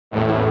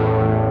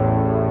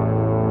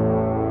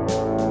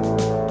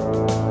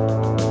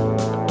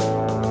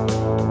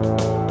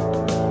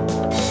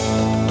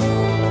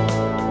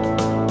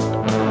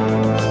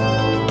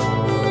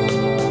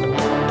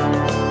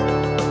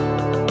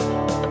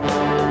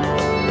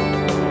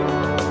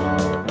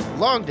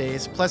long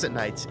days, pleasant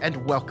nights, and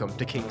welcome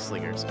to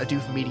Kingslingers, a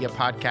Doof Media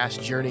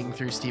podcast journeying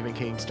through Stephen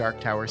King's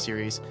Dark Tower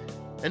series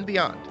and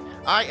beyond.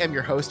 I am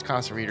your host,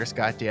 constant reader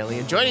Scott Daly,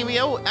 and joining me,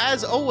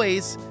 as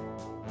always,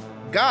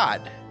 God.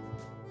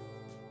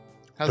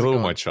 How's it Hello,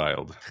 going? my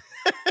child.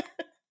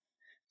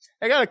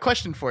 I got a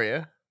question for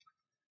you.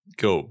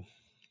 Go.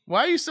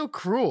 Why are you so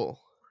cruel?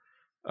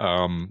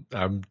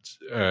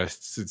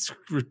 It's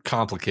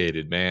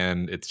complicated,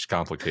 man. It's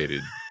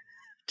complicated.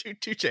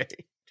 Touche.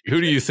 Who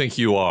do you think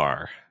you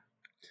are?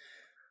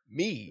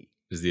 Me.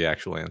 Is the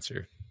actual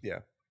answer. Yeah.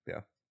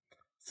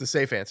 It's the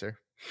safe answer.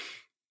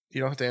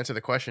 You don't have to answer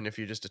the question if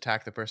you just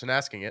attack the person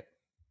asking it.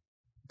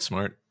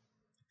 Smart.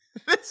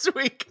 This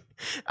week,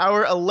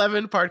 our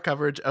 11-part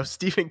coverage of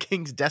Stephen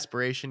King's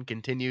Desperation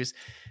continues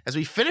as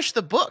we finish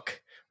the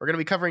book. We're going to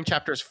be covering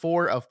chapters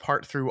 4 of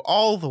part through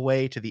all the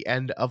way to the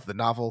end of the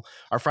novel.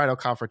 Our final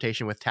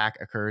confrontation with Tack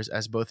occurs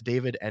as both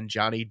David and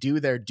Johnny do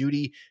their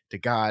duty to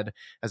God.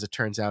 As it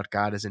turns out,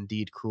 God is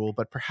indeed cruel,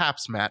 but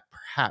perhaps, Matt,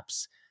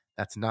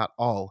 that's not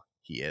all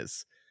he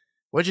is.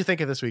 What did you think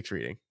of this week's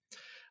reading?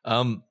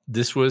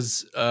 This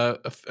was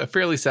a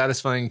fairly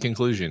satisfying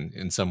conclusion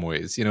in some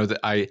ways. You know,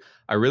 I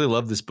really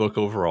love this book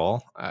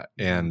overall,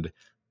 and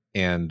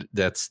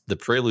that's the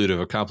prelude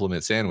of a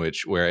compliment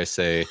sandwich where I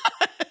say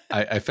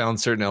I found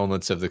certain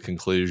elements of the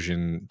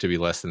conclusion to be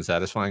less than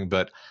satisfying.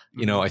 But,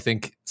 you know, I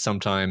think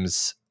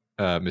sometimes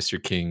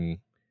Mr.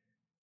 King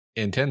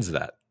intends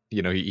that.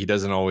 You know, he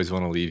doesn't always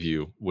want to leave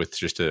you with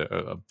just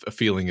a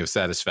feeling of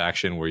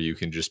satisfaction where you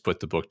can just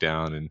put the book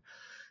down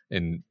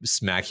and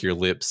smack your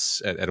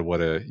lips at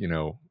what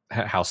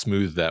how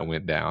smooth that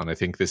went down. I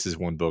think this is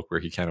one book where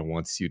he kind of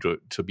wants you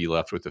to be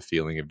left with a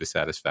feeling of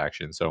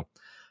dissatisfaction. So,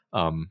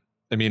 I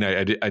mean,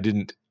 I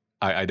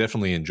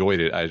definitely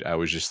enjoyed it. I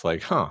was just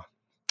like,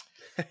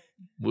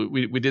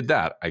 we did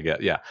that, I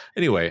guess. Yeah.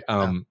 Anyway,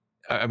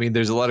 I mean,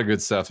 there's a lot of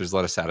good stuff. There's a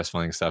lot of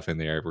satisfying stuff in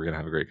there. We're going to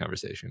have a great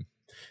conversation.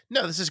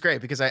 No, this is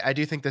great because I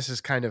do think this is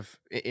kind of,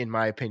 in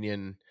my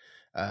opinion,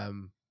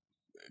 kind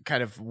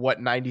of what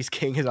 90s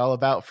King is all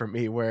about for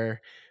me,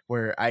 where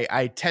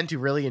I tend to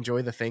really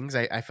enjoy the things.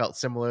 I felt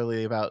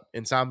similarly about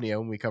Insomnia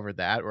when we covered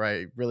that, where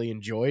I really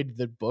enjoyed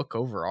the book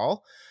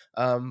overall.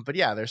 But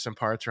yeah, there's some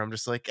parts where I'm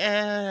just like,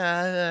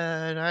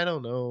 I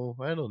don't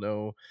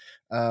know.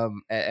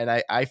 And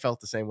I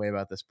felt the same way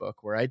about this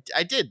book, where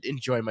I did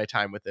enjoy my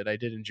time with it. I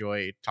did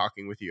enjoy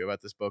talking with you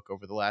about this book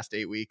over the last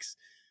 8 weeks.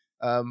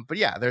 But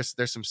yeah, there's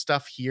some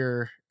stuff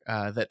here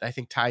that I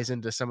think ties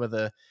into some of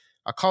the,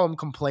 I'll call them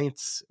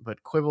complaints,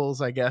 but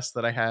quibbles, I guess,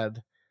 that I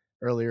had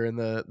earlier in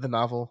the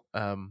novel.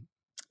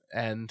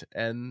 And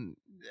then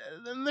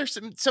there's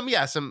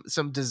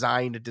some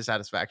designed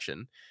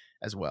dissatisfaction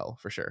as well,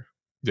 for sure.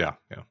 Yeah.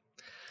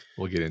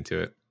 We'll get into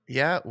it.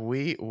 Yeah,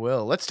 we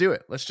will. Let's do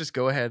it. Let's just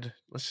go ahead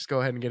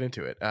and get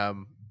into it.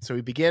 So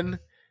we begin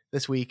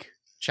this week,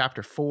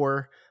 chapter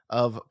 4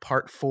 of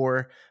part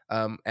 4,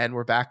 and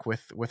we're back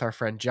with our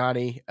friend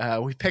Johnny.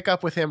 We pick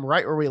up with him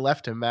right where we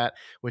left him, Matt,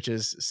 which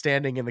is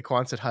standing in the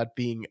Quonset hut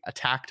being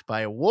attacked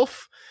by a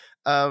wolf.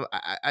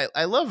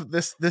 I love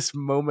this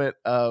moment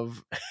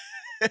of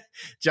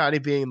Johnny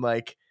being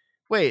like,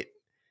 wait,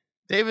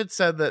 David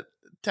said that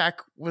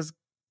Tack was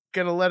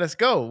gonna let us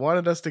go,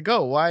 wanted us to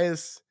go. Why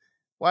is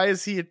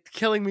he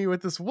killing me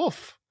with this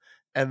wolf?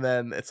 And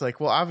then it's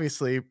like, well,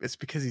 obviously it's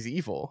because he's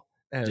evil.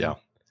 And yeah.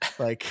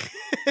 Like,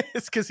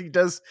 it's because he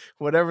does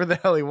whatever the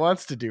hell he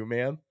wants to do,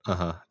 man.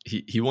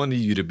 He wanted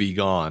you to be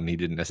gone. He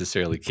didn't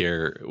necessarily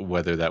care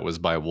whether that was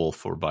by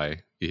wolf or by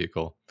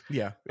vehicle.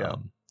 Yeah.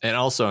 And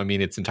also, I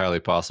mean, it's entirely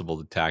possible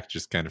that Tack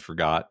just kind of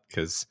forgot,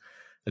 because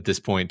at this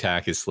point,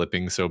 Tack is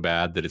slipping so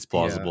bad that it's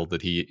plausible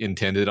that he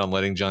intended on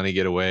letting Johnny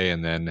get away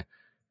and then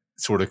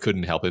sort of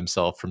couldn't help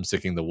himself from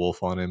sticking the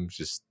wolf on him.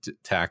 Just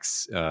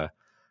Tack's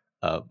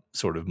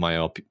sort of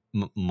myopia.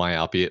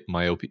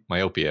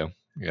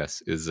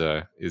 Yes,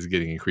 is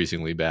getting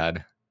increasingly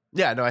bad.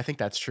 Yeah, no, I think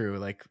that's true.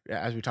 Like,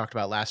 as we talked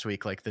about last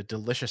week, like the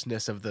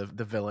deliciousness of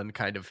the villain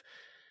kind of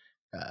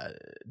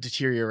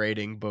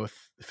deteriorating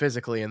both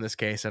physically in this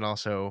case and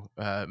also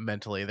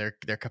mentally.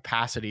 Their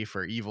capacity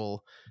for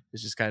evil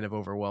is just kind of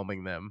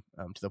overwhelming them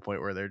to the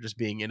point where they're just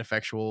being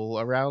ineffectual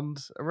around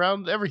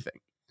everything.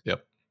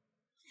 Yep.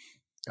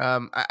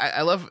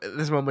 I love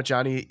this moment.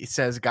 Johnny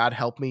says, God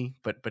help me,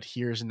 but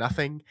hears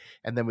nothing.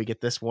 And then we get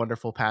this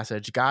wonderful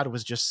passage. God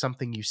was just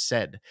something you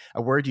said,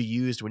 a word you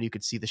used when you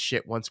could see the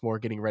shit once more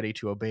getting ready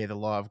to obey the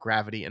law of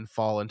gravity and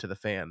fall into the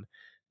fan.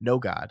 No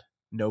God.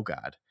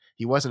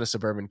 He wasn't a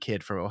suburban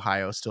kid from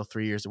Ohio, still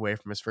 3 years away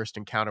from his first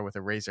encounter with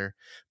a razor.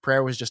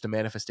 Prayer was just a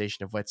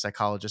manifestation of what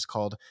psychologists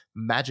called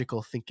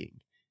magical thinking.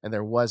 And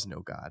there was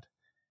no God.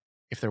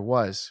 If there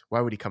was,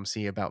 why would he come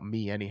see about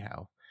me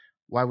anyhow?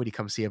 Why would he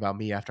come see about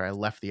me after I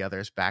left the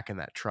others back in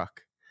that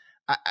truck?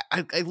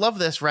 I love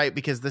this, right?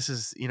 Because this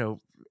is,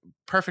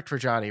 perfect for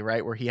Johnny,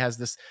 right? Where he has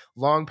this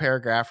long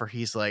paragraph where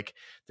he's like,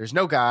 there's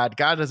no God.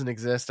 God doesn't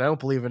exist. I don't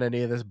believe in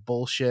any of this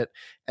bullshit.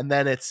 And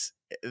then it's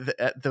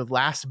the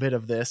last bit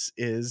of this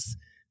is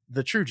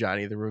the true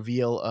Johnny, the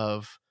reveal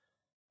of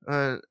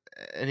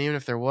and even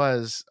if there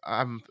was,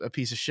 I'm a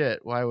piece of shit.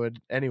 Why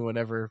would anyone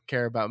ever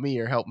care about me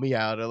or help me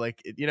out? Or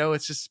like,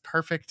 it's just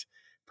perfect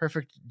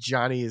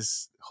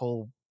Johnny's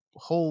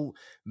whole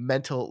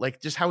mental,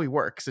 like just how he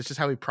works. It's just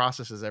how he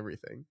processes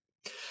everything.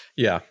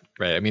 Yeah,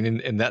 right. I mean,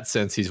 in that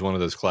sense, he's one of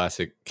those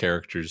classic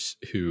characters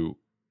who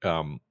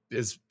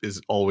is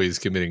always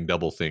committing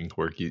doublethink,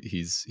 where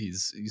he's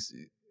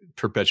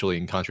perpetually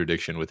in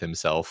contradiction with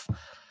himself,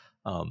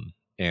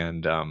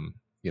 and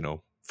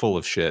full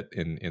of shit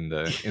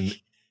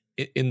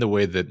in the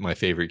way that my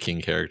favorite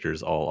King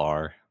characters all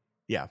are.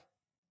 Yeah.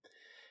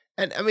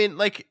 And I mean,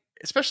 like,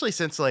 especially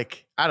since,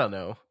 like, I don't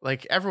know,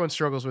 like everyone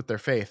struggles with their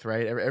faith,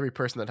 right? Every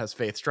person that has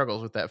faith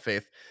struggles with that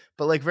faith,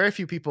 but like very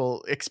few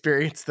people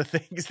experience the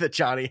things that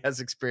Johnny has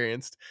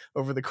experienced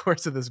over the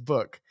course of this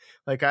book.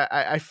 Like,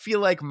 I feel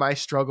like my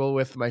struggle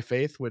with my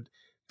faith would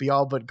be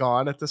all but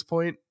gone at this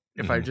point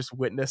if I Mhm. just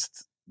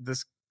witnessed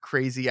this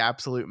crazy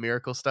absolute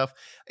miracle stuff.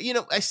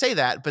 I say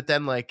that, but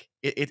then like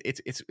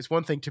it's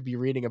one thing to be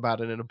reading about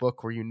it in a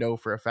book where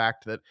for a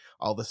fact that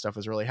all this stuff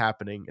is really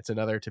happening. It's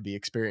another to be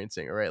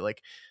experiencing it, right?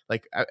 Like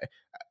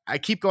I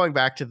keep going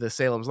back to the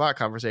Salem's Lot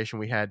conversation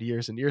we had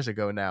years and years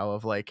ago now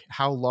of like,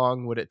 how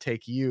long would it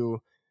take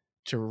you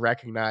to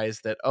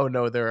recognize that, oh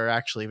no, there are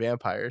actually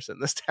vampires in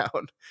this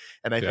town?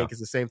 And I Yeah. think it's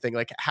the same thing.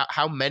 Like,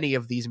 how many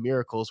of these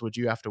miracles would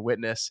you have to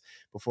witness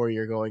before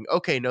you're going,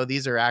 okay, no,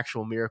 these are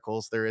actual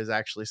miracles, there is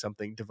actually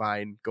something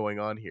divine going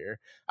on here?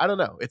 I don't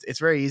know. It's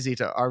very easy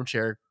to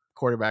armchair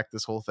quarterback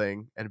this whole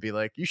thing and be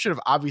like, you should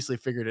have obviously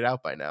figured it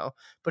out by now.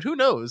 But who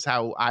knows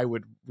how I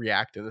would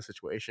react in the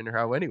situation, or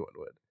how anyone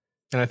would.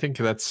 And I think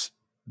that's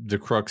the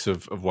crux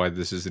of why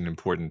this is an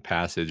important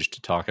passage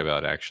to talk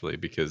about, actually,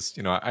 because,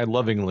 I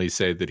lovingly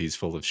say that he's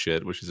full of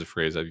shit, which is a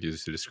phrase I've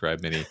used to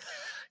describe many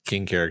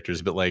King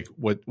characters. But like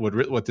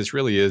what this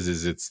really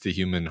is it's the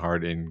human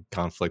heart in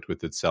conflict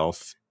with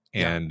itself.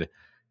 Yeah. And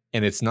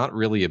it's not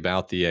really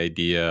about the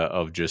idea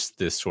of just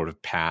this sort of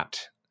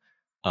pat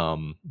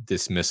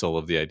dismissal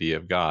of the idea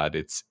of God.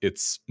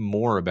 It's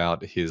more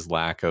about his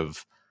lack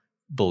of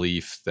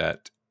belief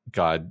that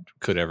God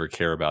could ever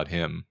care about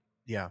him,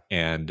 Yeah.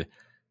 and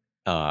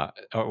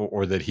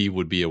or that he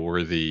would be a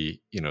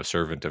worthy,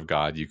 servant of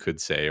God, you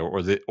could say, or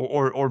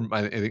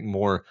I think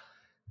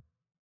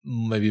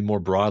maybe more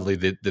broadly,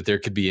 that there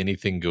could be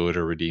anything good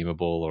or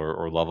redeemable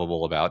or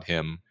lovable about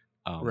him,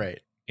 um, Right.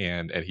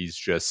 and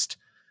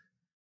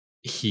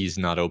he's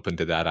not open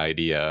to that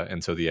idea,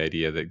 and so the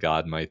idea that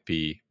God might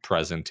be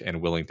present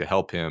and willing to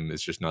help him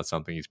is just not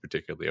something he's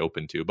particularly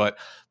open to. But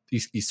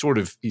he sort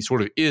of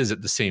is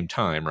at the same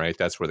time, right?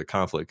 That's where the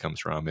conflict comes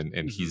from, and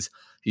Mhm.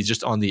 he's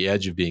just on the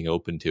edge of being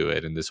open to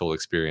it, and this whole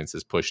experience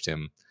has pushed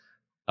him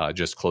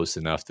just close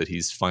enough that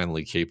he's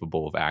finally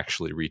capable of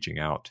actually reaching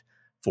out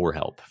for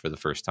help for the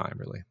first time,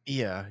 really.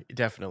 Yeah,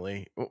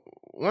 definitely.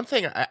 One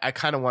thing I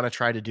kind of want to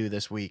try to do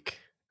this week,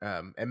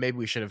 and maybe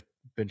we should have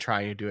been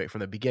trying to do it from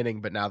the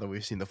beginning, but now that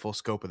we've seen the full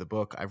scope of the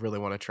book, I really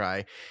want to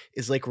try,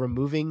 is like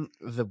removing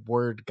the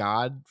word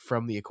God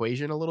from the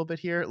equation a little bit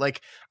here.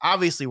 Like,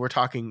 obviously, we're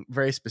talking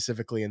very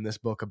specifically in this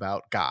book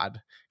about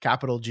God,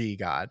 capital G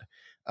God.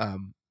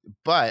 Um,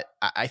 but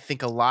I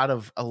think a lot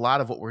of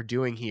what we're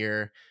doing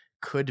here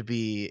could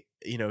be,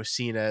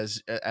 seen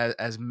as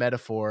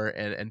metaphor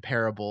and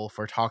parable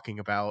for talking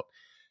about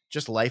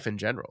just life in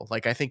general.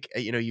 Like, I think,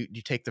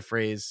 you take the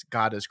phrase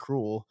God is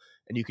cruel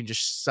and you can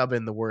just sub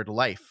in the word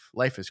life.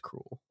 Life is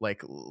cruel.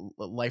 Like,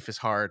 life is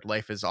hard,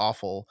 life is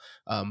awful,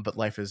 but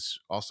life is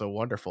also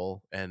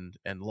wonderful, and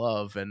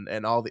love,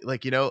 and all the,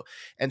 like,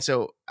 and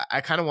so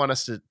I kind of want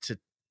us to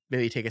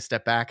maybe take a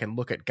step back and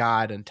look at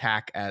God and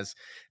tack as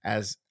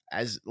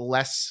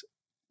less,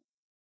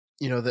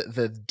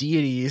 the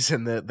deities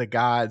and the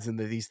gods and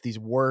these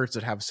words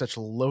that have such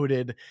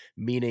loaded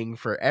meaning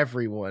for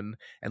everyone,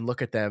 and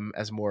look at them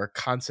as more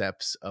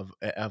concepts of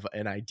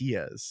and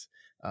ideas.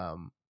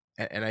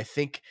 And I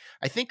think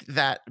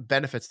that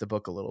benefits the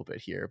book a little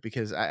bit here,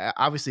 because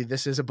obviously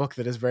this is a book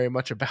that is very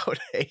much about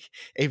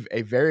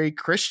a very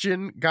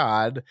Christian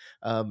God,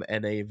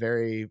 and a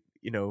very,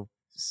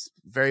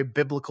 very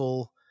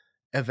biblical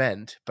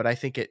event. But I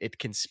think it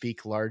can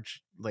speak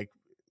large, like,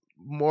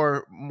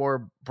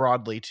 more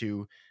broadly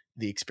to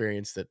the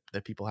experience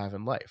that people have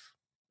in life.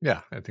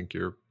 Yeah, I think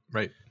you're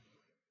right.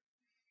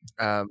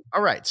 All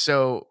right,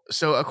 so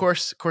of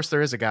course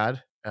there is a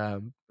God,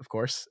 of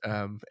course,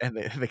 and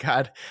the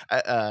God,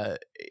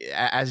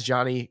 as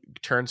Johnny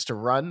turns to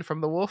run from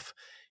the wolf,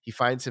 he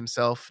finds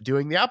himself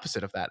doing the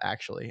opposite of that,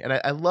 actually. And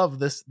I love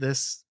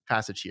this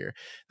passage here.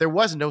 There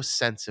was no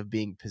sense of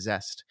being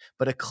possessed,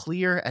 but a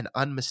clear and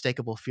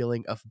unmistakable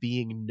feeling of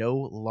being no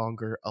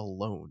longer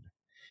alone.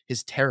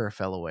 His terror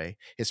fell away.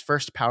 His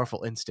first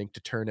powerful instinct to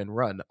turn and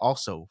run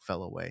also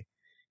fell away.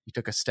 He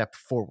took a step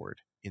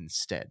forward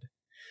instead.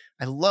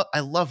 I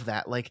love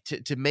that, like,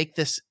 to make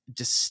this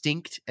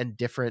distinct and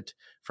different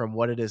from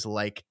what it is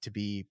like to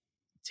be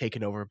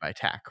taken over by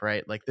attack,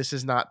 right? Like, this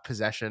is not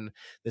possession,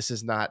 this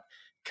is not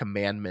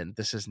commandment,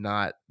 this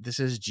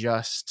is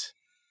just,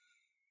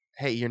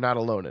 hey, you're not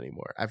alone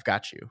anymore, I've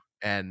got you.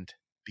 And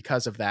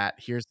because of that,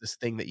 here's this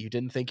thing that you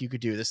didn't think you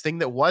could do, this thing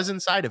that was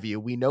inside of you.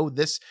 We know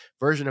this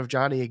version of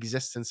Johnny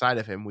exists inside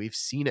of him. We've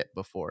seen it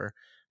before.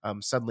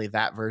 Suddenly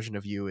that version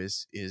of you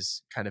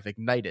is kind of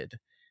ignited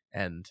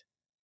and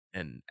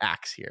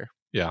acts here.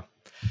 Yeah.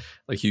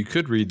 Like you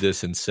could read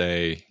this and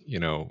say,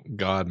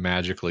 God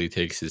magically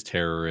takes his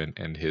terror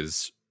and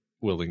his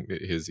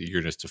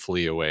eagerness to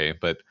flee away.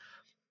 But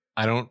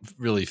I don't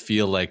really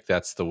feel like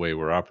that's the way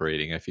we're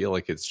operating. I feel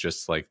like it's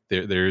just like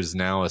there's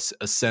now a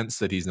sense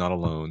that he's not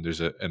alone. There's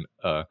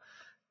a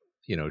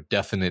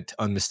definite,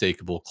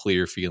 unmistakable,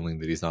 clear feeling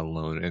that he's not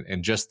alone.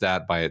 And just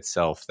that by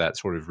itself, that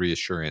sort of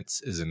reassurance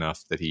is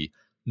enough that he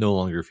no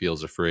longer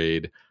feels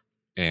afraid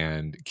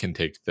and can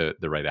take the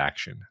right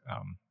action.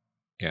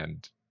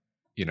 That's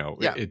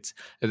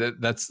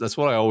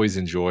what I always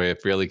enjoy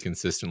fairly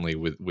consistently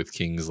with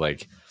King's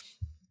like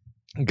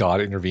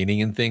God intervening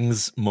in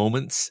things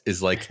moments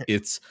is like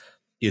it's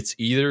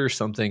either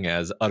something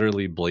as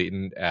utterly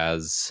blatant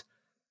as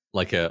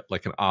like an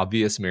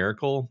obvious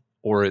miracle,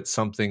 or it's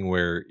something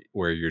where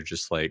you're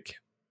just like,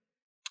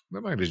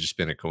 that might have just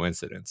been a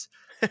coincidence.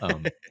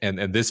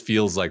 And this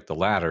feels like the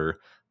latter,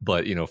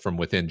 but from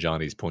within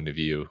Johnny's point of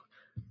view,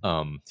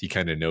 he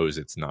kind of knows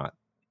it's not,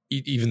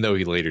 even though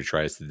he later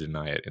tries to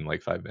deny it in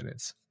like 5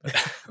 minutes.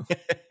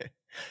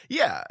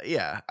 Yeah.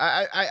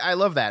 I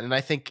love that. And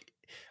I think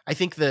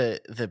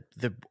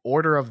the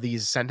order of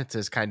these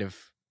sentences kind of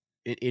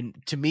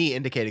to me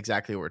indicate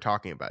exactly what we're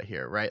talking about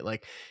here, right?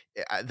 Like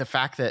the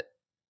fact that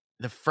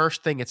the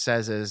first thing it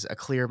says is a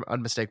clear,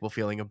 unmistakable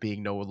feeling of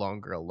being no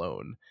longer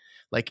alone.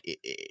 Like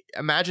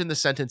imagine the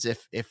sentence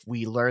if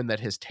we learn that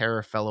his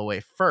terror fell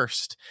away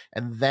first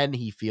and then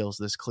he feels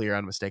this clear,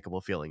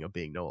 unmistakable feeling of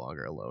being no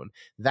longer alone.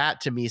 That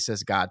to me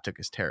says God took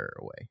his terror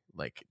away.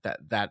 Like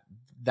that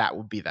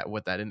would be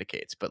what that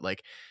indicates. But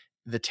like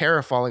the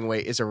terror falling away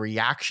is a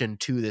reaction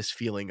to this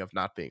feeling of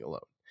not being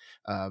alone.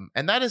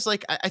 And that is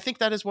like, I think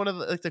that is one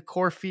of the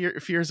core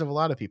fears of a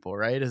lot of people,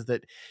 right? Is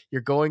that you're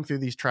going through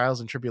these trials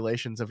and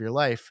tribulations of your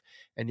life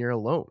and you're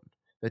alone,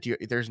 that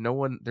there's no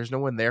one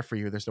there for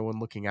you. There's no one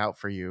looking out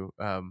for you.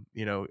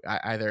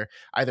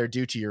 Either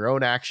due to your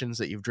own actions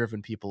that you've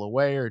driven people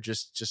away, or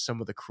just some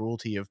of the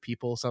cruelty of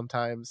people.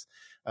 Sometimes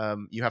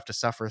you have to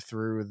suffer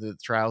through the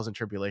trials and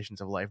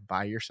tribulations of life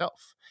by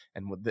yourself.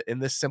 And in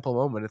this simple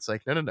moment, it's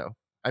like, no,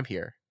 I'm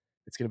here.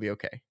 It's going to be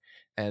okay.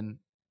 And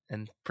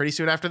pretty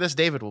soon after this,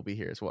 David will be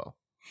here as well.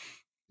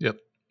 Yep,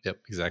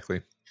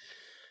 exactly.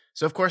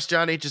 So, of course,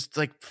 Johnny just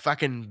like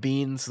fucking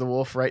beans the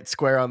wolf right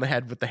square on the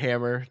head with the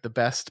hammer. The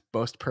best,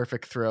 most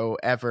perfect throw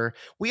ever.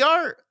 We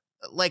are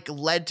like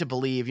led to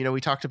believe,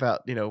 we talked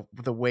about,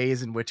 the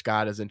ways in which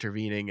God is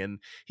intervening and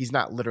he's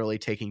not literally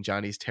taking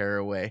Johnny's terror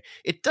away.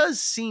 It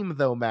does seem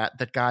though, Matt,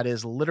 that God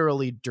is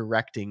literally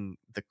directing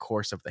the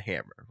course of the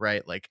hammer,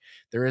 right? Like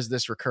there is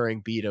this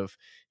recurring beat of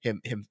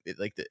him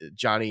like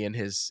Johnny and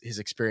his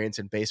experience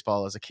in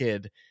baseball as a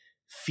kid,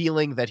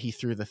 feeling that he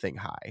threw the thing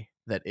high,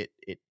 that it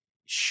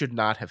should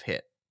not have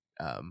hit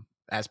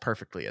as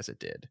perfectly as it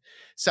did.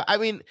 So, I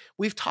mean,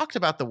 we've talked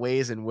about the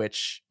ways in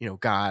which,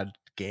 God,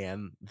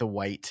 Gan, the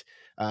White,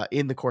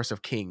 in the course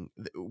of King,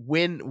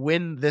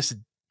 when this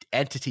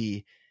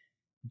entity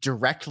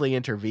directly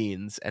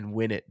intervenes and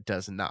when it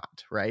does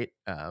not, right?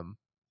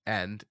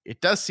 And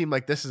it does seem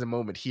like this is a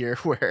moment here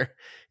where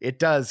it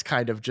does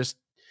kind of just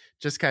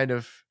kind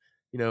of,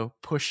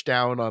 push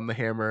down on the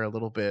hammer a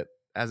little bit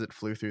as it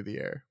flew through the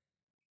air.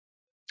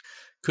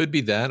 Could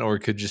be that, or it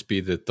could just be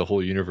that the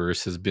whole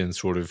universe has been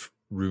sort of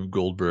Rube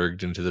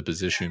Goldberged into the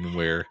position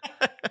where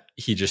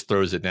he just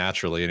throws it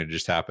naturally and it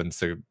just happens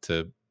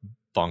to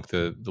bonk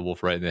the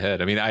wolf right in the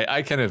head. I mean,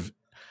 I kind of,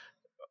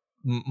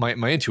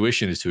 my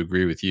intuition is to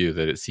agree with you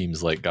that it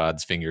seems like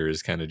God's finger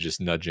is kind of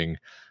just nudging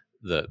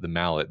the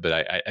mallet,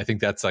 but I think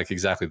that's like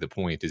exactly the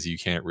point, is you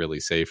can't really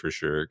say for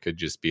sure. It could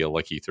just be a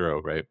lucky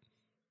throw, right?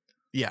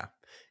 Yeah.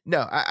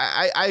 No,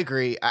 I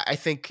agree. I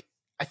think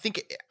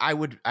I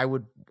would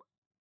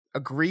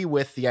agree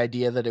with the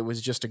idea that it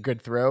was just a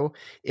good throw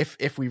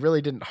if we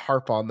really didn't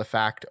harp on the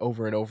fact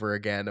over and over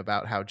again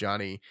about how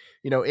Johnny,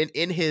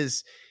 in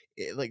his,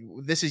 like,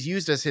 this is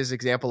used as his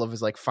example of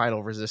his like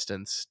final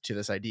resistance to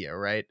this idea,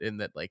 right? In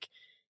that like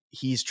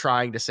he's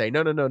trying to say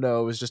no,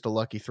 it was just a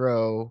lucky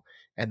throw,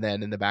 and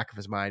then in the back of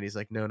his mind he's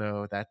like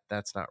no,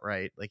 that's not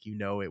right, like,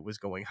 it was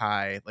going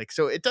high, like,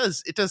 so it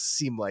does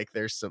seem like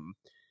there's some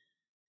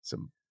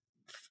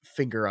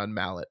finger on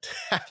mallet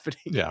happening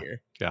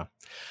here. Yeah,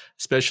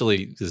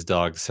 especially because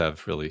dogs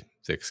have really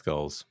thick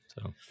skulls.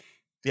 So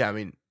yeah, I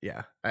mean,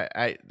 yeah,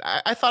 I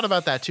thought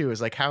about that too.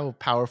 Is like, how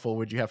powerful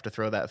would you have to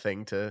throw that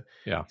thing to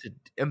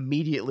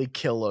immediately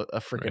kill a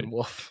freaking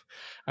wolf?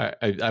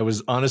 I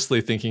was honestly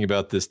thinking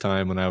about this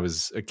time when I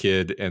was a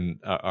kid, and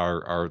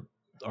our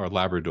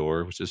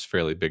Labrador, which is a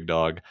fairly big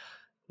dog,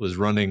 was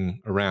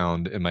running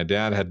around, and my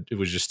dad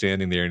was just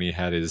standing there, and he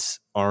had his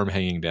arm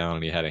hanging down,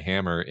 and he had a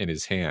hammer in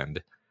his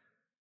hand.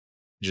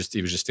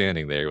 He was just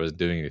standing there. He wasn't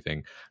doing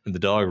anything. And the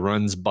dog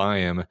runs by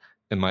him,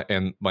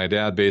 and my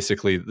dad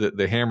basically,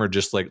 the hammer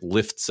just like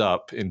lifts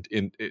up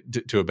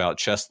to about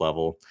chest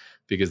level.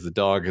 because the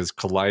dog has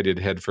collided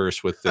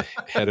headfirst with the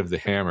head of the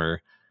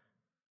hammer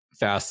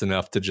fast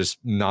enough to just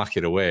knock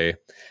it away,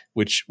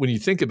 which when you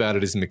think about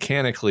it is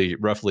mechanically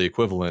roughly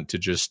equivalent to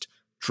just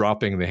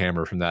dropping the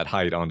hammer from that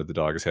height onto the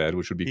dog's head,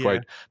 which would be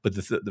quite, but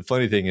the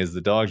funny thing is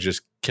the dog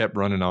just kept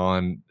running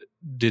on,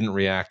 didn't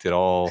react at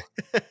all,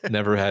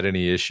 never had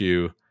any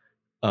issue.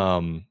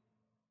 And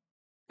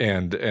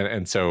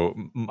so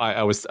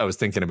I was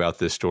thinking about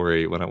this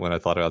story when I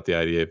thought about the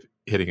idea of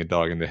hitting a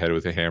dog in the head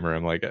with a hammer.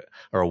 I'm like,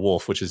 or a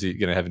wolf, which is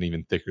going to have an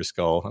even thicker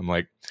skull. I'm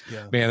like,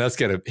 man, that's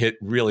going to hit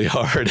really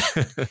hard.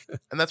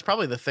 And that's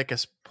probably the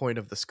thickest point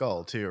of the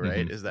skull too,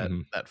 right? Mm-hmm, is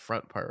that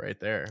front part right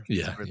there.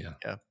 Yeah.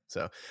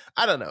 So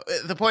I don't know.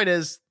 The point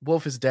is,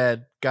 Wolf is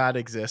dead. God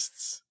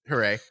exists.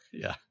 Hooray.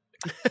 Yeah.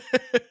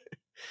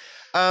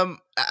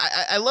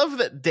 I love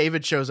that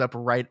David shows up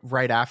right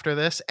after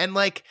this, and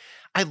like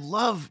I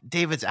love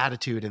David's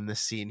attitude in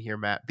this scene here,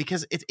 Matt,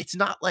 because it's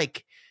not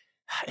like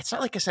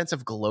a sense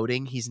of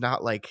gloating. He's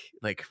not like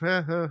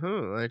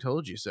I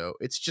told you so.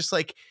 It's just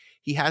like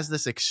he has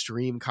this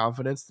extreme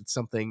confidence that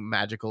something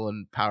magical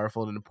and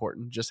powerful and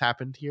important just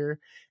happened here,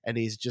 and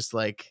he's just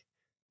like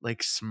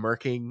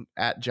smirking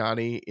at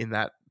Johnny in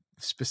that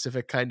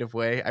specific kind of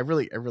way. I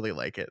really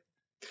like it.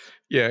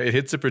 Yeah, it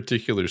hits a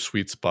particular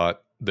sweet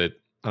spot that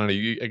I don't know.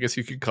 I guess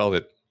you could call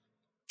it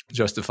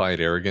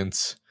justified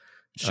arrogance.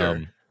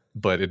 Sure.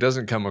 But it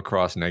doesn't come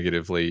across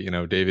negatively.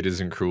 David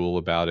isn't cruel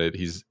about it.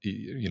 He's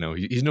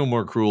no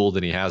more cruel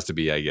than he has to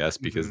be, I guess,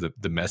 because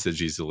the message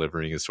he's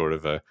delivering is sort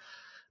of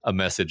a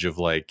message of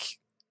like,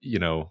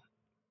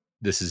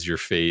 this is your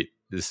fate.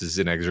 This is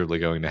inexorably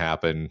going to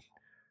happen.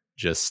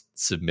 Just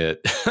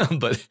submit.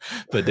 but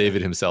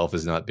David himself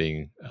is not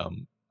being,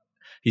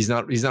 he's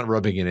not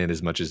rubbing it in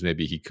as much as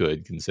maybe he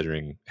could,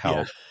 considering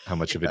how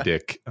much of a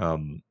dick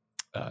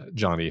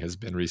Johnny has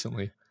been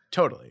recently.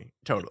 Totally.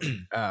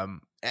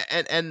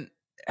 And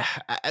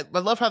I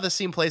love how this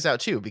scene plays out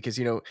too, because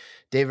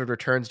David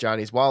returns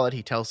Johnny's wallet.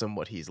 He tells him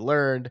what he's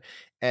learned,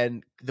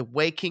 and the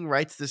way King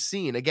writes this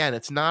scene, again,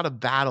 it's not a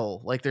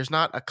battle. Like there's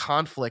not a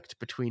conflict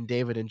between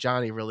David and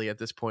Johnny really at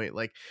this point,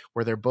 like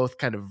where they're both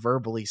kind of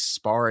verbally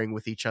sparring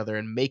with each other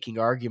and making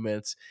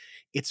arguments.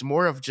 It's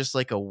more of just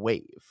like a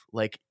wave.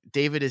 Like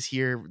David is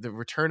here. The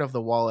return of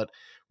the wallet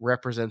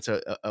represents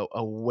a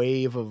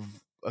wave of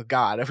a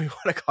god, if we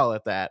want to call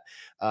it that.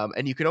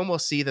 And you can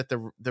almost see that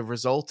the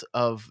result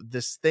of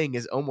this thing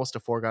is almost a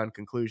foregone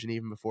conclusion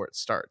even before it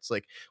starts.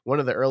 Like one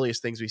of the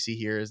earliest things we see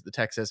here is the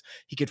text says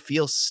he could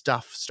feel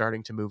stuff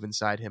starting to move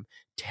inside him,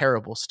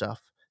 terrible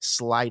stuff,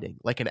 sliding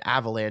like an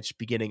avalanche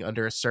beginning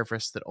under a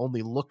surface that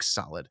only looks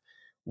solid.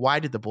 Why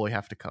did the boy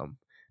have to come?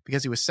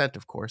 Because he was sent,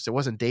 of course. It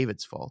wasn't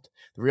David's fault.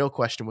 The real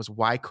question was,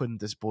 why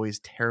couldn't this boy's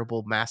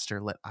terrible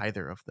master let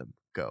either of them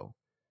go?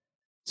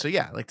 So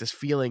yeah, like this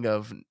feeling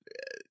of,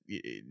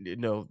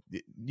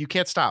 you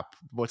can't stop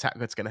what's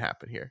going to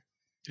happen here.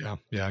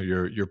 Yeah.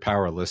 You're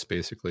powerless,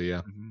 basically. Yeah.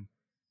 Mm-hmm.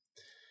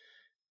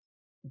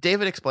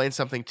 David explained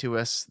something to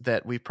us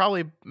that we've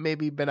probably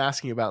maybe been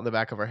asking about in the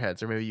back of our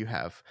heads, or maybe you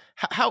have.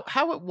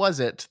 How it was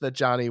it that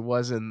Johnny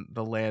was in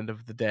the land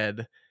of the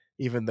dead,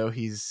 even though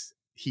he's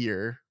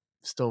here,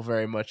 still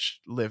very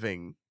much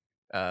living?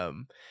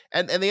 And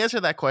the answer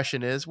to that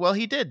question is, well,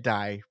 he did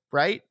die,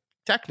 right?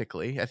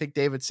 Technically, I think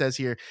David says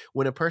here,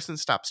 when a person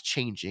stops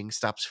changing,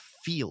 stops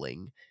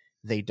feeling,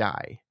 they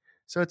die.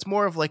 So it's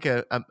more of like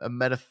a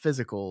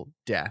metaphysical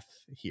death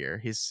here.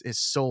 His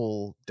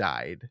soul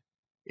died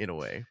in a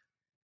way.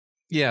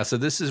 Yeah, so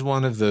this is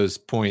one of those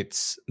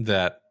points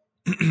that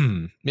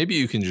maybe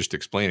you can just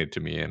explain it to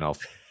me and I'll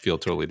feel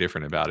totally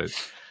different about it.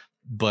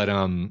 But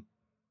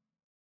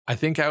I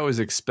think I was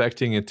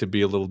expecting it to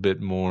be a little bit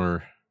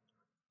more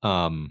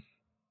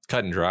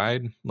cut and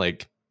dried.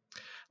 Like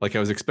I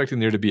was expecting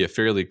there to be a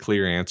fairly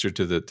clear answer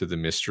to the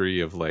mystery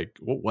of like,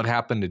 what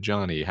happened to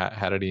Johnny?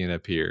 How did he end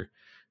up here?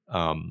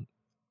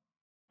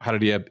 How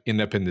did he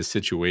end up in this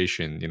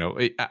situation?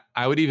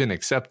 I would even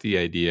accept the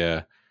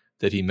idea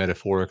that he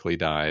metaphorically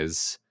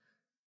dies,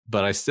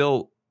 but I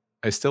still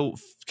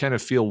kind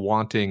of feel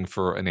wanting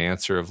for an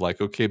answer of like,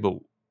 okay, but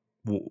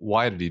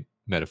why did he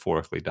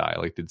metaphorically die?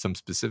 Like, did some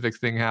specific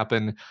thing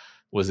happen?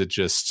 Was it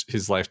just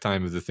his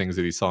lifetime of the things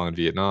that he saw in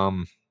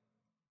Vietnam?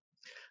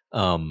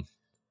 I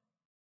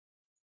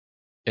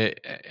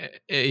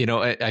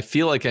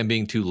feel like I'm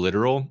being too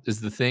literal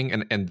is the thing.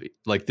 And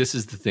like, this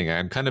is the thing.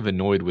 I'm kind of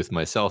annoyed with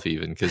myself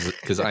even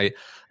because I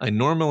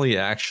normally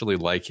actually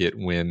like it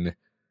when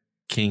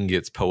King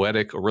gets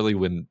poetic, or really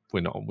when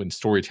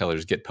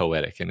storytellers get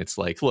poetic. And it's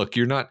like, look,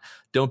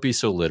 don't be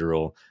so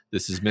literal.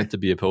 This is meant to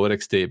be a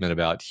poetic statement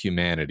about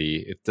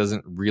humanity. It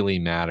doesn't really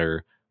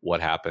matter what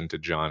happened to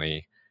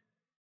Johnny.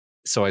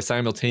 So I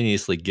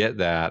simultaneously get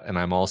that. And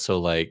I'm also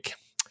like,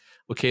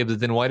 okay, but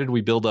then why did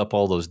we build up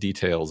all those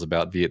details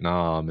about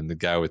Vietnam and the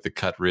guy with the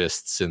cut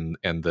wrists and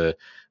the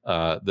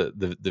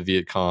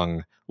Viet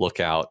Cong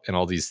lookout and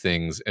all these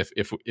things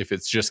if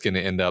it's just going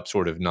to end up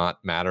sort of not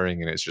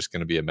mattering and it's just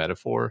going to be a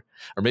metaphor?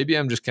 Or maybe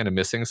I'm just kind of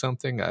missing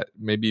something.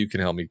 Maybe you can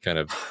help me kind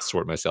of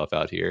sort myself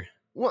out here.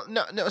 Well,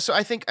 no. So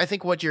I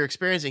think what you're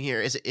experiencing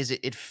here is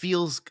it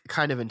feels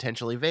kind of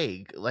intentionally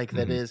vague, like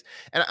that Hmm. is,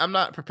 and I'm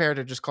not prepared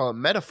to just call it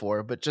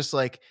metaphor, but just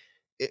like,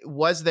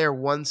 was there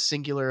one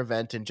singular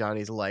event in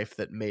Johnny's life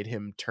that made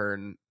him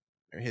turn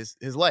his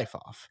life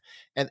off?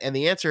 And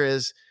the answer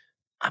is,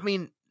 I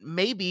mean,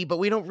 maybe, but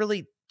we don't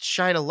really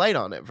shine a light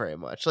on it very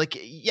much. Like,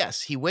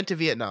 yes, he went to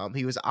Vietnam.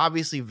 He was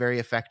obviously very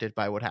affected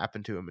by what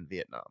happened to him in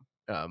Vietnam.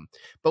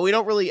 But we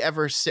don't really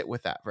ever sit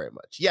with that very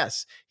much.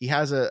 Yes, he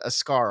has a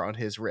scar on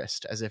his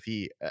wrist as if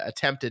he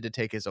attempted to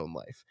take his own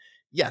life.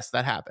 Yes,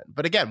 that happened.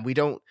 But again, we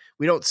don't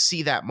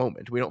see that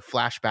moment. We don't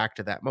flash back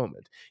to that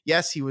moment.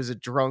 Yes, he was a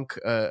drunk,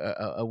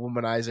 a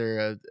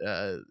womanizer,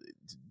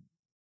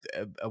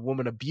 a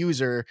woman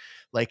abuser.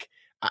 Like,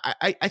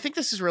 I think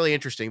this is really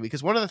interesting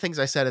because one of the things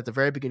I said at the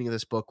very beginning of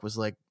this book was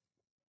like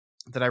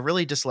that I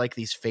really dislike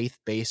these faith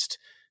based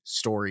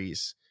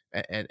stories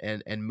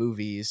and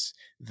movies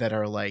that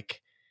are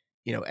like,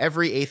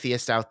 every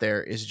atheist out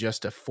there is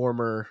just a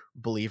former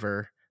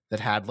believer that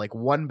had like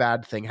one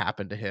bad thing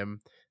happen to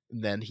him.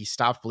 And then he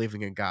stopped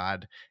believing in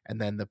God. And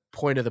then the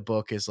point of the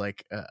book is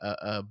like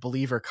a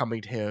believer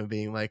coming to him and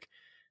being like,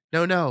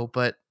 no,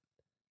 but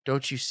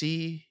don't you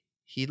see?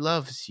 He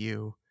loves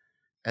you.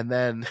 And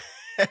then,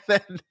 and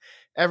then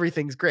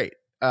everything's great.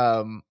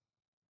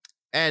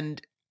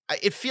 And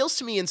it feels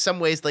to me in some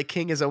ways like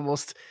King is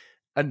almost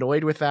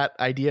annoyed with that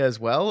idea as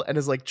well and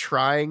is like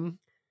trying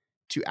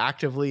to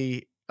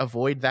actively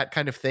avoid that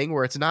kind of thing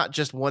where it's not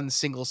just one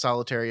single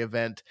solitary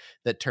event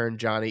that turned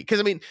Johnny. Because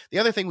I mean, the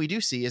other thing we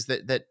do see is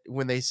that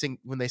when they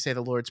say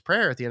the Lord's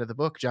Prayer at the end of the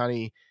book,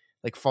 Johnny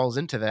like falls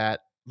into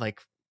that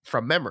like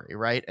from memory,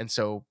 right? And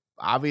so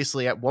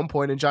obviously at one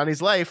point in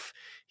Johnny's life,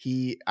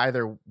 he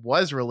either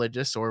was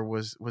religious or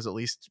was at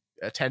least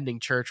attending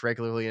church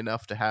regularly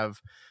enough to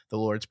have the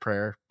Lord's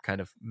Prayer kind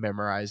of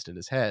memorized in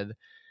his head.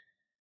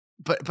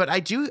 But I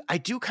do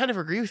kind of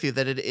agree with you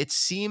that it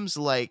seems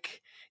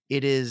like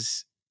it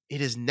is it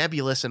is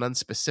nebulous and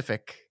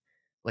unspecific.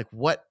 Like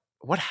what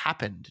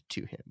happened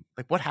to him?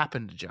 Like what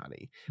happened to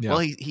Johnny? Yeah. Well,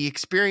 he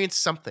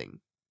experienced something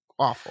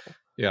awful.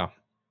 Yeah.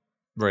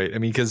 Right. I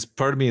mean, because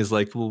part of me is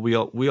like, well,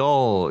 we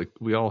all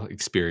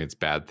experience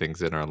bad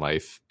things in our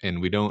life,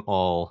 and we don't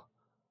all,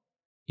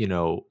 you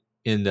know,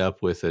 end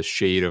up with a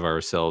shade of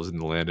ourselves in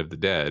the land of the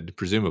dead,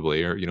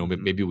 presumably, or Mhm.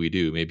 maybe we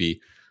do.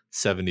 Maybe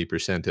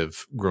 70%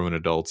 of grown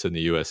adults in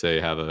the USA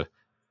have a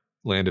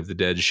land of the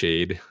dead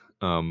shade.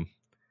 Um,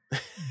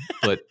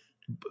 but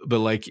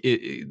like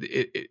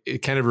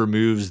it kind of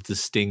removes the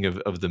sting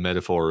of the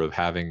metaphor of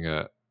having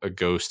a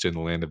ghost in the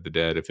land of the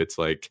dead if it's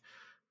like,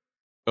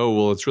 oh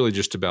well, it's really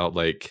just about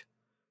like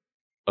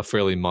a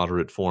fairly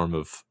moderate form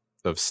of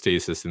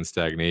stasis and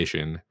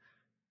stagnation.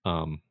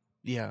 Um,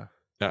 Yeah.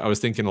 I was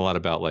thinking a lot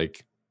about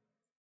like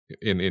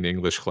in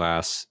English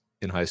class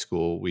in high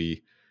school,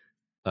 we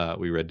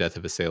read Death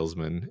of a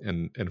Salesman,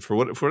 and for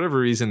whatever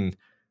reason,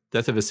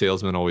 Death of a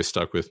Salesman always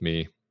stuck with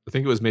me. I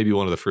think it was maybe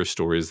one of the first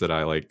stories that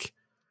I like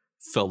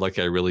felt like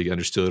I really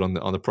understood on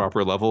the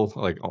proper level,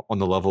 like on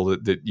the level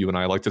that you and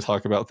I like to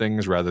talk about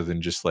things rather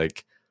than just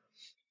like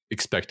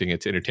expecting it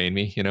to entertain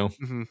me, you know?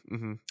 Hmm.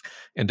 Hmm.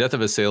 And Death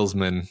of a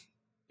Salesman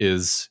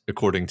is,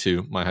 according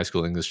to my high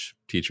school English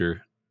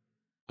teacher,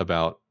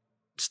 about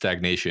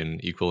stagnation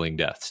equaling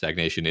death.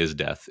 Stagnation is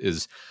death,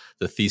 is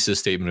the thesis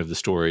statement of the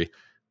story.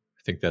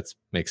 I think that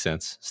makes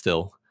sense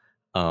still.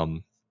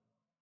 Um,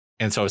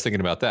 and so I was thinking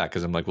about that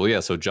because I'm like, well,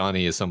 yeah, so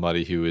Johnny is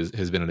somebody who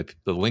has been in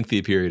a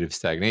lengthy period of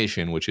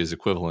stagnation, which is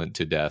equivalent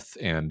to death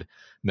and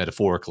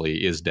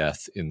metaphorically is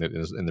death in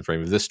the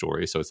frame of this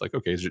story. So it's like,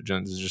 okay, it's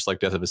just like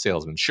Death of a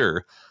Salesman.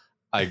 Sure,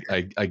 I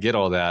get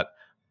all that.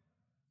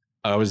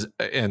 I was,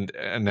 and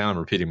now I'm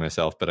repeating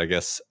myself, but I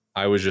guess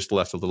I was just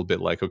left a little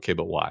bit like, okay,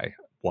 but why?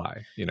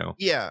 Why? You know?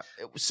 Yeah.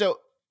 So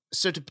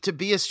to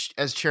be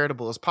as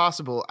charitable as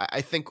possible,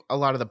 I think a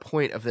lot of the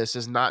point of this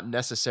is not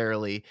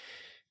necessarily,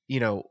 you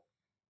know,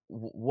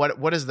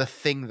 what is the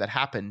thing that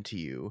happened to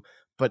you,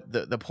 but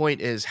the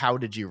point is how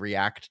did you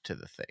react to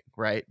the thing,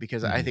 right?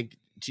 Because I Mhm. think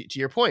to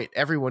your point,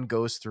 everyone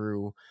goes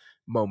through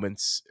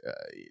moments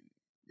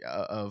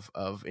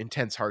of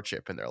intense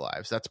hardship in their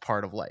lives. That's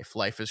part of life.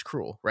 Life is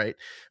cruel, right?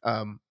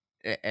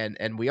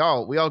 And we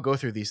all go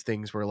through these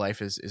things where life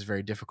is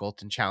very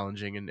difficult and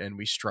challenging, and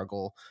we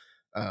struggle.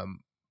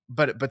 um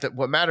but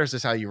what matters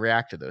is how you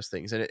react to those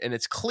things, and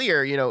it's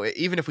clear,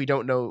 even if we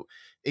don't know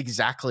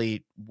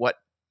exactly what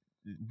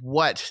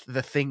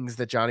the things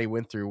that Johnny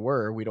went through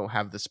were. We don't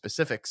have the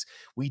specifics.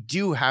 We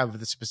do have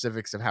the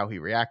specifics of how he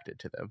reacted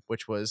to them,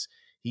 which was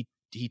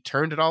he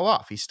turned it all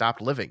off. He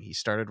stopped living. He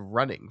started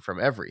running from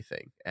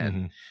everything,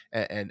 and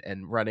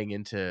Mhm. running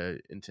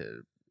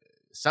into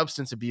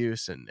substance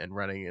abuse, and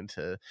running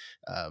into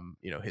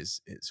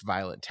his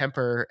violent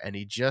temper, and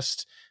he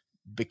just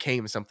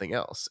became something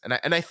else.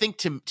 And I think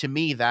to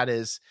me that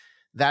is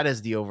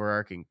the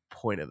overarching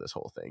point of this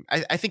whole thing.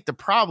 I think the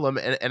problem,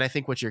 and I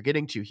think what you're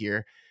getting to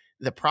here,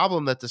 the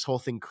problem that this whole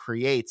thing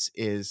creates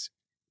is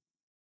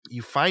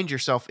you find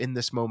yourself in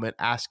this moment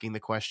asking the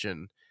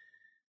question,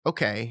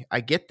 okay,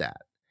 I get that,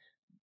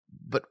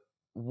 but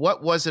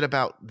what was it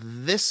about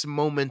this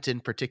moment in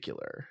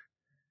particular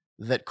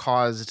that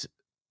caused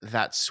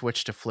that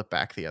switch to flip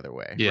back the other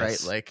way, right?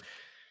 Yes. Like,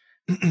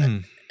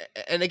 and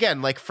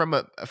again, like from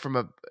a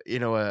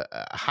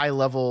a high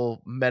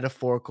level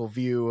metaphorical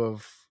view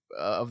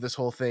of this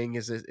whole thing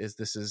is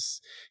this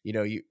is,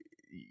 you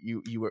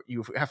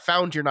have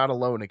found you're not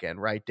alone again,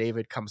 right?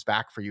 David comes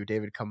back for you.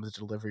 David comes to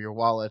deliver your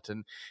wallet,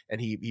 and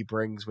he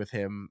brings with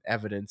him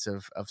evidence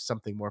of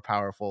something more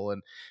powerful,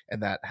 and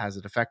that has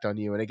an effect on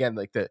you. And again,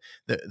 like the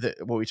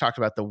what we talked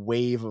about, the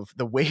wave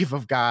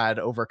of God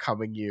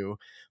overcoming you.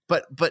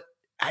 But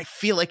I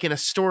feel like in a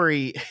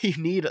story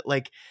you need,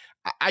 like,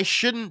 I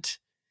shouldn't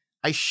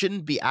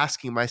be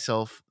asking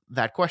myself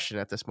that question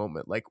at this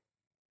moment. Like,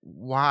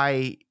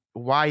 why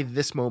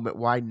this moment?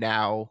 Why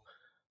now?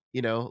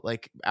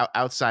 Like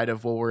outside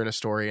of, well, we're in a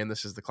story and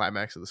this is the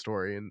climax of the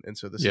story, and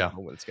so this is Yeah.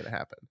 when it's going to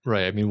happen.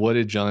 Right. I mean, what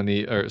did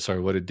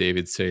what did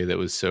David say that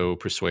was so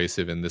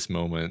persuasive in this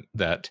moment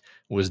that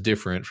was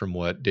different from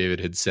what David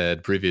had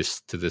said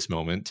previous to this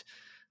moment?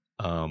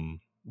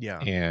 Yeah.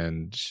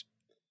 And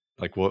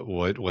like,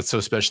 what's so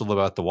special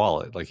about the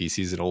wallet? Like, he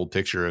sees an old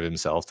picture of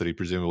himself that he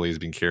presumably has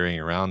been carrying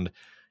around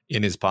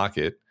in his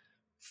pocket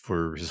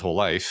for his whole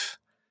life.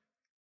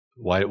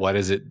 Why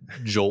does it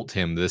jolt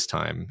him this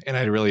time? And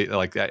I really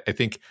like, I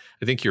think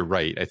you're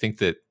right. I think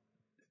that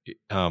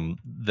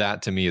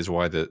that to me is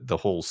why the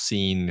whole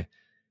scene,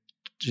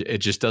 it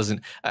just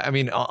doesn't, I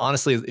mean,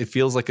 honestly, it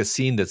feels like a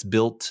scene that's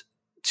built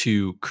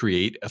to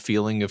create a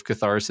feeling of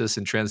catharsis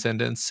and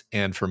transcendence.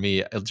 And for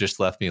me, it just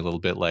left me a little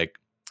bit like,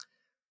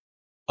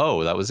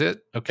 oh, that was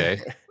it?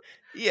 Okay.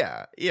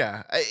 Yeah.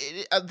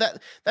 That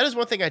is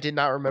one thing I did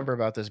not remember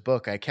about this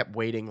book. I kept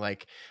waiting,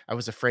 like I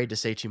was afraid to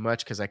say too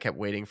much because I kept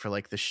waiting for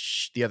like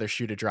the other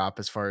shoe to drop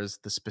as far as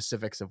the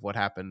specifics of what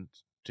happened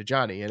to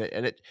Johnny, and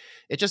it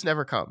just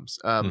never comes.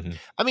 Mhm.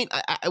 I mean,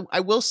 I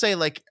will say,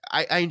 like,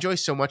 I enjoy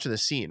so much of the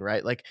scene,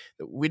 right? Like,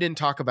 we didn't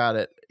talk about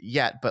it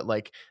yet, but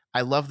like,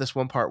 I love this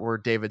one part where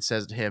David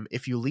says to him,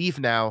 "If you leave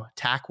now,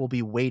 Tack will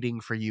be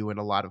waiting for you in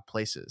a lot of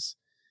places.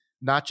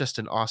 Not just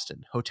in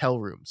Austin, hotel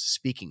rooms,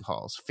 speaking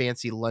halls,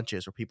 fancy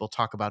lunches where people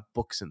talk about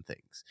books and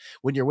things.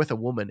 When you're with a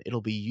woman, it'll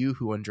be you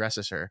who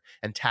undresses her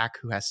and Tack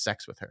who has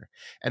sex with her.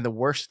 And the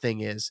worst thing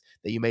is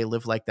that you may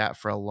live like that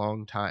for a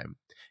long time.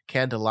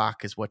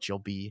 Candelak is what you'll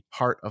be,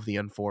 heart of the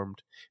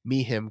unformed.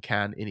 Me him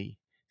can any,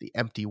 the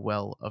empty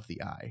well of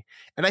the eye."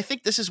 And I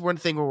think this is one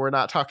thing where we're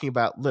not talking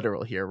about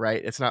literal here,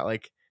 right? It's not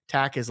like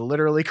Tack is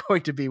literally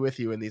going to be with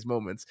you in these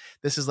moments.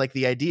 This is like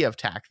the idea of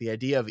Tack, the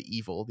idea of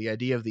evil, the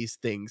idea of these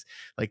things,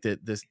 like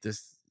this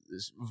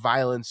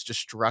violence,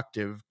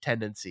 destructive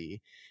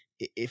tendency.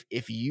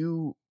 If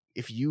you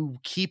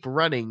keep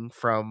running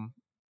from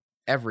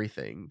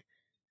everything,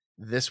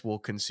 this will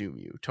consume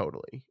you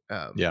totally.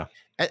 Yeah.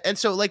 And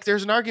so, like,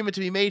 there's an argument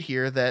to be made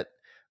here that,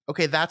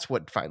 okay, that's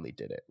what finally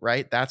did it,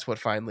 right? That's what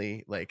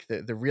finally, like,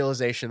 the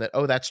realization that,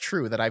 oh, that's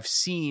true, that I've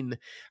seen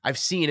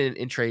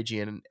in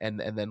Trajan and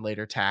then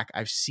later Tack,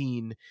 I've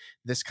seen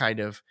this kind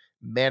of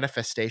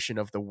manifestation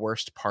of the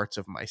worst parts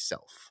of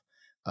myself.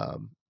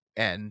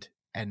 And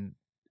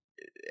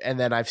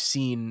then I've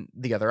seen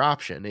the other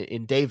option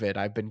in David.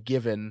 I've been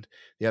given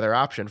the other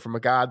option from a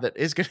God that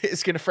is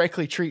gonna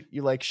frankly treat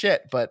you like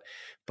shit, but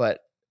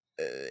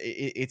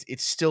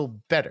it's still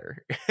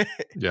better.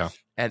 Yeah.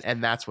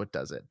 And that's what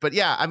does it. But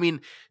yeah, I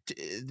mean,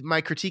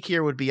 my critique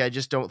here would be, I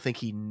just don't think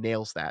he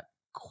nails that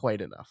quite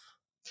enough.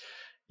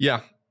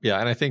 Yeah.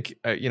 And I think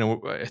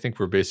I think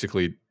we're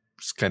basically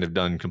just kind of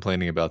done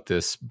complaining about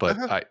this, but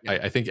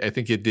I think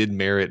it did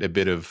merit a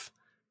bit of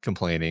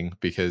complaining,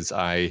 because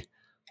I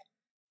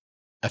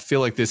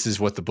feel like this is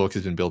what the book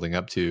has been building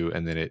up to,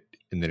 and then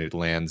it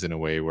lands in a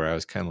way where I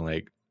was kind of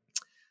like,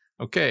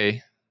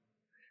 okay,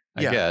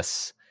 I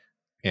guess.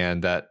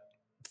 And that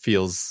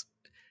feels,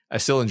 I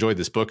still enjoyed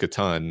this book a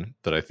ton,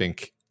 but I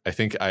think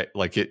I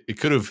like it. It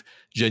could have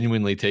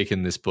genuinely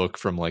taken this book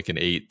from like an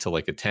 8 to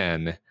like a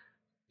 10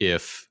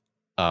 if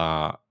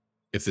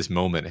this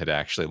moment had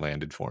actually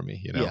landed for me,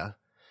 Yeah.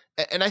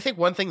 And I think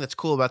one thing that's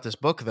cool about this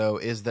book, though,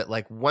 is that,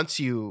 like, once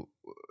you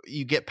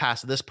get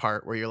past this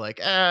part where you're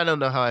like, I don't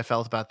know how I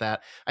felt about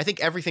that, I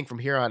think everything from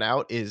here on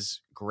out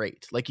is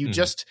great. Like, you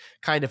just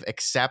kind of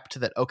accept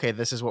that, okay,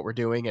 this is what we're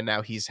doing, and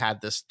now he's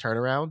had this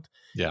turnaround.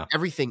 Yeah.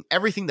 Everything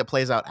that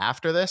plays out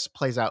after this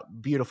plays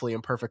out beautifully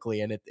and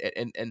perfectly, and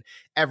and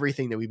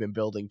everything that we've been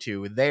building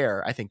to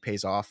there, I think,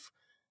 pays off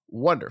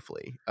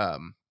wonderfully.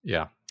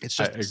 Yeah. It's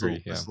just I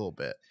agree. this little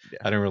bit. Yeah.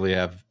 I don't really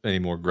have any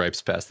more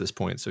gripes past this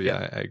point. So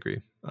yeah. I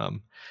agree.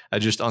 I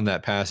just, on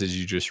that passage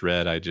you just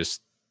read, I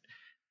just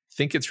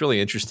think it's really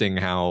interesting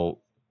how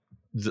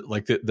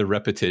the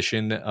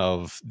repetition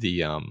of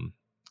the I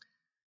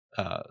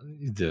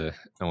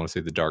want to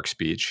say the dark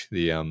speech,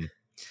 the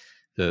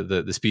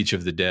speech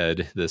of the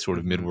dead, the sort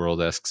of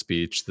midworld-esque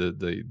speech,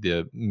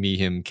 the me,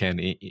 him, can,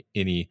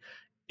 any,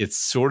 it's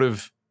sort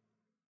of,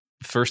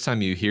 first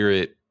time you hear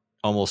it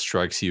almost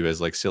strikes you as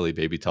like silly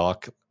baby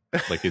talk.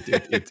 Like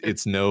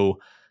it's no,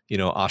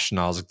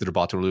 Ashnazik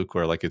Drbaturluk,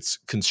 where like it's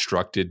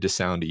constructed to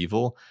sound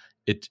evil.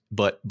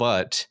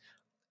 But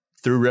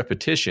through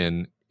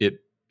repetition, it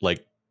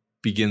like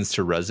begins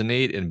to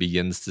resonate and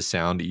begins to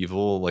sound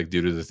evil, like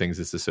due to the things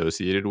it's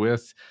associated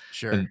with.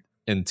 Sure. And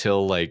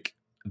until like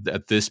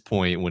at this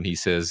point, when he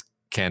says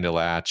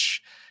Candelach,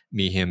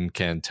 me, him,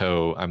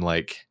 Canto, I'm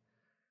like,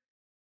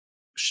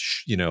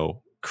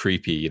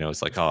 creepy.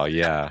 It's like, oh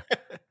yeah,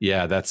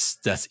 yeah,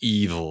 that's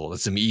evil.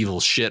 That's some evil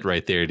shit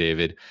right there,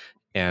 David.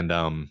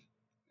 And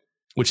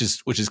which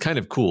is kind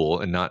of cool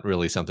and not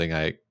really something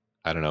I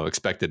don't know,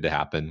 expected to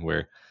happen,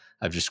 where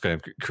I've just kind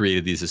of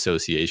created these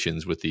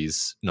associations with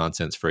these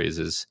nonsense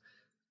phrases.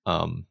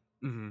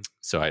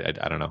 So I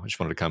don't know. I just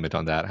wanted to comment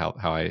on that.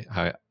 How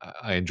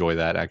I enjoy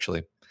that,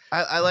 actually.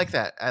 I like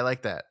that. I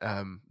like that.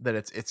 That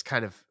it's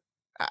kind of.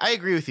 I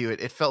agree with you.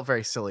 It felt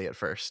very silly at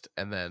first,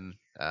 and then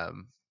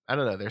I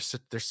don't know.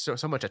 There's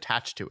so much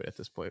attached to it at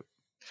this point.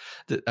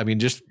 I mean,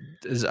 just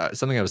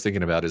something I was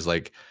thinking about is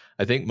like,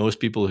 I think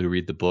most people who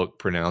read the book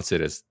pronounce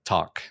it as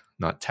talk,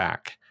 not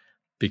tack,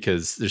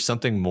 because there's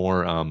something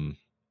more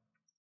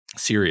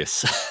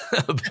serious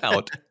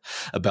about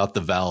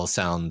the vowel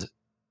sound.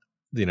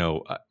 It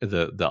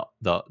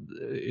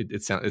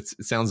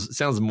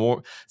sounds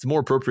more. It's a more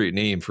appropriate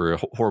name for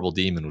a horrible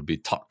demon would be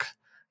talk.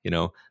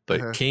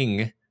 But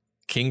King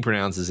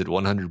pronounces it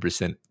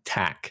 100%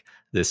 tack.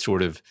 This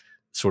sort of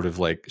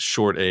like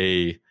short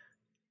A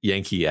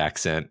Yankee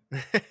accent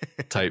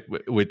type,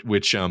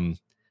 which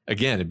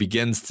again, it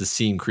begins to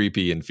seem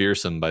creepy and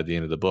fearsome by the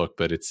end of the book,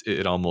 but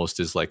it almost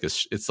is like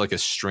it's like a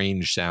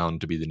strange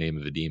sound to be the name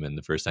of a demon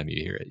the first time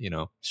you hear it.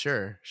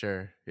 Sure,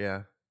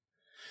 yeah.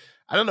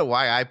 I don't know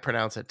why I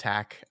pronounce it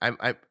tack.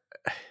 I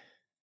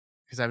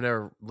because I've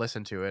never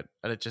listened to it,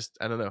 and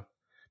I don't know.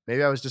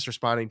 Maybe I was just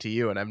responding to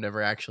you, and I've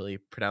never actually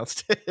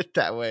pronounced it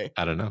that way.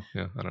 I don't know.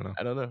 Yeah,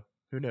 I don't know.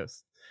 Who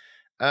knows?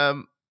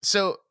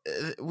 So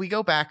we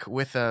go back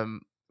with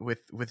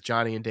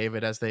Johnny and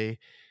David as they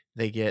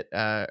get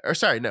or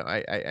sorry, no,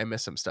 I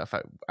missed some stuff.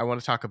 I want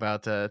to talk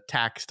about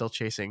Tack still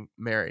chasing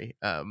Mary,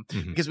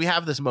 because we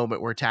have this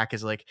moment where Tack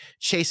is like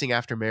chasing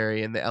after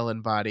Mary in the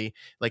Ellen body,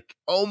 like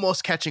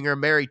almost catching her.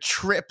 Mary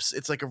trips.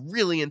 It's like a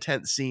really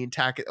intense scene.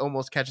 Tack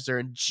almost catches her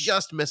and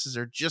just misses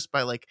her just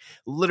by like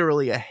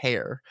literally a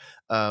hair.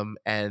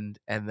 And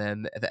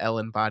then the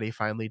Ellen body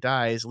finally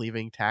dies,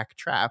 leaving Tack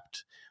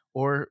trapped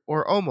or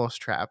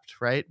almost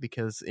trapped, right?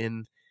 Because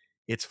in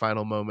its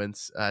final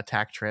moments,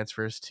 Tack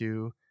transfers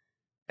to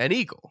an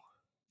eagle.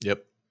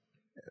 Yep.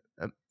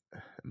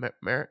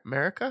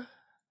 America?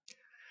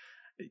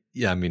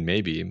 Yeah, I mean,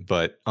 maybe.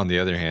 But on the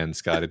other hand,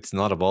 Scott, it's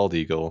not a bald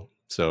eagle.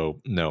 So,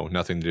 no,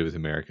 nothing to do with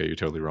America. You're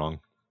totally wrong.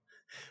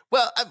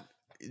 Well,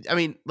 I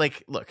mean,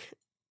 like, look,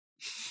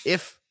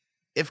 if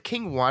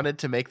King wanted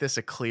to make this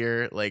a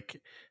clear,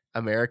 like,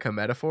 America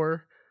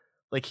metaphor,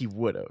 like, he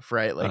would have,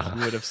 right? Like, he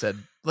would have said,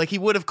 like, he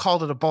would have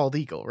called it a bald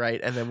eagle,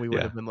 right? And then we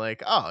would have been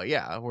like, oh,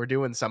 yeah, we're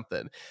doing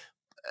something.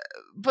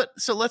 But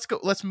so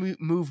let's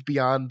move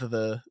beyond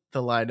the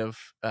line of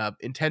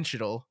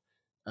intentional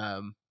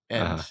and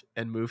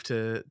move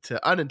to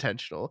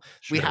unintentional.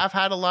 Sure. We have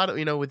had a lot of,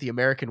 with the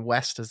American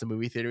West as the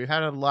movie theater, we've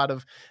had a lot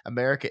of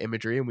America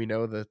imagery, and we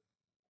know the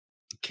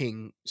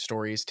King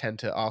stories tend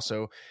to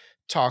also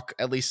talk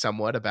at least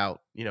somewhat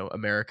about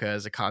America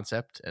as a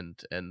concept and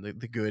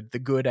the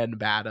good and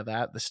bad of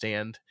that, The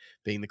Stand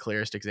being the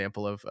clearest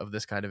example of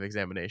this kind of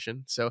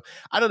examination. So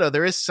I don't know,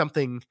 there is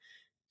something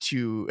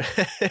to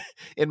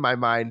in my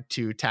mind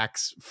to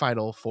Tack's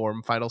final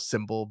form, final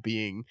symbol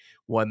being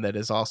one that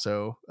is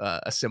also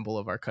a symbol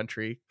of our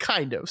country,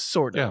 kind of,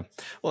 sort of. Yeah.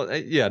 Well,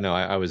 yeah, no,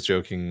 I was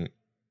joking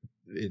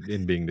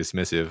in being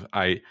dismissive.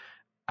 I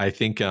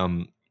think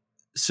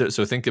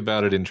so think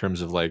about it in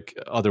terms of like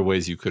other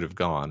ways you could have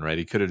gone, right?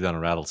 He could have done a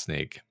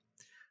rattlesnake.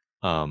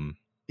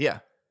 Yeah.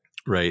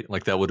 Right.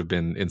 Like that would have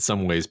been in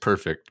some ways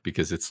perfect,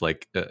 because it's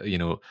like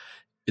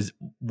is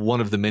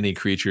one of the many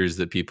creatures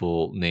that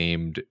people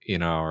named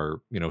in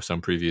our,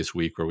 some previous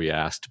week where we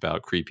asked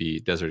about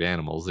creepy desert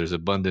animals. There's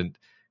abundant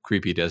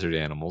creepy desert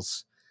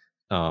animals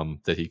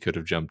that he could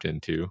have jumped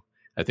into.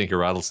 I think a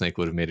rattlesnake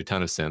would have made a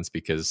ton of sense,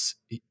 because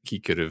he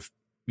could have,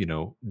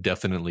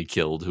 definitely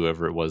killed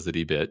whoever it was that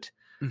he bit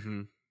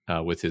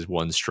with his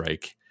one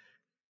strike.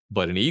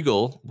 But an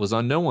eagle was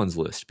on no one's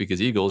list,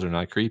 because eagles are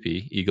not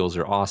creepy. Eagles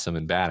are awesome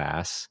and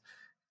badass.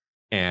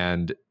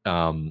 And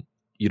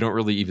you don't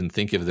really even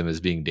think of them as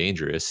being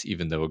dangerous,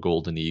 even though a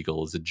golden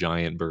eagle is a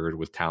giant bird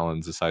with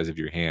talons the size of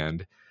your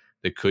hand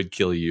that could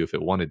kill you if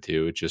it wanted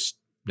to. It just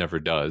never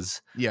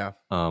does. Yeah.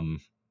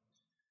 And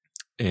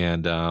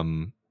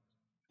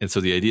so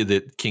the idea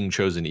that King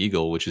chose an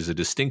eagle, which is a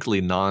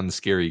distinctly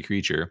non-scary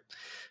creature,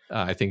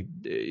 I think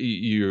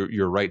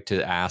you're right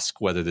to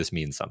ask whether this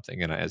means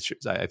something, and I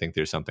think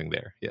there's something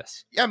there.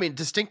 Yes. Yeah, I mean,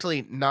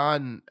 distinctly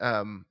non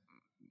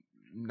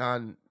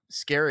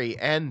scary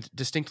and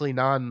distinctly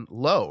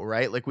non-low,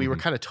 right? Like we were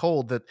kind of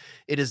told that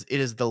it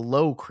is the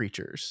low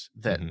creatures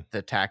that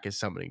the Tack is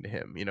summoning to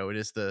him. It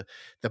is the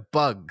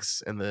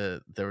bugs and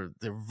the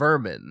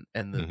vermin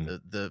and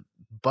the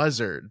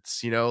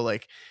buzzards.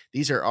 Like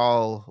these are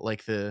all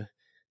like the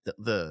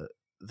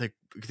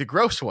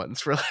gross ones,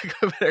 for lack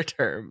of a better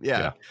term.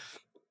 Yeah.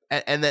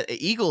 and that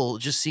eagle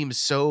just seems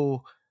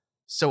so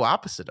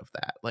opposite of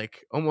that.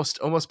 Like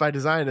almost by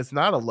design, it's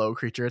not a low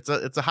creature. It's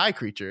a high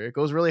creature. It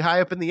goes really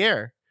high up in the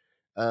air,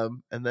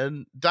 and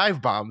then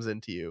dive bombs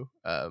into you.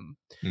 So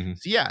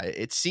yeah,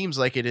 it seems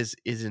like it is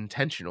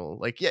intentional.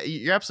 Like, yeah,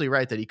 you're absolutely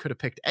right that he could have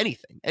picked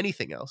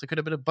anything else. It could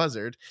have been a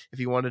buzzard if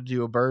he wanted to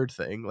do a bird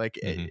thing. Like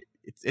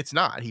it's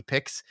not. He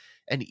picks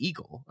an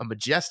eagle, a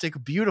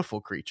majestic,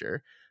 beautiful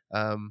creature,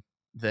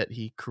 that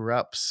he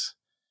corrupts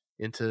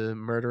into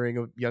murdering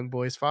a young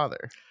boy's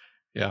father.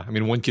 Yeah, I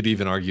mean, one could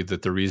even argue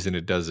that the reason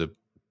it does a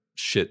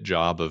shit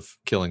job of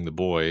killing the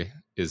boy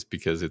is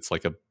because it's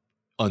like a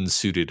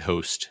unsuited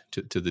host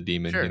to the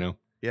demon. Sure. You know?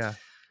 Yeah.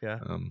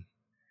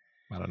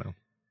 I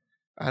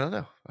don't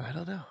know.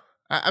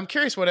 I'm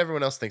curious what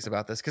everyone else thinks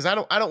about this, because I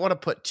don't want to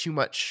put too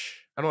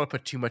much. I don't want to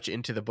put too much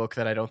into the book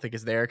that I don't think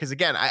is there. Because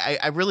again,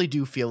 I really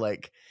do feel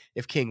like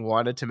if King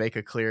wanted to make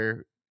a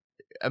clear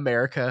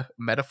America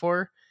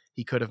metaphor,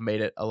 he could have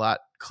made it a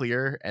lot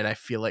clearer, and I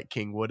feel like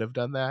King would have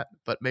done that.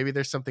 But maybe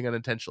there's something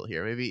unintentional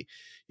here. Maybe,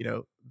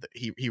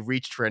 he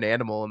reached for an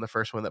animal, and the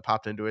first one that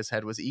popped into his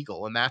head was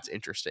eagle, and that's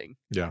interesting.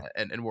 Yeah,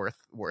 and worth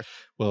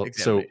well.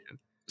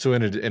 So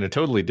in a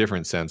totally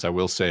different sense, I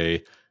will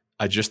say,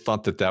 I just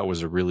thought that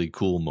was a really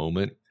cool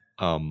moment.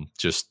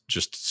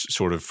 Just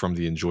sort of from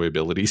the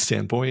enjoyability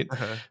standpoint,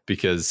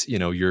 because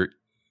your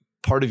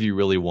part of you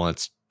really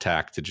wants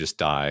Tak to just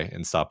die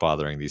and stop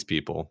bothering these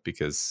people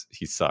because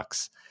he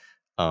sucks.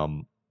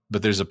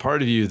 But there's a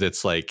part of you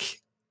that's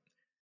like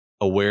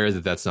aware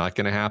that that's not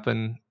going to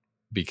happen,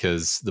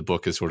 because the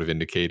book has sort of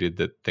indicated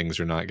that things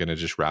are not going to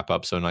just wrap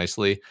up so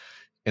nicely.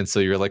 And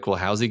so you're like, well,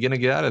 how's he going to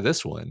get out of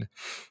this one?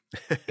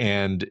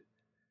 and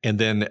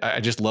then I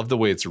just love the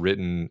way it's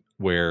written,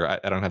 where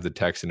I don't have the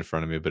text in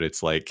front of me, but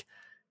it's like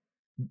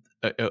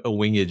a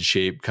winged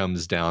shape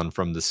comes down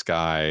from the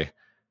sky,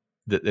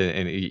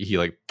 and he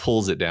like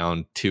pulls it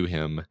down to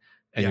him.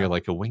 And you're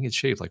like, a winged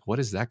shape, like, what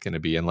is that going to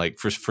be? And like,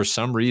 for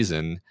some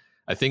reason,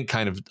 I think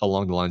kind of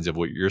along the lines of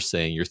what you're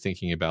saying, you're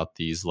thinking about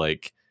these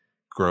like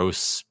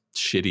gross,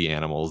 shitty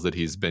animals that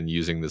he's been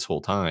using this whole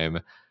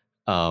time.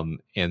 And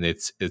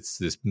it's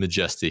this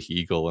majestic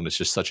eagle. And it's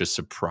just such a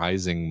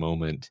surprising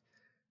moment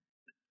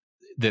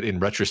that in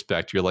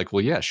retrospect, you're like,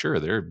 well, yeah, sure.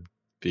 There are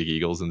big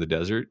eagles in the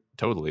desert.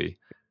 Totally.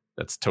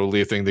 That's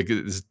totally a thing that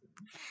is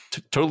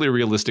totally a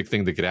realistic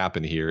thing that could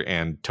happen here,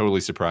 and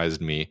totally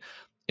surprised me.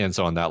 And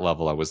so on that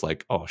level, I was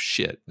like, "Oh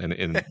shit!"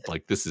 And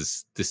like this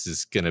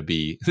is gonna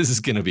be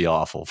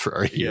awful for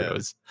our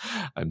heroes.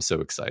 I'm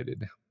so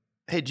excited.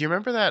 Hey, do you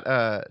remember that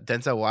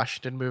Denzel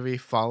Washington movie,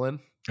 Fallen?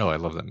 Oh, I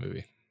love that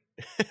movie.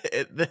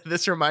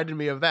 This reminded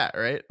me of that,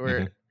 right?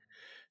 Where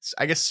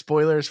I guess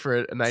spoilers for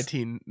a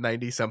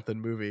 1990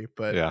 something movie,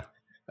 but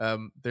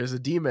there's a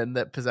demon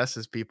that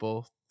possesses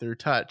people through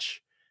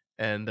touch,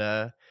 and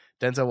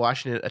Denzel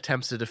Washington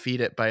attempts to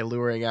defeat it by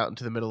luring out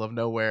into the middle of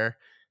nowhere,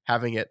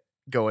 having it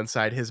go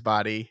inside his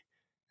body,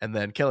 and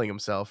then killing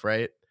himself,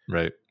 right?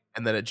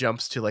 And then it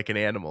jumps to like an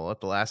animal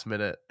at the last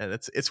minute, and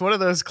it's one of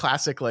those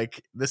classic,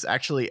 like, this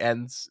actually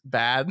ends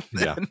bad,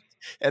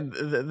 and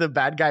the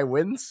bad guy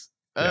wins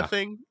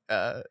thing.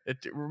 It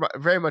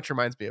very much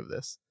reminds me of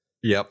this.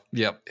 Yep.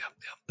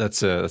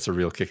 That's a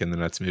real kick in the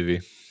nuts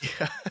movie.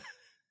 Yeah.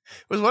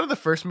 It was one of the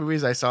first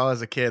movies I saw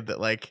as a kid that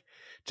like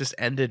just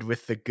ended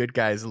with the good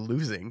guys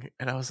losing,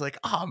 and I was like,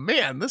 oh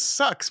man, this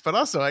sucks, but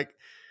also I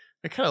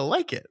kind of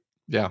like it.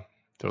 Yeah,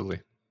 totally.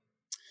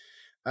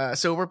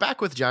 So we're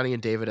back with Johnny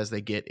and David as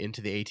they get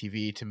into the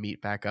ATV to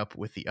meet back up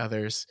with the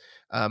others.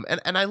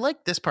 And I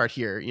like this part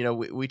here.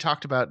 We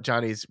talked about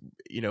Johnny's,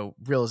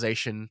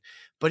 realization,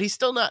 but he's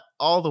still not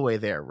all the way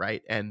there,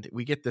 right? And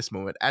we get this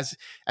moment as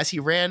he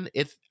ran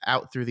it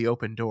out through the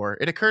open door.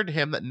 It occurred to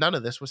him that none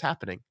of this was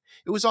happening.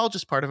 It was all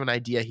just part of an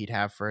idea he'd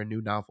have for a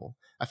new novel,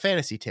 a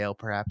fantasy tale,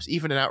 perhaps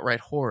even an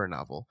outright horror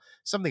novel,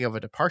 something of a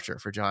departure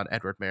for John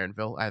Edward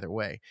Marinville either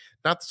way.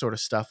 Not the sort of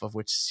stuff of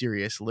which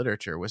serious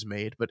literature was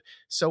made, but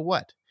so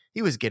what?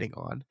 He was getting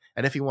on,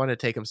 and if he wanted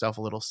to take himself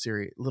a little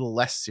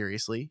less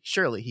seriously,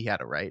 surely he had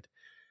a right.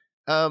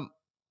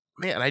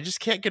 Man, I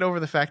just can't get over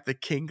the fact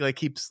that King like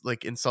keeps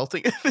like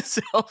insulting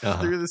himself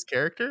through this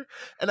character,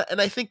 and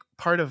I think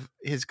part of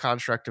his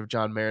construct of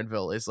John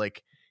Marinville is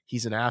like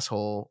he's an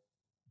asshole,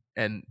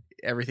 and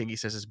everything he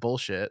says is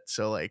bullshit.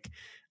 So like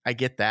I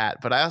get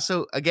that, but I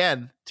also,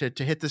 again, to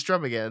hit this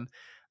drum again,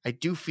 I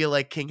do feel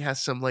like King has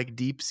some like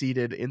deep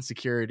seated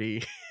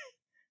insecurity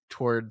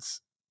towards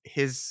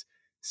his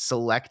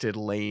selected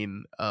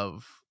lane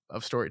of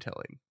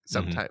storytelling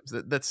sometimes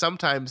that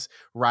sometimes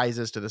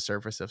rises to the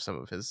surface of some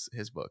of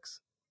his books.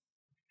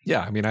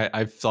 Yeah, I mean,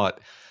 I've thought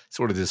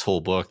sort of this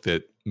whole book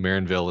that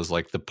Marinville is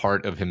like the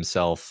part of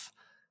himself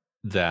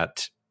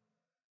that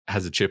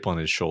has a chip on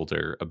his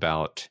shoulder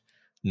about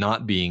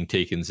not being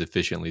taken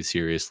sufficiently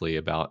seriously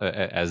about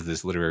as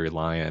this literary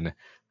lion,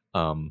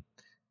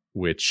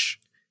 which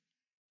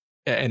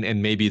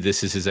and maybe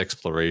this is his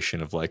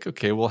exploration of like,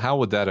 okay, well, how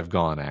would that have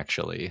gone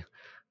actually?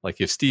 Like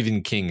if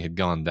Stephen King had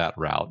gone that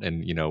route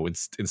and,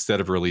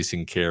 instead of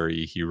releasing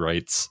Carrie, he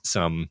writes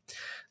some,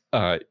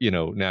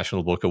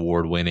 National Book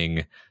Award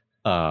winning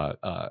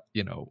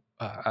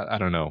I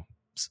don't know,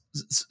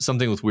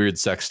 something with weird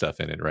sex stuff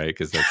in it, right?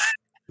 Because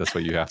that's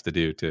what you have to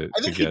do to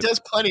I think he get. does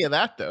plenty of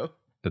that though.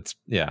 That's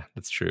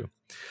true.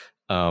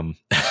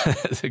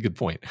 That's a good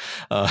point.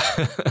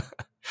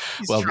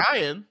 He's Well,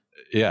 trying.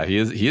 yeah,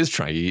 he is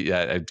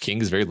trying.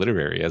 King is very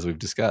literary, as we've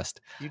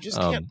discussed. You just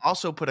can't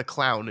also put a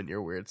clown in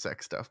your weird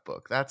sex stuff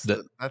book. That's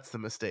the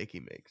mistake he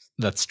makes.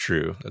 That's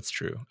true.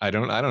 I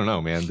don't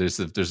know, man. There's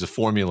a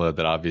formula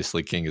that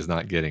obviously King is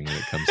not getting when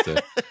it comes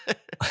to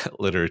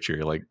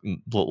literature. Like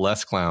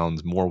less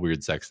clowns, more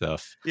weird sex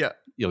stuff. Yeah,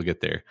 you'll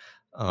get there.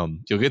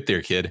 You'll get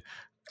there, kid.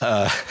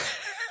 Yeah,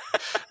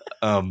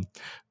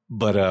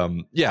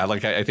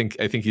 like I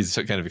think he's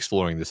kind of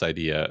exploring this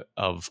idea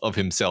of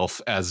himself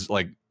as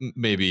like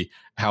maybe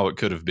how it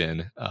could have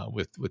been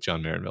with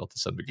John Marinville to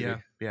some degree.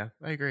 Yeah,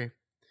 I agree.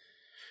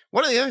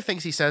 One of the other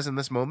things he says in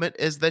this moment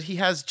is that he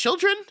has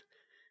children.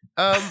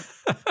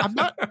 I'm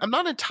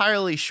not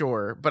entirely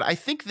sure, but I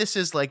think this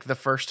is like the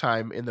first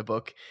time in the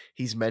book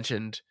he's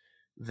mentioned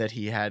that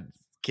he had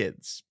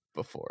kids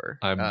before.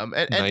 And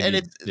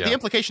the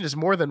implication is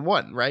more than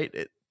one, right?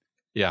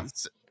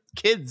 It's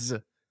kids.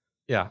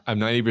 Yeah, I'm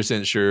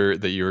 90% sure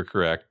that you were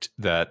correct.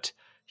 That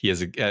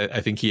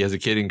I think he has a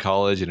kid in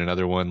college and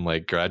another one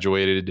like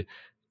graduated.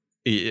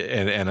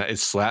 And it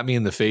slapped me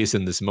in the face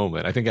in this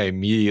moment. I think I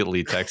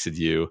immediately texted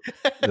you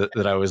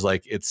that I was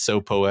like, it's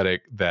so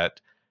poetic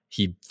that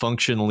he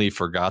functionally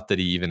forgot that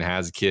he even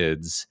has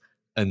kids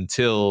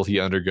until he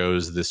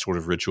undergoes this sort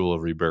of ritual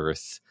of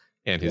rebirth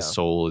and his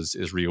soul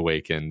is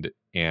reawakened.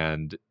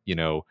 And,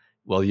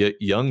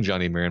 young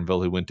Johnny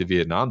Marinville, who went to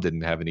Vietnam,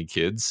 didn't have any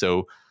kids.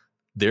 So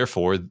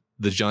therefore,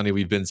 the Johnny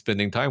we've been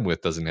spending time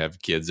with doesn't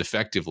have kids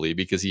effectively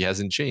because he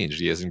hasn't changed.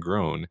 He hasn't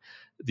grown.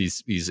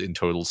 He's in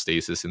total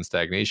stasis and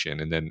stagnation.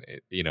 And then,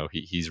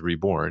 he's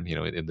reborn,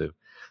 in the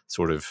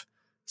sort of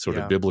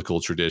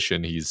biblical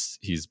tradition.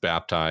 He's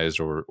baptized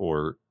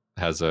or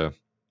has a,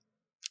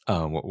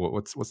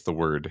 what's the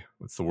word?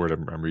 What's the word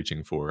I'm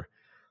reaching for?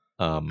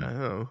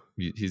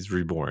 He's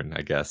reborn,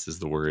 I guess is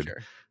the word.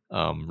 Sure.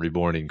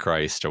 Reborn in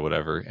Christ or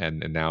whatever.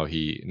 And now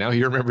he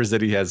remembers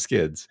that he has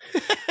kids.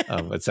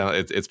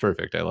 It's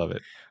perfect. I love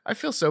it. I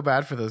feel so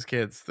bad for those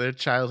kids. Their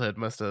childhood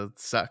must have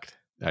sucked.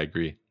 I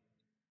agree.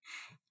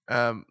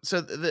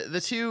 So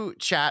the two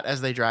chat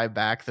as they drive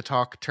back. The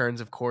talk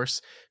turns, of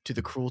course, to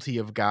the cruelty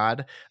of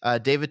God.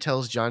 David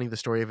tells Johnny the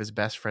story of his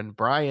best friend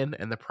Brian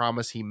and the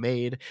promise he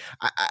made.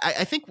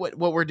 I think what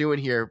we're doing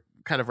here,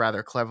 kind of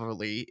rather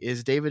cleverly,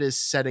 is David is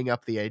setting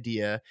up the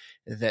idea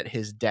that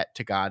his debt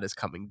to God is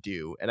coming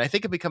due. And I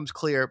think it becomes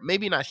clear,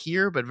 maybe not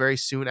here, but very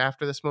soon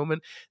after this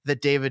moment,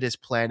 that David is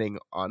planning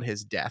on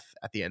his death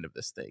at the end of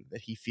this thing, that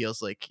he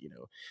feels like,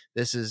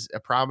 this is a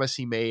promise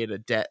he made, a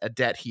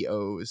debt he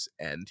owes,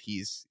 and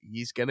he's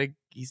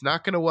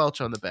not gonna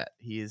welch on the bet.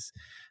 He's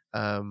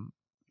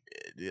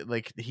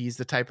he's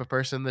the type of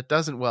person that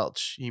doesn't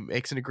welch. He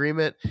makes an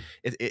agreement.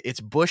 It's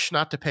Bush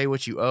not to pay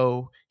what you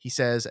owe, he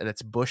says, and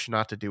it's Bush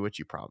not to do what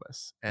you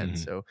promise. And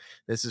so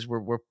this is where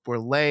we're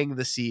laying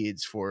the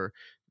seeds for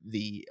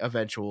the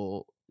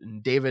eventual.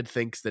 David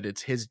thinks that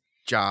it's his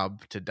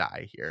job to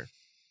die here.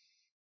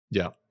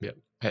 Yeah.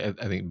 I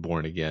think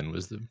 "born again"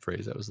 was the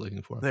phrase I was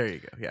looking for. There you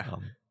go.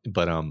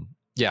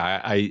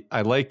 Yeah.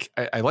 I like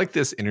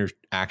this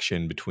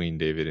interaction between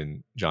David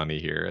and Johnny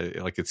here.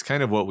 Like it's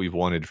kind of what we've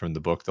wanted from the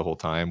book the whole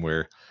time,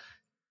 where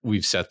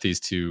we've set these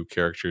two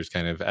characters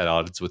kind of at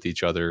odds with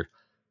each other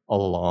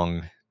all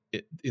along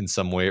in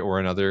some way or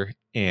another,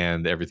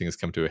 and everything has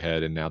come to a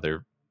head, and now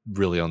they're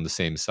really on the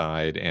same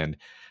side. And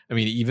I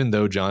mean, even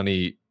though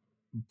Johnny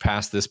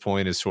past this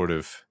point is sort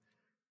of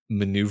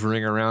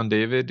maneuvering around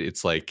David,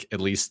 it's like at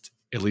least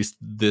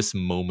this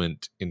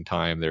moment in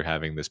time they're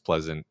having this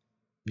pleasant,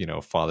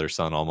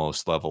 father-son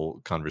almost level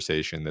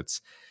conversation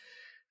that's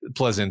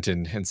pleasant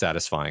and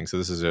satisfying. So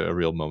this is a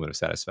real moment of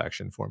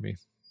satisfaction for me.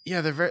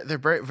 Yeah, they're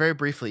very, very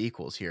briefly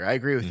equals here. I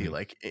agree with you.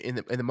 Like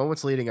in the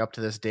moments leading up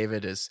to this,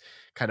 David is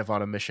kind of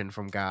on a mission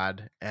from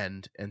God,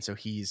 and so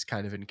he's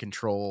kind of in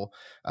control.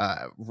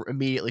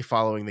 Immediately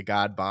following the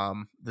God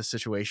bomb, the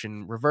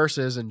situation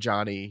reverses, and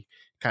Johnny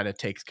kind of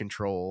takes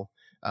control.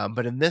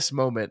 But in this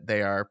moment,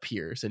 they are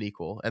peers and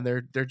equal, and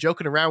they're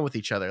joking around with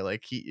each other.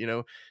 Like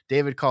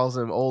David calls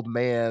him old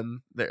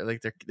man.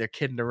 They're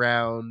kidding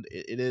around.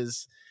 It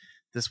is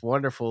this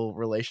wonderful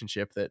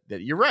relationship that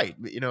you're right.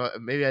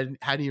 Maybe I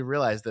hadn't even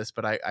realized this,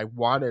 but I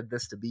wanted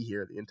this to be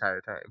here the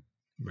entire time.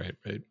 Right.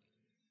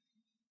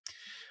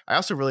 I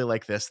also really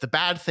like this. The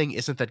bad thing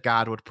isn't that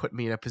God would put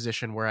me in a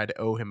position where I'd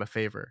owe him a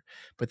favor,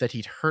 but that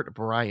he'd hurt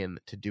Brian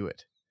to do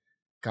it.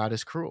 God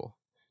is cruel.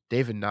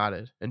 David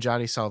nodded, and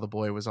Johnny saw the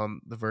boy was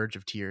on the verge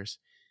of tears.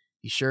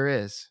 He sure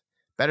is.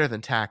 Better than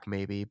Tack,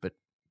 maybe, but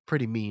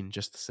pretty mean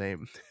just the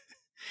same.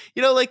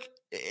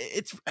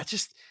 It's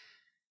just...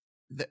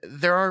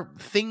 There are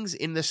things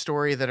in this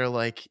story that are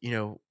like,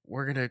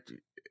 we're going to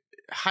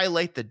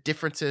highlight the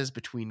differences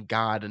between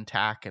God and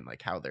Tack and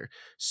like how they're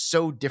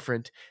so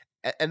different.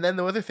 And then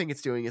the other thing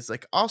it's doing is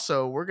like,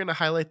 also, we're going to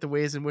highlight the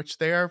ways in which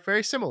they are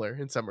very similar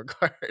in some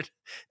regard.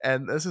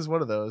 And this is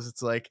one of those.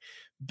 It's like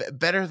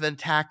better than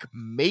tack,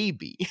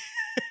 maybe,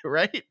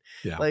 right?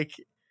 Yeah.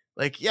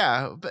 Like,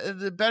 yeah,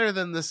 better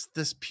than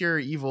this pure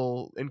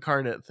evil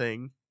incarnate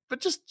thing, but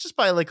just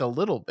by like a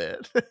little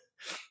bit.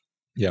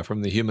 Yeah,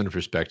 from the human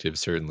perspective,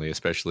 certainly,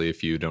 especially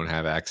if you don't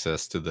have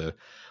access to the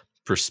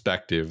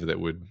perspective that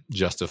would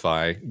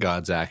justify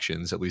God's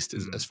actions, at least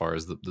as far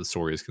as the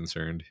story is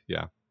concerned.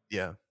 Yeah.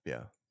 Yeah.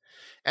 Yeah.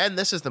 And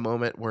this is the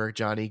moment where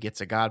Johnny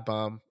gets a God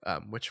bomb,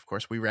 which of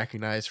course we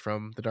recognize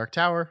from the Dark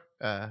Tower,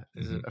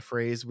 is a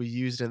phrase we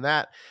used in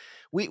that.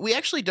 We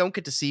actually don't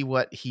get to see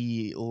what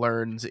he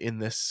learns in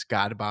this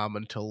God bomb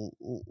until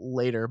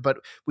later, but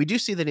we do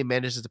see that he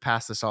manages to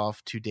pass this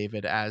off to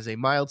David as a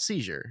mild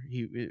seizure.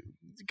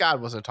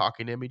 God wasn't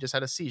talking to him; he just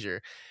had a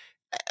seizure.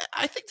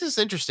 I think this is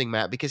interesting,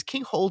 Matt, because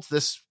King holds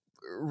this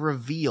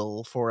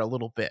reveal for a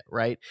little bit,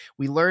 right?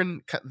 We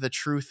learn the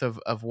truth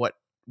of what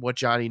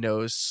Johnny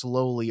knows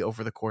slowly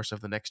over the course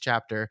of the next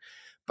chapter.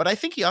 But I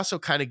think he also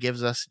kind of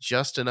gives us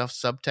just enough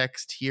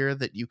subtext here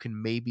that you can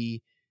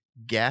maybe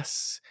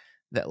guess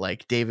that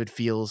like David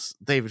feels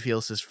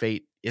his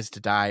fate is to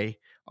die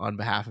on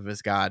behalf of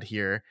his God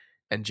here,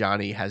 and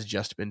Johnny has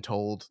just been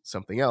told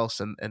something else,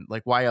 and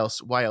like why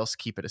else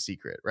keep it a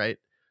secret, right?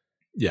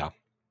 Yeah.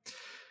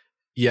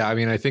 Yeah, I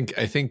mean, I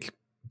think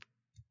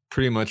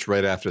pretty much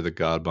right after the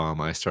God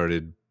bomb, I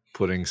started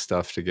putting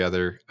stuff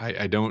together.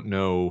 I don't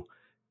know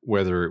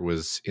whether it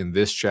was in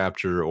this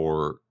chapter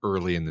or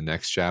early in the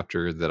next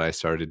chapter that I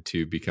started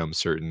to become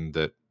certain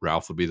that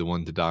Ralph would be the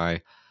one to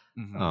die.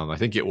 I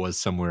think it was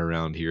somewhere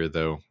around here,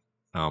 though.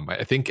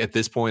 I think at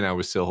this point I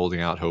was still holding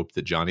out hope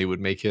that Johnny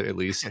would make it, at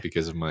least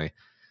because of my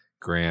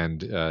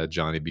grand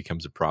Johnny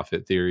becomes a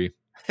prophet theory.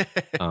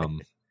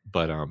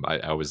 But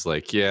I was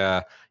like,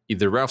 yeah,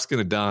 either Ralph's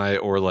going to die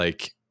or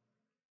like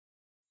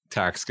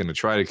Tack's going to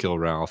try to kill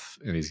Ralph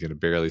and he's going to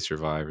barely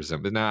survive or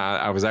something. But nah,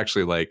 I was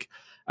actually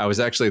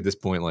at this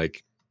point,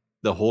 like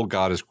the whole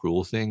God is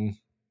cruel thing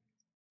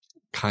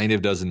kind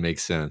of doesn't make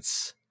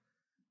sense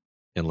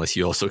unless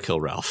you also kill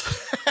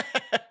Ralph.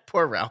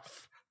 Poor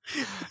Ralph.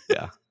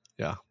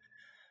 Yeah.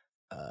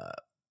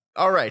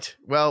 All right.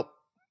 Well,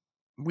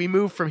 we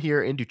move from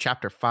here into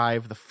chapter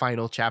 5, the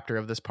final chapter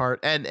of this part,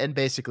 and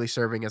basically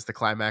serving as the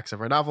climax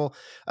of our novel.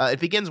 It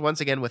begins once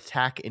again with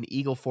Tack in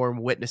eagle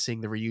form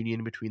witnessing the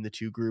reunion between the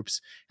two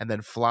groups and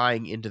then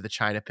flying into the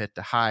China pit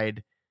to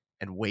hide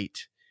and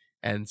wait.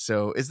 And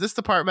so is this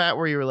the part, Matt,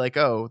 where you were like,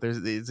 oh,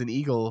 there's an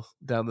eagle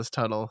down this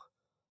tunnel?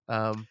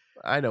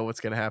 I know what's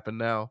going to happen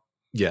now.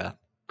 Yeah.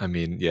 I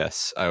mean,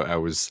 yes,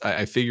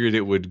 I figured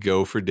it would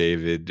go for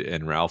David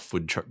and Ralph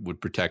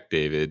would protect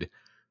David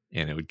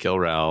and it would kill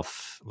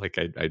Ralph. Like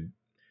I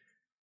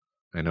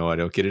know I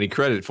don't get any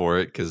credit for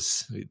it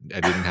because I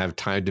didn't have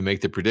time to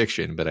make the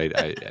prediction, but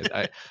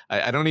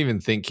I don't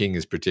even think King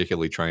is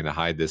particularly trying to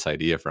hide this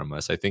idea from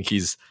us. I think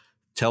he's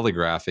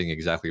telegraphing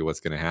exactly what's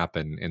going to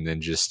happen and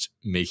then just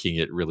making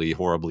it really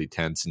horribly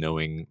tense,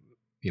 knowing,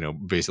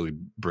 basically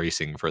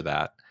bracing for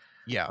that.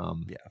 Yeah.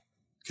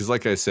 Because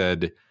like I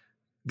said,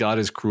 God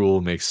is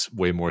cruel makes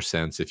way more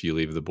sense if you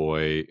leave the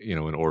boy,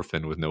 an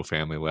orphan with no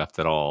family left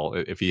at all.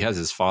 If he has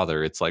his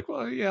father, it's like,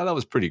 well, yeah, that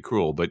was pretty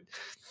cruel, but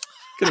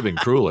could have been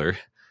crueler.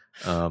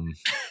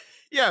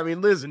 Yeah, I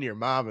mean, losing your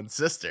mom and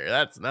sister,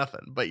 that's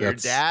nothing. But your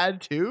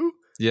dad too?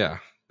 Yeah,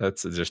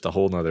 that's just a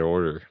whole nother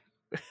order.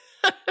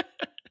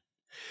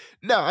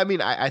 No, I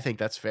mean, I think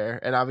that's fair.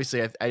 And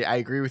obviously, I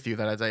agree with you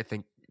that as I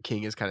think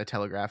King is kind of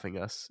telegraphing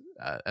us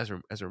as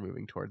we're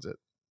moving towards it.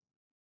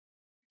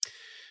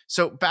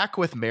 So back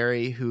with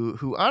Mary,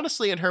 who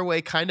honestly in her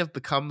way kind of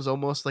becomes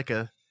almost like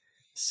a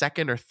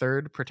second or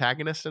third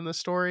protagonist in the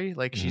story.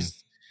 Like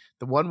she's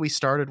the one we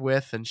started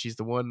with, and she's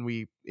the one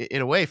we, in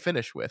a way,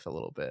 finish with a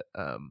little bit.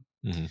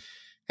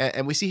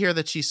 And we see here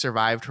that she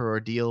survived her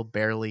ordeal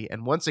barely.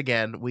 And once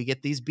again, we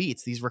get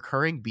these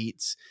recurring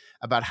beats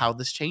about how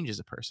this changes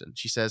a person.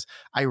 She says,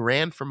 I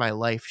ran for my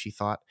life, she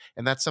thought,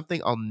 and that's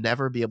something I'll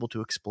never be able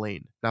to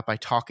explain, not by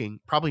talking,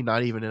 probably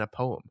not even in a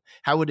poem.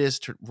 How it is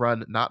to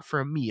run not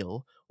for a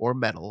meal or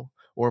medal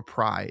or a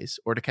prize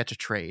or to catch a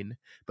train,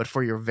 but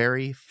for your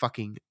very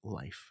fucking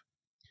life.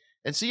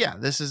 And so, yeah,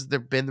 this has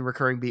been the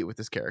recurring beat with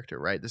this character,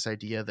 right? This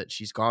idea that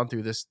she's gone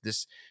through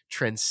this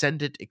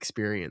transcendent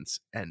experience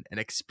and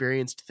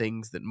experienced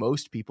things that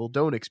most people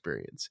don't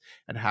experience,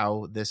 and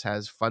how this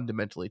has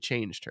fundamentally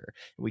changed her.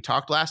 And we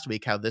talked last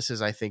week how this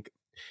is, I think,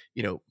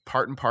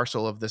 part and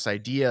parcel of this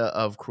idea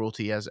of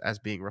cruelty as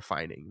being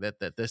refining.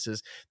 That this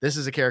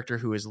is a character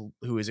who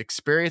is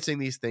experiencing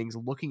these things,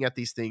 looking at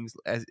these things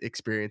as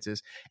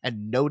experiences,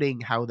 and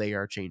noting how they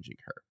are changing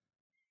her.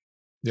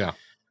 Yeah.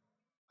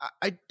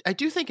 I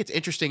do think it's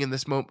interesting in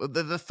this moment,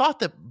 the thought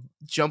that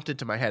jumped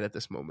into my head at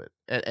this moment,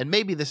 and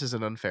maybe this is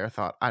an unfair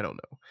thought, I don't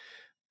know,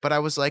 but I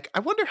was like, I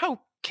wonder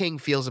how King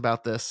feels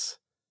about this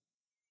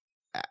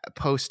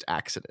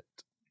post-accident.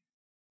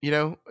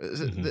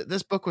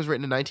 This book was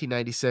written in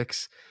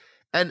 1996.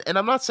 And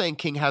I'm not saying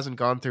King hasn't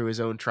gone through his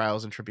own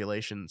trials and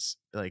tribulations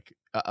like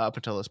up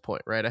until this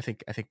point, right? I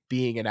think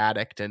being an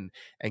addict and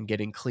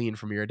getting clean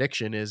from your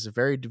addiction is a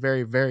very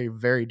very very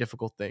very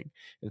difficult thing.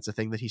 And it's a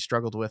thing that he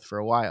struggled with for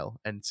a while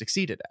and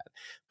succeeded at.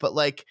 But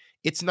like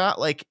it's not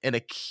like an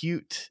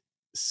acute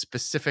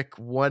specific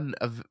one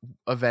of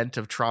event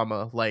of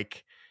trauma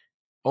like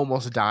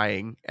almost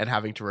dying and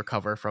having to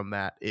recover from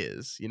that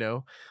is, you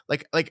know?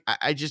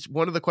 I just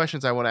one of the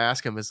questions I want to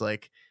ask him is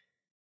like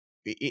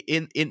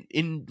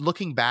in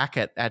looking back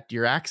at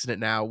your accident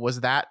now,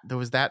 was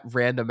that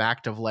random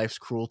act of life's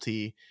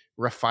cruelty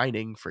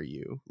refining for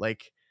you?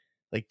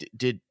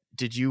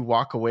 Did you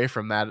walk away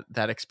from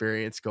that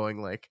experience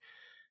going like,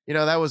 you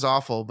know, that was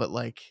awful, but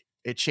like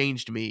it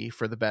changed me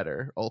for the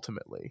better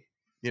ultimately,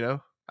 you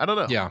know? I don't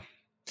know. Yeah.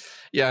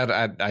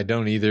 Yeah, I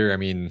don't either. I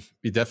mean,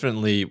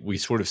 we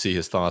sort of see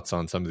his thoughts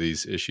on some of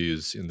these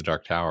issues in the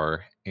Dark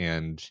Tower,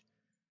 and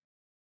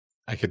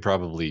I could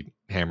probably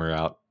hammer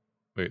out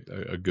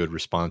a good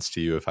response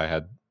to you if I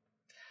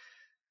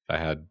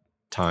had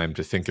time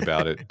to think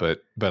about it.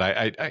 But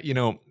I you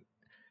know,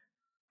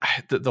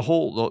 the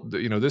whole,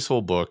 you know, this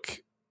whole book,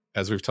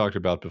 as we've talked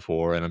about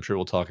before, and I'm sure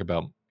we'll talk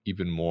about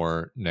even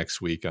more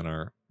next week on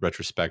our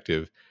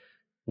retrospective,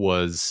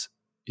 was,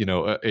 you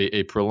know,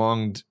 a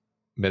prolonged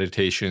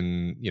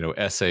meditation, you know,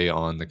 essay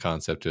on the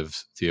concept of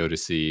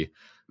theodicy,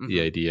 the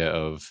Mhm. idea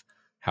of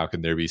how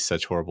can there be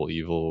such horrible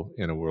evil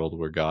in a world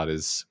where God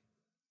is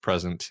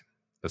present.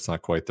 That's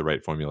not quite the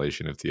right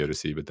formulation of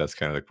theodicy, but that's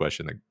kind of the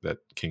question that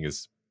King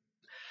is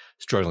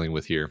struggling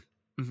with here.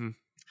 Mhm.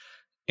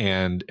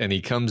 And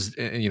he comes,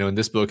 you know, in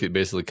this book, it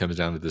basically comes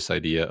down to this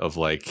idea of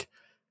like,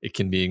 it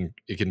can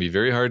be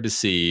very hard to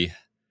see,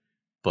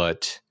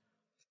 but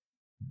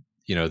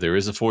you know, there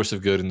is a force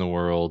of good in the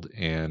world,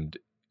 and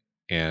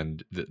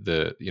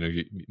the you know,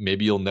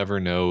 maybe you'll never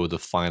know the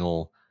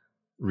final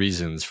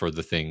reasons for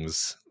the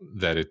things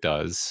that it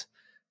does,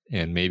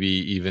 and maybe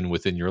even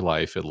within your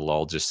life it'll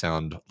all just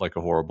sound like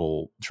a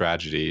horrible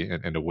tragedy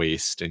and a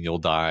waste, and you'll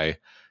die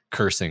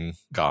cursing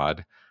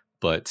God,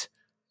 but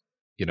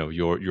you know,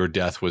 your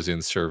death was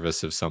in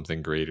service of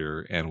something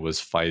greater and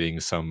was fighting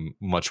some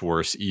much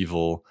worse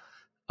evil,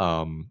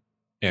 um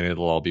and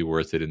it'll all be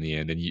worth it in the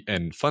end.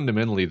 And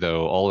fundamentally,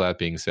 though, all that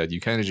being said, you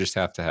kind of just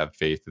have to have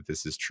faith that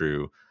this is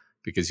true,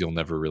 because you'll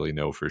never really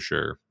know for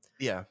sure.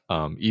 Yeah.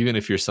 Even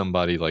if you're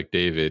somebody like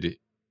David,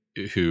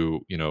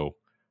 who, you know,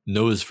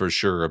 knows for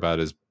sure about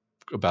as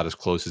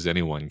close as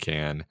anyone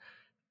can,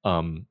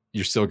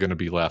 you're still going to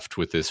be left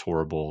with this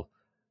horrible.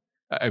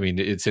 I mean,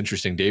 it's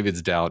interesting.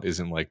 David's doubt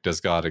isn't like,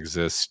 does God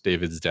exist?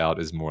 David's doubt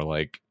is more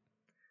like,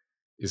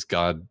 is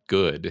God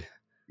good?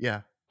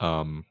 Yeah.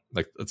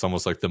 Like it's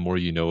almost like the more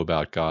you know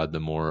about God, the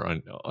more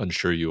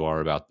unsure you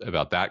are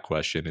about that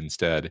question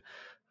instead.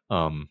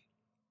 Um,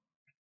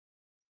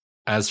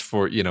 as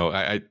for, you know,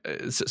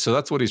 so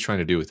that's what he's trying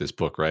to do with this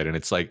book, right? And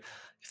it's like,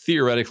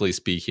 theoretically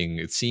speaking,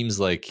 it seems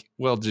like,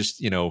 well, just,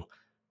 you know,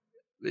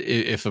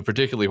 if a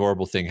particularly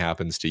horrible thing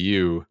happens to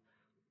you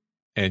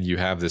and you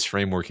have this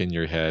framework in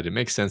your head, it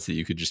makes sense that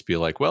you could just be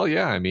like, well,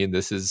 yeah, I mean,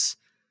 there's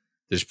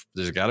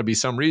got to be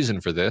some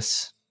reason for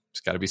this.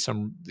 There's got to be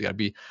some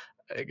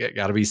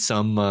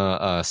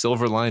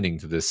silver lining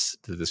to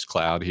this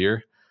cloud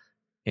here.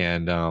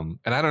 And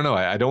I don't know.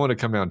 I don't want to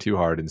come down too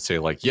hard and say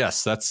like,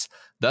 yes,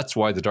 that's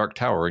why the Dark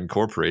Tower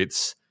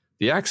incorporates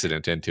the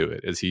accident into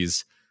it, as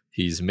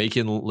he's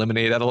making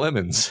lemonade out of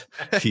lemons.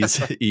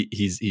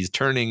 He's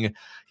turning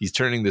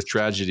this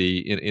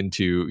tragedy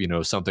into, you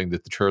know, something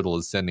that the turtle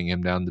is sending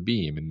him down the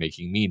beam and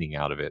making meaning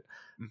out of it.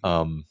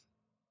 Mhm.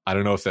 I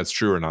don't know if that's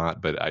true or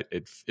not, but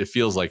it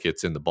feels like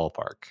it's in the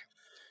ballpark.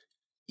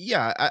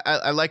 Yeah,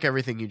 I like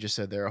everything you just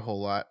said there a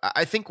whole lot.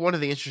 I think one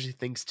of the interesting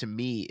things to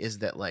me is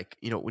that, like,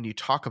 you know, when you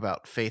talk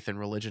about faith and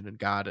religion and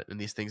God and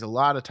these things, a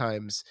lot of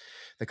times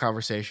the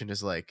conversation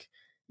is like,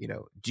 you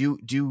know,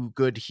 do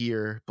good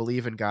here,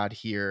 believe in God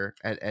here,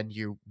 and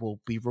you will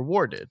be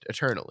rewarded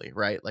eternally,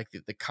 right? Like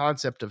the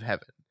concept of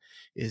heaven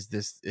is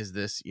this,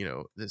 you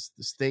know, this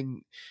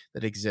thing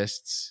that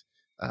exists,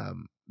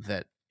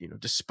 that, you know,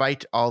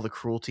 despite all the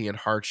cruelty and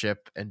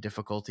hardship and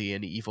difficulty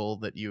and evil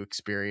that you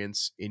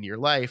experience in your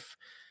life,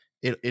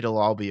 it'll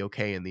all be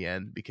okay in the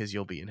end because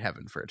you'll be in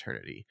heaven for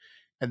eternity.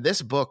 And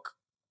this book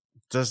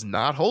does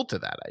not hold to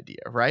that idea,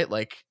 right?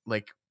 Like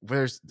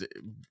where's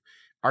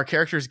our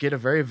characters get a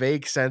very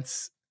vague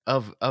sense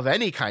of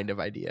any kind of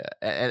idea.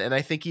 And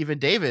I think even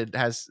David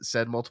has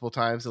said multiple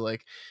times that,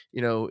 like,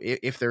 you know,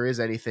 if there is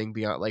anything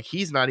beyond, like,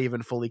 he's not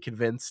even fully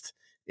convinced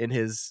in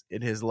his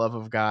love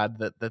of God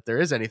that there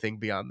is anything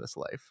beyond this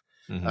life.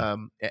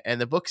 Mm-hmm. And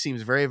the book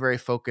seems very, very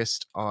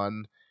focused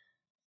on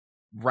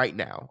right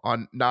now,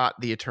 on not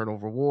the eternal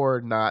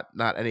reward, not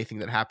anything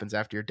that happens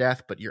after your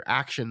death, but your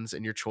actions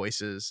and your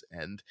choices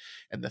and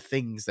the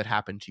things that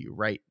happen to you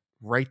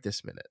right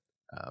this minute.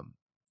 um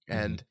Mm-hmm.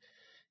 and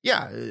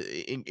yeah,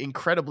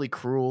 incredibly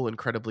cruel,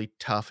 incredibly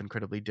tough,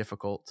 incredibly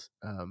difficult.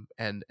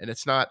 And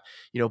it's not,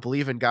 you know,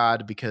 believe in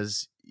God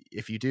because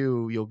if you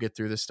do, you'll get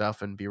through this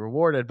stuff and be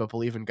rewarded, but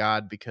believe in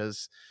God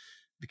because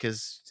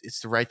because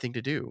it's the right thing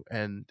to do,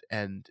 and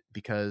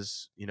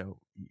because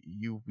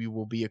you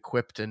will be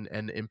equipped and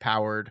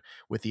empowered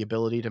with the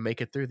ability to make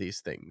it through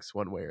these things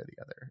one way or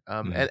the other,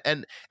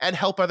 Mhm. and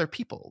help other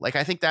people. Like,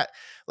 I think that,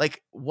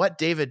 like, what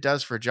David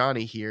does for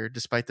Johnny here,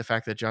 despite the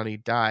fact that Johnny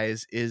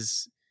dies,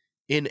 is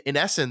in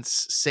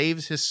essence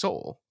saves his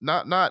soul.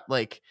 Not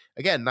like,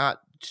 again,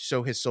 not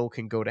so his soul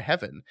can go to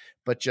heaven,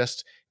 but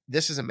just,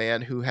 this is a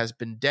man who has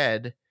been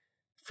dead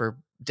for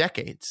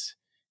decades,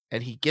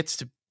 and he gets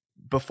to,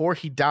 before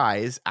he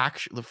dies,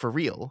 actually for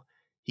real,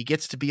 he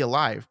gets to be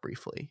alive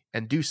briefly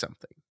and do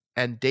something.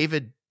 And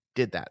David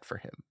did that for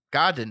him.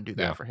 God didn't do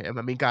that Yeah. for him.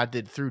 I mean, God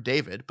did through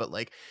David, but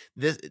like,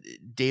 this,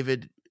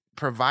 David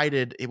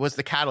provided, it was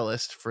the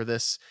catalyst for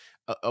this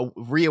a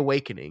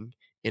reawakening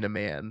in a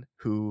man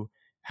who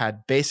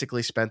had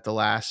basically spent the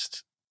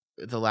last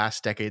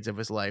decades of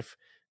his life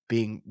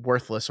being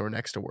worthless or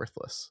next to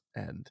worthless.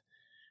 And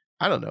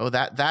I don't know,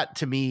 that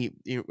to me,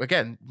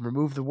 again,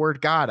 remove the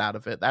word God out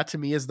of it. That to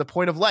me is the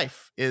point of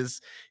life,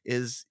 is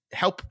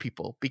help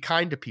people, be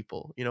kind to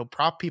people,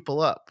 prop people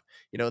up.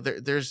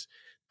 There's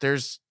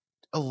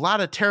a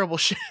lot of terrible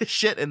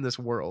shit in this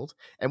world,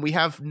 and we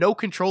have no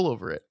control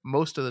over it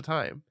most of the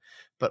time.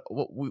 But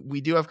what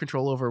we do have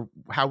control over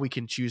how we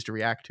can choose to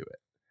react to it.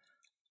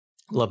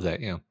 Love that.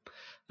 Yeah.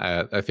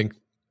 I think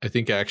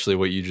actually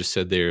what you just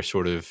said there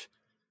sort of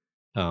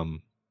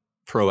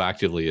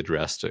proactively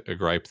addressed a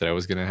gripe that I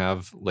was going to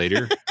have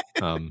later.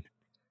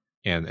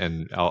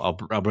 And I'll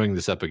bring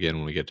this up again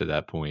when we get to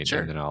that point, and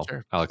Sure, then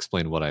sure. I'll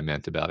explain what I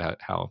meant about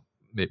how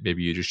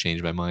maybe you just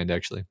changed my mind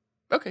actually.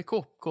 Okay,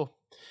 cool.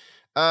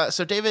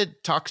 So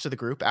David talks to the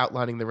group,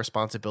 outlining the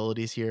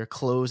responsibilities here: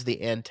 close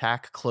the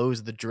antac,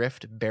 close the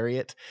drift, bury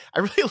it. I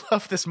really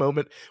love this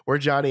moment where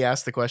Johnny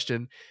asks the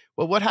question,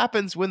 well, what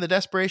happens when the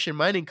Desperation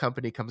Mining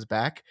Company comes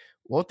back?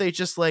 Won't they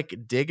just like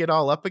dig it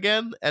all up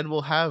again and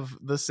we'll have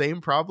the same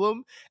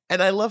problem?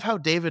 And I love how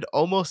David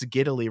almost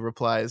giddily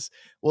replies,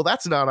 well,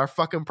 that's not our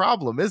fucking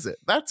problem, is it?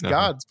 That's Uh-huh.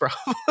 God's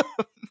problem.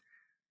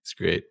 It's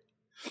great.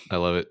 I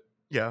love it.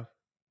 Yeah.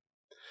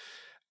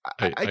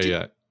 I do.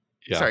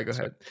 Yeah. Sorry, go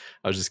ahead.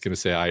 I was just going to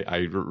say, I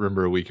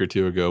remember a week or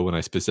two ago when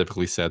I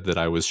specifically said that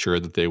I was sure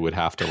that they would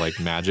have to like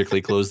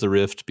magically close the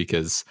rift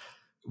because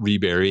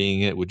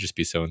reburying it would just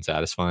be so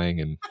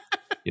unsatisfying. And,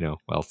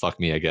 well, fuck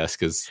me, I guess,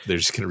 because they're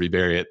just going to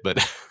rebury it. But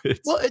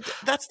Well,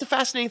 that's the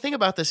fascinating thing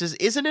about this is,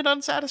 isn't it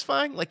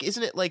unsatisfying? Like,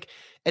 isn't it like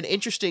an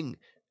interesting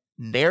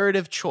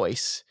narrative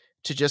choice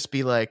to just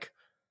be like,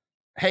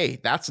 hey,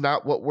 that's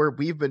not what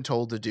we've been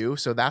told to do,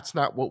 so that's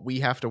not what we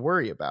have to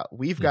worry about.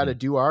 We've got to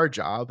do our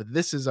job.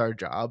 This is our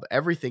job.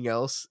 Everything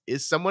else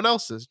is someone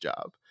else's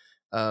job.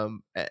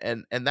 And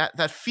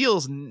that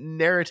feels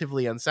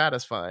narratively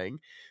unsatisfying,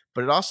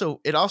 but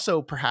it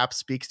also perhaps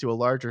speaks to a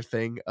larger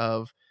thing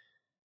of,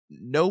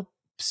 no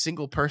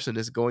single person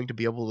is going to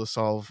be able to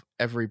solve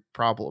every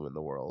problem in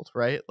the world,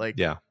 right? Like,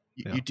 yeah.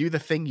 you do the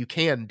thing you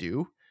can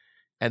do,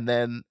 and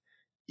then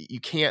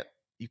you can't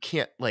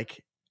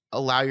like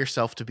allow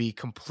yourself to be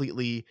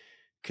completely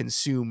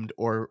consumed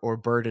or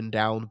burdened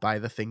down by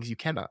the things you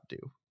cannot do.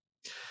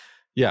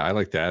 Yeah, I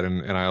like that.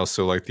 And I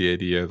also like the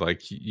idea,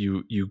 like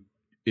you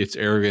it's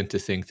arrogant to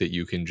think that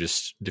you can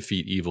just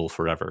defeat evil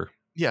forever.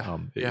 Yeah.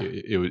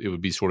 It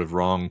would be sort of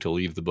wrong to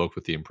leave the book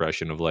with the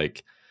impression of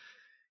like,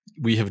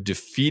 we have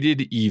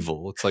defeated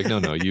evil. It's like,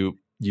 no,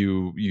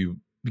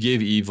 you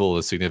gave evil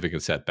a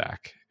significant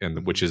setback,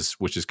 and which is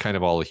kind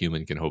of all a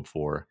human can hope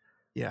for.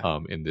 Yeah.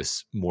 In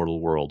this mortal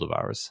world of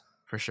ours.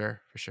 For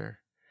sure.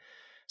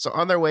 So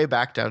on their way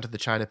back down to the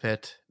China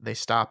Pit, they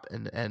stop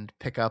and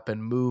pick up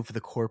and move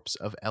the corpse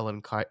of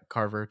Ellen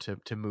Carver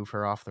to move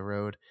her off the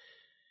road.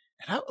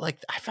 And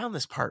I found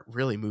this part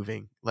really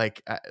moving.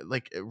 Like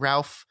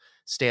Ralph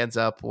stands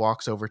up,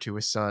 walks over to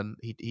his son.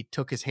 He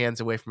took his hands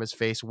away from his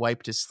face,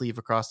 wiped his sleeve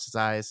across his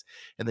eyes,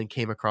 and then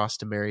came across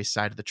to Mary's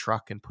side of the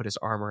truck and put his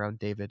arm around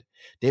David.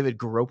 David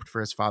groped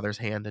for his father's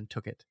hand and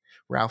took it.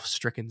 Ralph's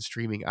stricken,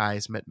 streaming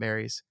eyes met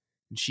Mary's,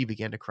 and she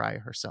began to cry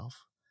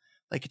herself.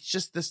 Like, it's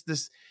just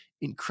this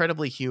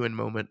incredibly human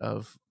moment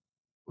of,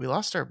 we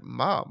lost our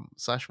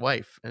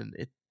mom/wife, and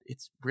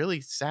it's really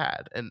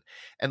sad.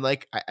 And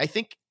like, I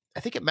think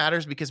it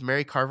matters because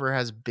Mary Carver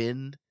has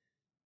been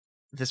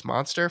this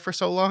monster for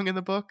so long in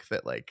the book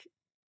that, like,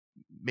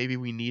 maybe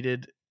we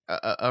needed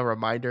a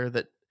reminder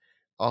that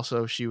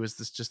also she was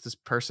this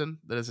person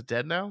that is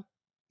dead now.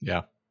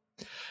 Yeah.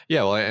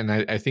 Well, and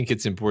I think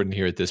it's important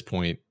here at this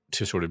point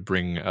to sort of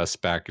bring us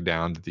back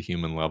down to the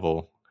human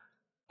level,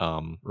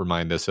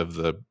 remind us of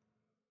the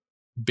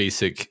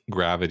basic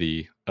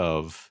gravity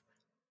of,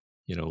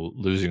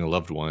 losing a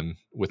loved one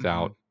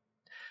without,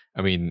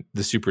 I mean,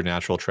 the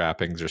supernatural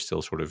trappings are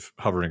still sort of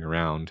hovering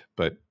around,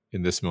 but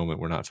in this moment,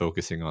 we're not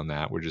focusing on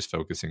that. We're just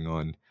focusing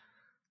on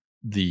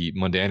the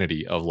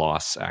mundanity of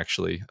loss,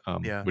 actually,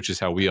 which is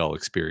how we all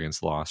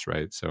experience loss,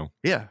 right? So,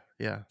 yeah.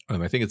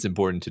 I think it's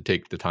important to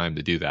take the time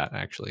to do that,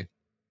 actually.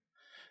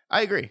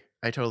 I agree.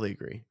 I totally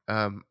agree.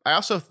 I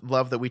also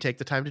love that we take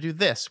the time to do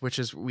this, which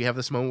is we have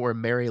this moment where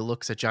Mary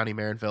looks at Johnny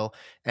Marinville,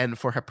 and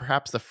for her,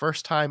 perhaps the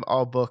first time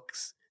all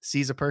books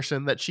sees a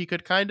person that she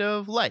could kind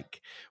of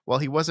like, while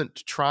he wasn't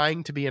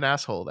trying to be an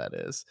asshole, that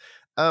is.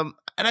 And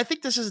I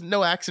think this is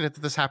no accident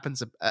that this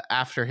happens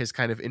after his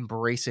kind of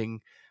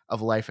embracing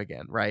of life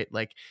again, right?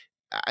 Like,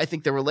 I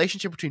think the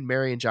relationship between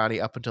Mary and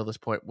Johnny up until this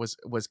point was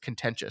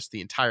contentious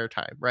the entire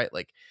time, right?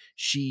 Like,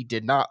 she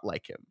did not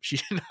like him. She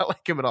did not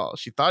like him at all.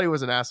 She thought he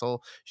was an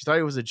asshole. She thought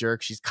he was a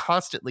jerk. She's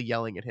constantly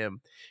yelling at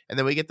him. And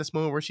then we get this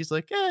moment where she's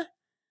like,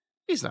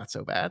 he's not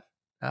so bad.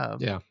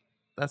 Yeah.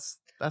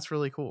 That's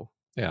really cool.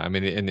 Yeah. I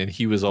mean, and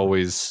he was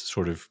always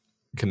sort of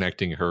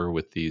connecting her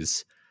with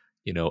these,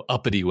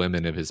 uppity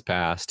women of his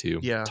past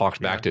who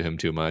talked back to him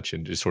too much,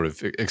 and just sort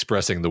of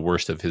expressing the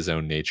worst of his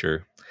own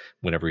nature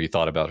whenever he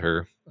thought about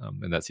her.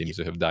 And that seems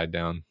to have died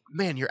down.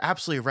 Man, you're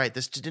absolutely right.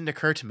 This didn't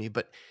occur to me,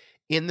 but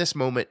in this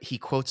moment, he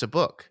quotes a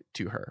book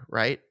to her,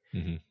 right?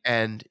 Mm-hmm.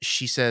 And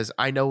she says,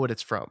 "I know what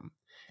it's from."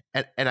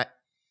 And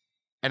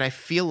I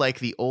feel like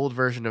the old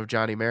version of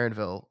Johnny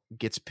Marinville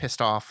gets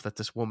pissed off that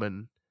this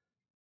woman,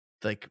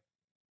 like,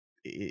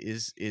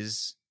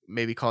 is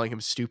maybe calling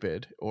him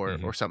stupid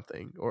or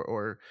something,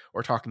 or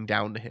talking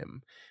down to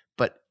him.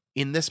 But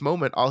in this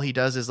moment, all he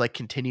does is like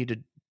continue to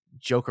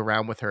joke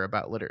around with her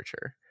about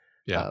literature.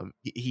 Yeah.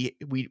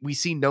 We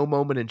see no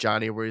moment in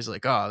Johnny where he's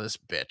like, "Oh, this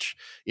bitch,"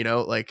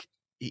 like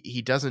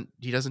he doesn't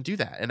do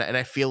that. And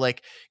I feel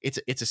like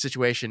it's a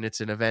situation, it's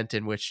an event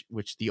in which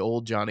the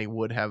old Johnny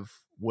would have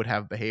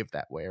behaved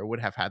that way, or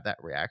would have had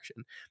that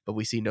reaction. But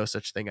we see no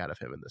such thing out of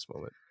him in this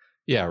moment.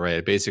 Yeah,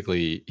 right.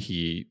 Basically,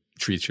 he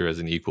treats her as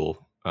an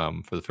equal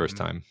for the first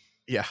time.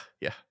 Yeah.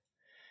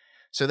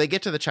 So they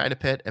get to the China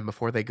Pit, and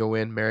before they go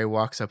in, Mary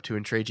walks up to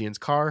Entragian's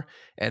car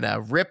and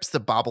rips the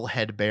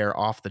bobblehead bear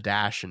off the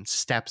dash and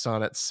steps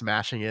on it,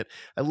 smashing it.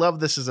 I love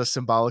this as a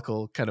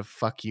symbolical kind of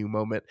fuck you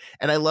moment.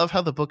 And I love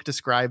how the book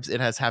describes it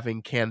as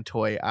having can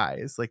toy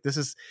eyes. Like, this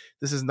is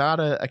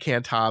not a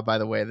Canta, by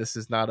the way. This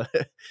is not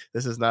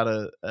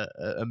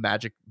a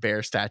magic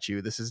bear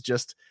statue. This is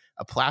just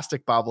a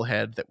plastic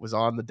bobblehead that was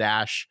on the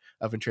dash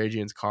of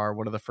Entragian's car.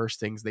 One of the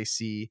first things they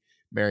see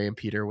Mary and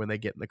Peter when they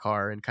get in the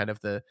car, and kind of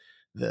the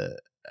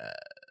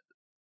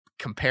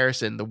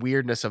comparison, the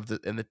weirdness of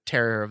and the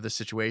terror of the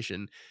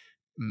situation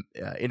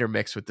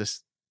intermixed with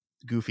this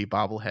goofy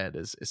bobblehead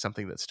is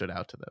something that stood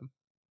out to them.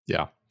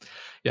 Yeah.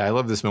 I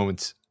love this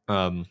moment.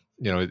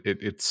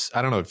 It's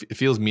I don't know, it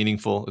feels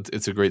meaningful.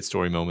 It's a great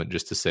story moment,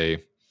 just to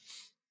say.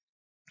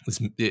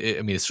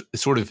 It's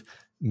sort of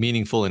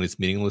meaningful in its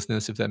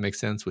meaninglessness, if that makes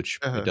sense, which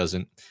it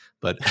doesn't.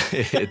 But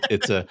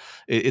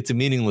it's a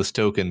meaningless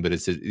token, but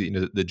it's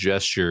the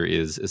gesture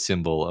is a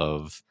symbol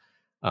of.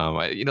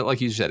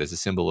 Like you said, it's a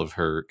symbol of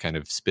her kind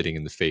of spitting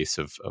in the face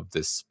of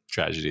this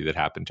tragedy that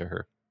happened to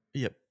her.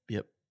 Yep.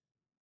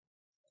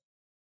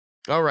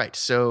 All right.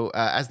 So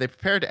as they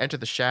prepare to enter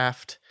the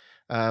shaft,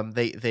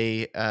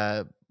 we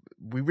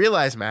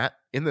realize, Matt,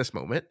 in this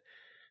moment,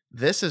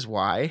 this is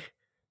why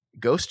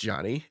Ghost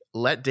Johnny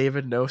let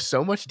David know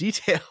so much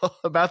detail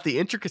about the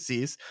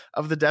intricacies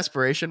of the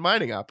Desperation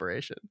mining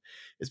operation.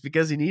 It's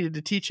because he needed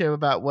to teach him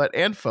about what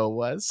ANFO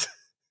was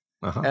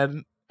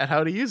and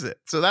how to use it.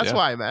 So that's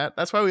why, Matt.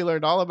 That's why we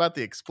learned all about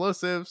the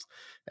explosives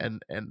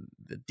and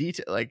the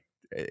detail. Like,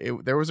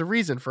 there was a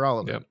reason for all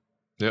of it.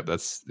 Yep.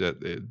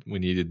 We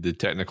needed the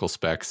technical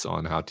specs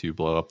on how to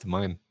blow up the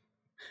mine.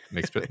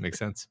 Makes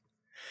sense.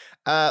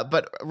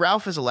 But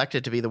Ralph is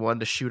elected to be the one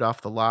to shoot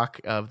off the lock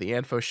of the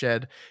ANFO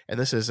shed, and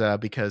this is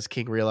because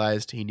King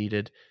realized he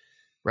needed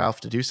Ralph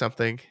to do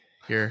something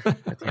here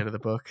at the end of the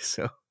book.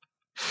 So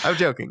I'm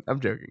joking.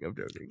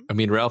 I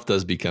mean, Ralph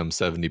does become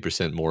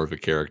 70% more of a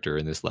character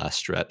in this last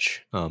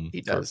stretch.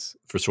 He does,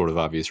 for sort of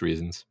obvious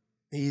reasons.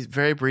 He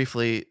very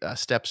briefly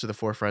steps to the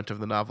forefront of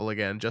the novel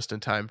again, just in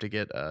time to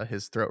get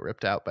his throat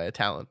ripped out by a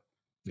talon.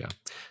 Yeah.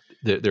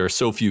 There are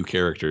so few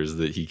characters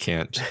that he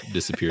can't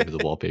disappear into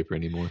the wallpaper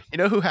anymore. You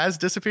know who has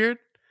disappeared?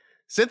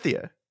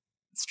 Cynthia.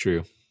 It's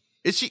true.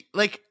 Is she,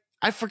 like,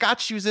 I forgot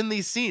she was in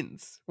these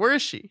scenes. Where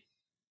is she?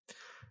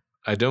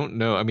 I don't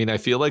know. I mean, I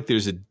feel like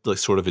there's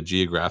sort of a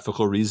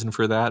geographical reason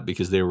for that,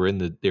 because they were in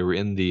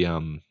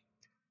the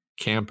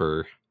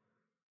camper,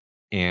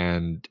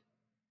 and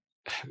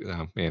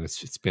man,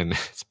 it's been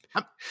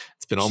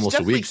almost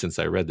a week since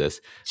I read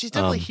this. She's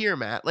definitely here,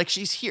 Matt. Like,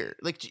 she's here.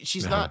 Like,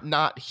 she's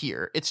not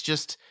here. It's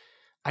just,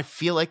 I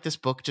feel like this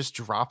book just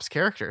drops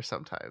characters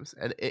sometimes,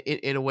 and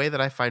in a way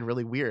that I find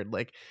really weird.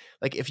 Like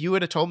if you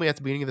would have told me at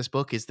the beginning of this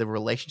book, is the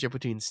relationship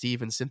between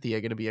Steve and Cynthia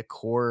going to be a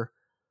core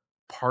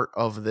part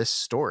of this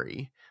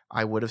story,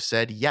 I would have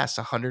said yes,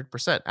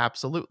 100%,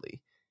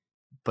 absolutely.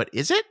 But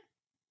is it?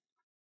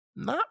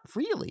 Not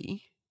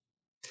really.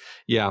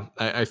 Yeah,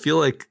 I feel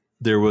like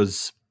there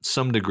was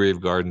some degree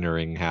of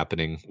gardenering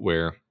happening,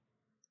 where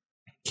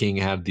King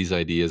had these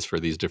ideas for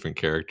these different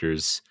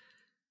characters,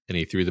 and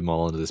he threw them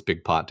all into this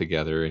big pot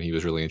together, and he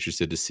was really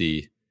interested to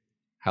see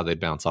how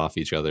they'd bounce off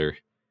each other.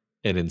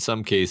 And in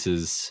some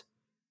cases,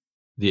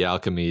 the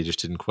alchemy just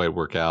didn't quite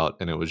work out,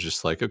 and it was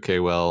just like, okay,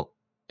 well,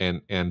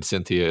 and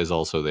Cynthia is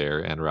also there,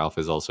 and Ralph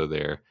is also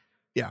there.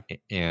 Yeah.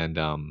 And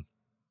I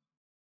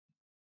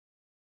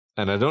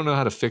don't know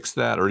how to fix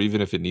that, or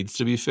even if it needs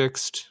to be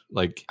fixed.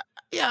 Like,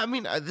 Yeah, I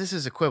mean, this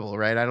is a quibble,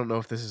 right? I don't know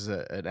if this is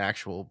an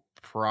actual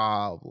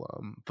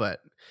problem, but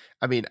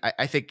I mean,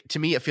 I think to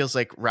me it feels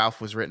like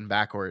Ralph was written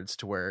backwards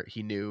to where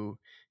he knew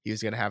he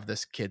was going to have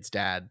this kid's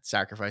dad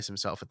sacrifice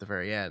himself at the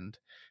very end,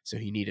 so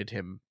he needed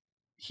him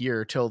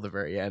here till the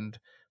very end,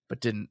 but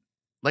didn't.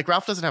 Like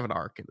Ralph doesn't have an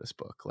arc in this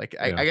book. Like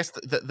Yeah. I guess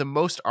the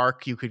most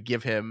arc you could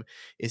give him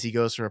is he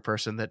goes from a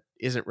person that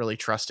isn't really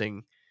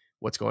trusting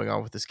what's going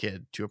on with this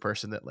kid to a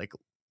person that like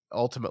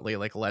ultimately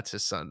like lets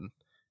his son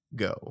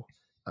go.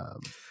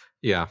 Um,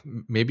 Yeah.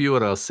 Maybe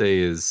what I'll say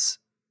is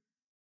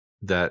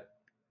that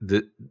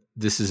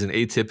this is an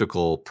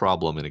atypical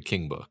problem in a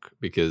King book,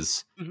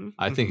 because Mhm,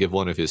 I think mhm. of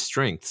one of his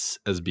strengths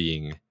as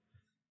being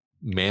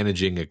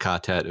managing a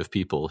quartet of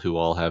people who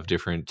all have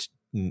different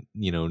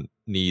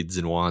needs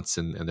and wants,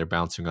 and they're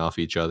bouncing off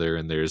each other,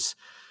 and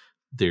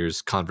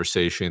there's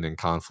conversation and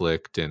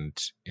conflict,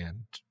 and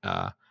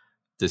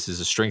this is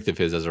a strength of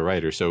his as a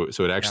writer. So it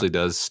Yeah. actually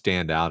does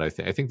stand out. I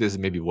think this is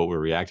maybe what we're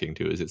reacting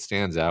to, is it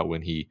stands out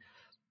when he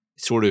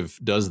sort of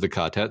does the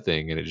quartet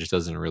thing, and it just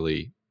doesn't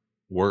really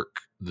work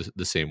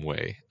the same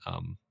way.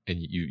 And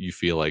you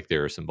feel like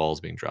there are some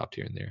balls being dropped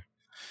here and there.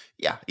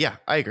 Yeah, yeah,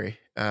 I agree.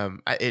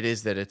 It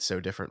is that it's so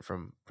different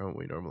from what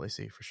we normally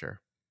see for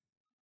sure.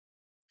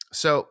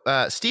 So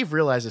Steve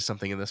realizes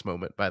something in this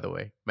moment, by the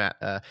way, Matt.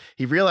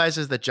 He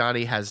realizes that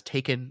Johnny has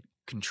taken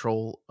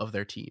control of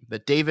their team,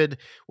 that David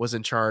was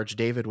in charge,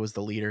 David was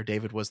the leader,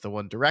 David was the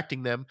one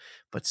directing them,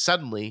 but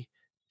suddenly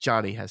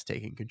Johnny has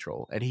taken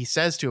control. And he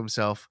says to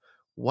himself,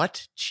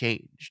 what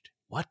changed?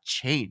 What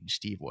changed?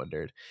 Steve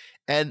wondered.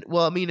 And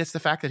well, I mean, it's the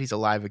fact that he's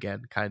alive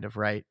again, kind of,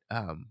 right?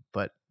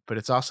 But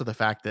it's also the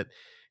fact that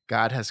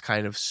God has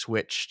kind of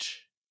switched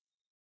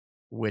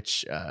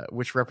which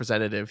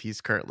representative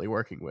he's currently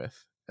working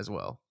with as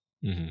well.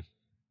 Hmm.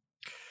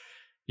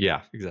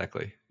 Yeah,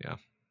 exactly. Yeah.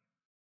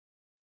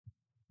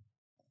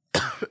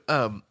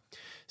 um,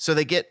 so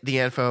they get the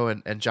info,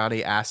 and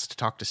Johnny asks to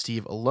talk to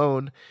Steve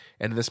alone.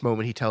 And in this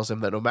moment, he tells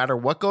him that no matter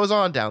what goes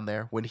on down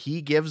there, when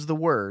he gives the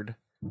word,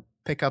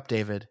 pick up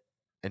David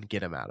and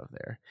get him out of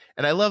there.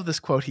 And I love this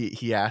quote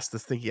he asked,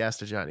 this thing he asked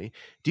to Johnny.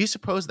 Do you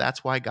suppose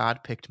that's why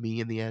God picked me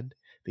in the end?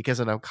 Because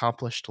I'm an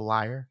accomplished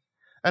liar?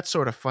 That's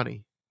sort of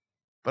funny,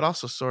 but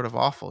also sort of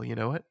awful, you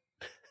know what?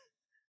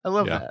 I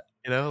love Yeah.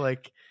 that.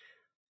 Like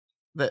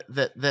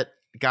that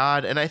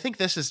God, and I think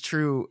this is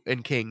true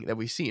in King that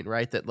we've seen,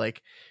 right? That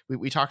like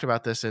we talked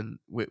about this in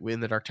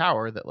the Dark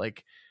Tower, that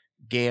like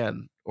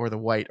Gan or the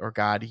White or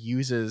God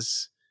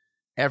uses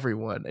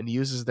everyone and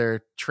uses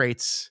their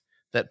traits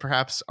that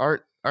perhaps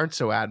aren't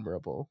so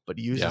admirable, but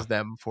Yeah. uses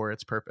them for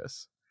its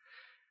purpose.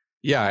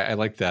 Yeah, I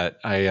like that.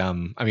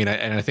 And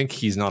I think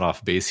he's not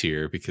off base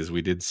here, because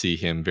we did see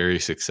him very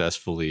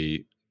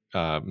successfully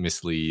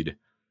mislead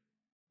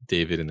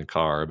David in the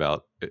car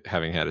about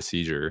having had a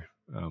seizure.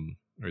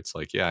 Where it's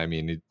like, yeah, I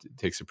mean, it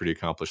takes a pretty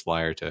accomplished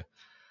liar to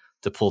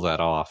pull that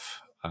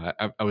off.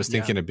 I was Yeah.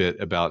 thinking a bit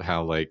about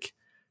how, like,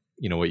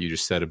 what you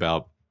just said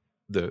about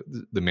the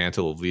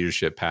mantle of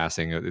leadership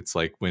passing. It's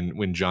like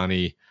when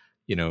Johnny,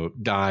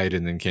 died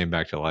and then came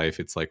back to life.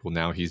 It's like, well,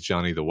 now he's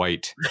Johnny the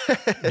White.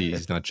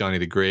 He's not Johnny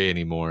the Gray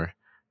anymore.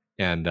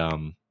 And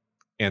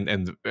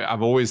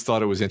I've always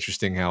thought it was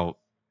interesting how,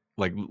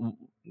 like,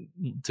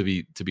 to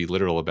be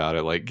literal about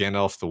it, like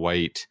Gandalf the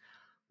White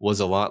was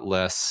a lot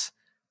less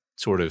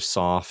sort of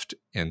soft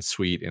and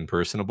sweet and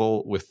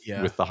personable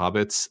Yeah. with the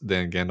hobbits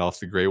than Gandalf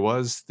the Grey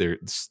was. They're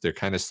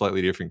kind of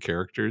slightly different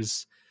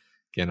characters.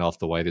 Gandalf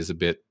the White is a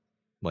bit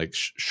like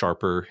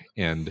sharper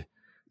and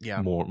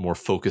Yeah. more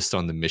focused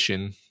on the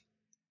mission.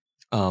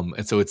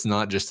 And so it's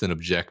not just an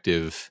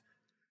objective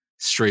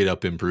straight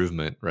up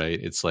improvement, right?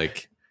 It's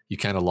like you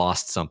kind of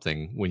lost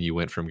something when you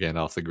went from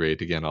Gandalf the Grey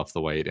to Gandalf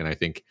the White. And I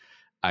think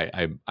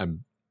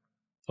I'm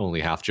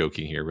only half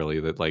joking here, really,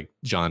 that like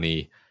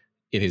Johnny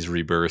in his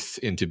rebirth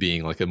into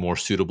being like a more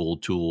suitable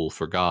tool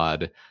for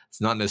God,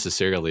 it's not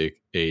necessarily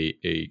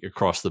a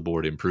across the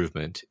board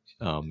improvement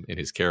in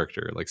his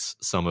character. Like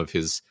some of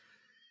his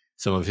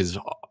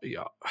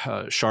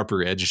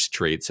sharper edged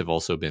traits have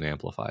also been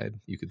amplified,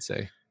 you could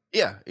say.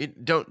 Yeah.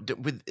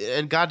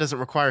 And God doesn't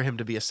require him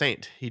to be a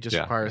saint. He just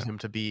Yeah, requires yeah, him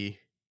to be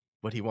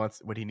what he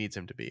wants, what he needs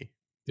him to be.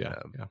 yeah,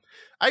 Um, yeah.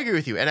 I agree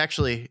with you. And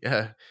actually,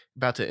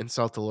 about to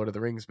insult the Lord of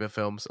the Rings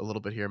films a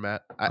little bit here,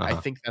 Matt. I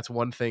Uh-huh. think that's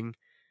one thing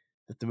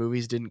that the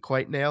movies didn't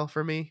quite nail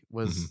for me Hmm.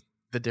 was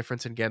the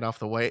difference in Gandalf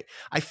the White.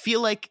 I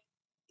feel like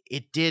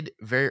it did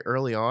very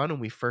early on when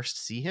we first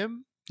see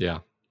him, Yeah,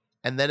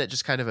 and then it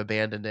just kind of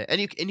abandoned it.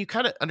 And you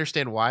kind of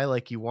understand why.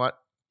 Like you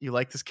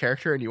like this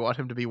character and you want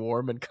him to be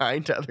warm and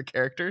kind to other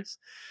characters,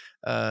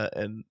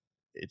 and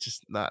it's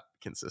just not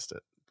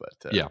consistent.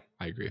 But yeah,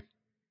 I agree.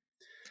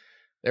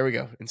 there we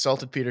go.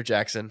 Insulted Peter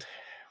Jackson.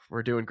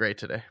 We're doing great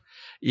today.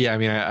 Yeah, I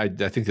mean, I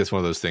think that's one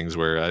of those things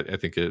where I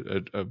think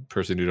a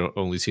person who don't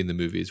only seen the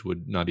movies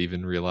would not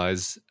even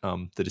realize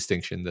the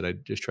distinction that I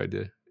just tried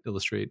to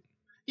illustrate.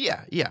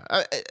 Yeah, yeah.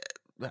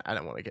 I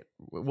don't want to get.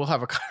 We'll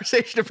have a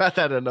conversation about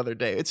that another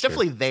day. It's Sure.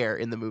 definitely there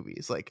in the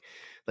movies. Like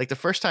the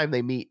first time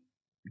they meet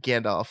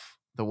Gandalf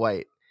the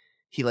White,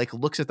 he like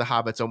looks at the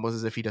hobbits almost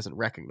as if he doesn't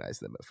recognize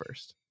them at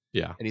first,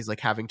 Yeah. and he's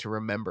like having to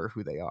remember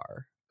who they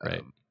are.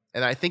 Right.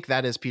 And I think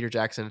that is Peter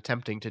Jackson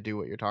attempting to do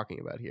what you're talking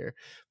about here,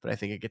 but I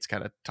think it gets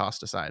kind of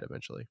tossed aside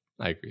eventually.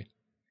 I agree.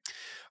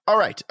 All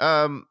right.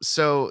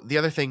 So the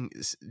other thing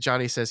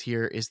Johnny says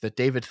here is that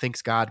David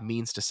thinks God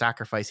means to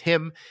sacrifice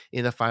him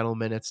in the final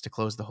minutes to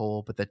close the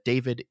hole, but that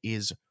David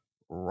is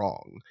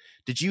wrong.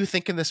 Did you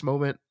think in this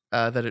moment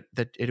that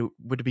it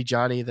would be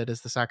Johnny that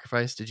is the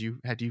sacrifice?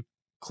 Had you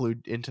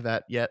clued into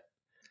that yet?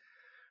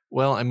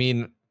 Well, I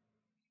mean,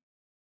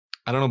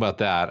 I don't know about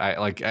that.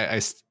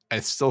 I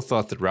still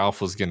thought that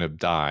Ralph was going to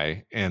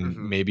die, and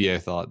maybe I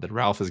thought that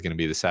Ralph is going to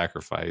be the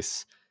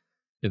sacrifice,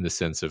 in the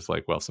sense of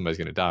like, well, if somebody's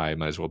going to die, it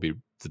might as well be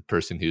the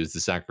person who's the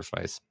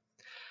sacrifice.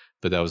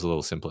 But that was a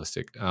little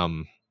simplistic.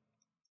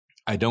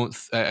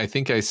 I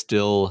think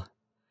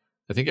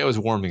I was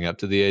warming up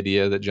to the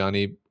idea that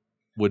Johnny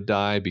would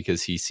die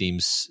because he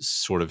seems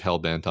sort of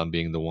hell-bent on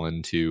being the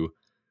one to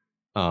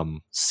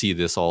see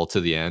this all to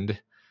the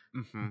end.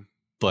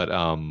 But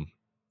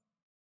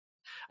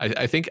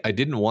I think I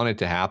didn't want it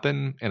to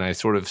happen, and I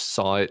sort of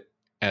saw it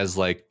as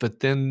like,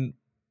 but then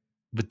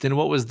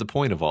what was the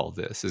point of all of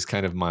this, is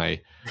kind of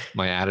my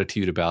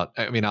attitude about,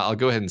 I mean, I'll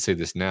go ahead and say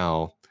this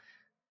now,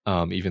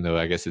 even though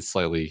I guess it's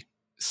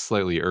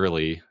slightly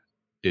early,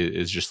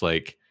 is just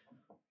like,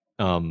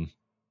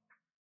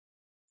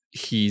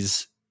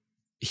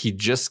 he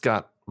just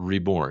got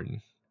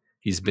reborn.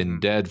 He's been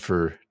dead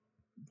for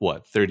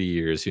what, 30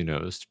 years, who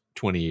knows,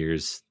 20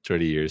 years,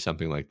 30 years,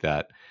 something like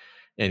that.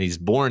 And he's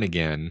born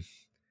again.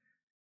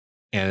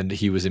 And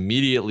he was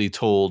immediately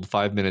told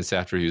 5 minutes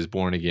after he was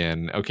born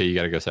again, okay, you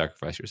got to go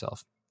sacrifice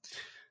yourself.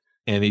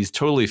 And he's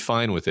totally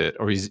fine with it.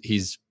 Or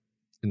he's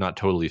not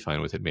totally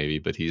fine with it, maybe,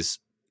 but he's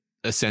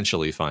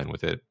essentially fine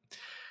with it.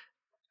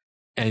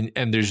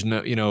 And there's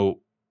no, you know,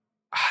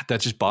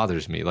 that just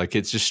bothers me. Like,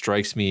 it just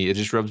strikes me. It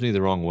just rubs me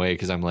the wrong way.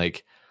 Cause I'm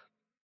like,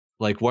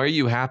 why are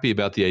you happy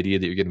about the idea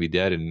that you're going to be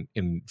dead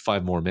in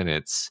 5 more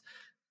minutes?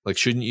 Like,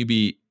 shouldn't you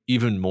be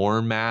even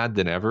more mad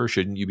than ever?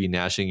 Shouldn't you be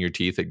gnashing your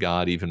teeth at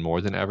God even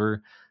more than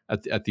ever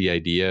at the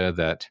idea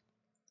that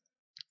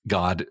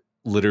God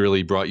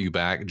literally brought you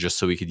back just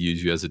so he could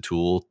use you as a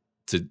tool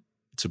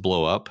to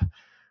blow up?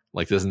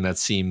 Like, doesn't that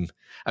seem,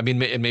 I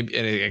mean, and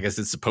I guess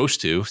it's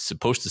supposed to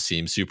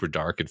seem super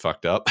dark and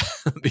fucked up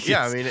because,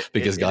 yeah, I mean,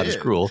 because God is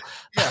cruel.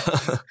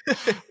 Yeah.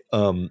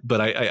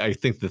 But I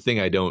think the thing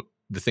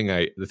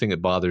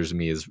that bothers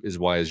me is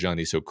why is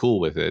Johnny so cool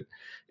with it?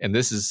 And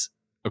this is,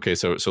 okay,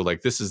 so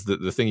like, this is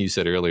the thing you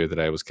said earlier that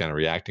I was kind of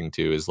reacting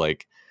to, is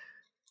like,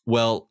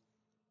 well,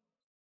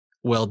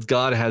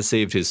 God has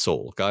saved his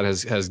soul. God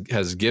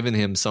has given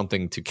him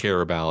something to care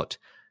about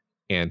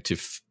and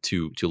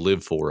to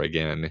live for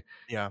again.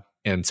 Yeah.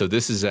 And so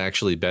this is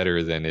actually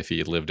better than if he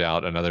had lived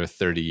out another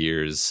 30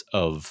 years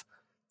of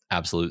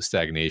absolute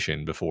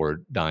stagnation before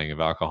dying of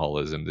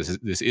alcoholism.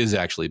 This is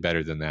actually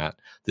better than that.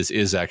 This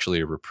is actually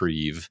a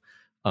reprieve.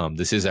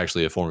 This is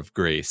actually a form of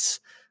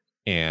grace.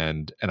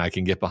 And I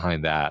can get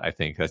behind that. I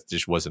think that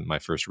just wasn't my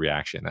first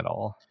reaction at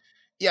all.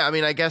 Yeah, I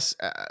mean, I guess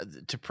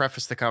to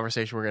preface the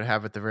conversation we're going to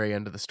have at the very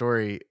end of the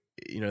story,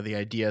 you know, the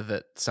idea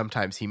that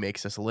sometimes he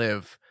makes us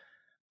live,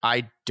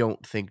 I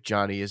don't think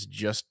Johnny is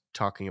just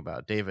talking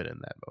about David in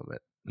that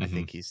moment. I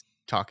think he's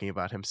talking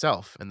about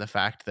himself and the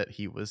fact that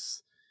he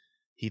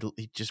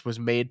just was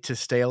made to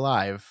stay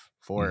alive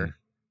for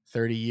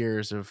 30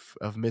 years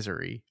of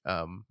misery,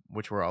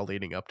 which were all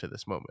leading up to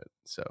this moment.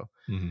 So,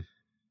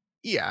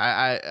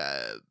 yeah,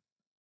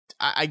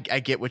 I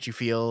get what you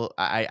feel.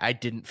 I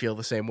didn't feel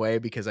the same way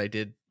because I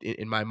did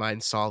in my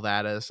mind saw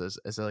that as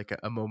like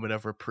a moment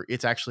of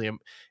it's actually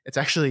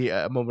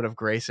a moment of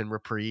grace and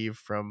reprieve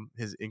from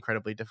his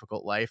incredibly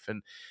difficult life.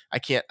 And I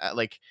can't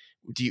like,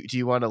 do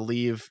you want to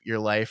leave your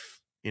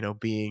life, you know,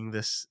 being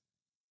this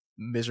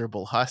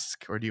miserable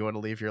husk, or do you want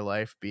to leave your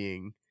life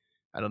being,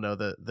 I don't know,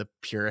 the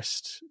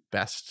purest,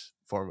 best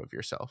form of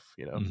yourself,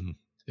 you know?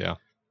 Yeah.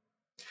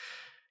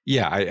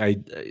 Yeah, I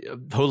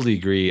totally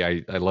agree.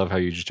 I love how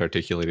you just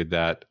articulated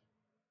that.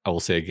 I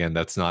will say again,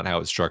 that's not how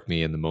it struck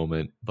me in the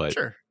moment, but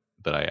sure.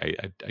 But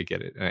I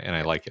get it, and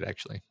I like it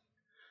actually.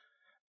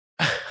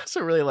 I also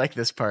really like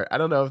this part. I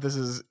don't know if this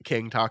is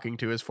King talking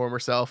to his former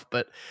self,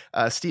 but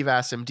Steve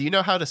asks him, "Do you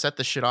know how to set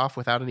the shit off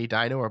without any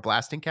dino or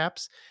blasting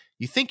caps?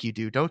 You think you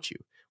do, don't you?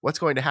 What's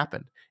going to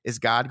happen? Is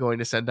God going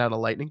to send down a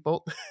lightning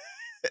bolt?"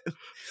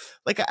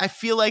 Like, I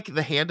feel like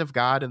the hand of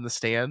God in The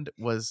Stand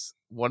was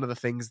one of the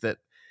things that,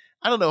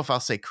 I don't know if I'll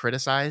say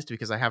criticized,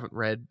 because I haven't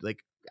read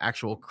like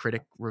actual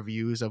critic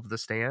reviews of The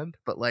Stand,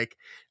 but like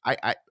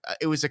I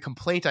it was a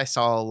complaint I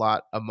saw a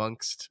lot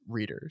amongst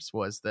readers,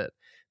 was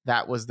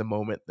that was the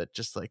moment that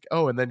just like,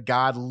 oh, and then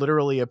God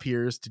literally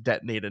appears to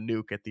detonate a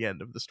nuke at the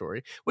end of the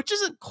story, which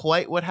isn't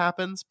quite what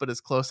happens, but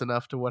is close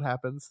enough to what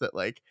happens that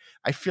like,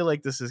 I feel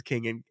like this is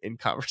King in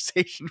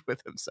conversation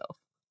with himself.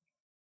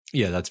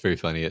 Yeah, that's very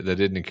funny. That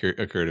didn't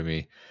occur to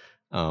me.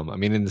 I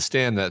mean, in The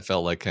Stand, that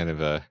felt like kind of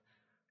a,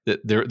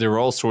 there were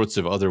all sorts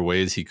of other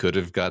ways he could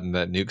have gotten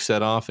that nuke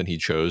set off, and he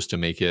chose to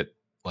make it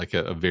like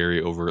a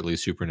very overtly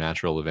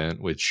supernatural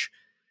event, which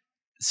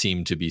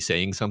seem to be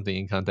saying something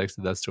in context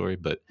of that story.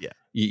 But Yeah.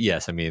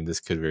 yes, I mean, this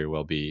could very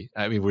well be.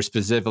 I mean, we're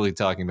specifically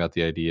talking about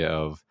the idea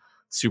of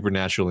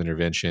supernatural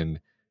intervention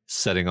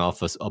setting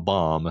off a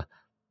bomb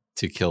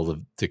to kill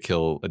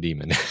a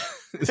demon.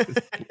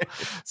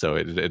 So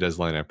it does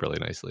line up really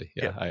nicely.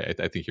 Yeah,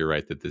 I think you're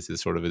right that this is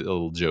sort of a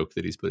little joke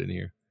that he's put in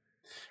here.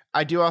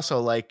 I do also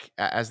like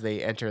as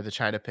they enter the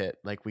China pit,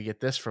 like we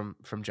get this from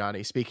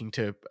Johnny speaking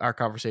to our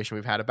conversation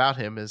we've had about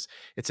him is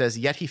it says,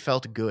 yet he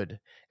felt good.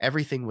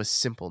 Everything was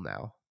simple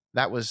now.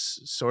 That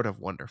was sort of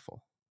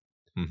wonderful.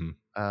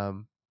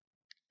 Mm-hmm.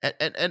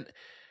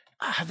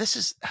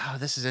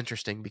 This is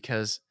interesting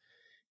because,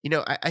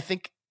 I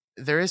think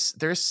there is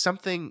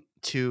something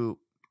to,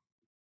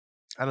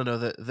 I don't know,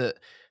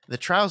 the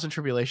trials and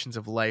tribulations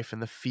of life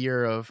and the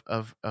fear of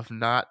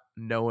not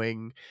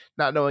knowing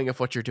if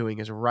what you're doing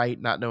is right,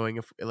 not knowing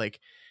if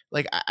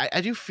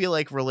I do feel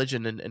like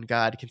religion and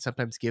God can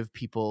sometimes give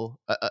people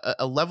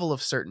a level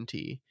of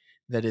certainty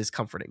that is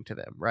comforting to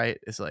them, right?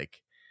 It's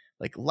like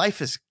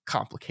life is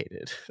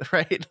complicated,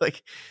 right?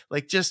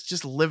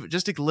 Just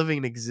living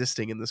and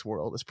existing in this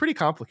world is pretty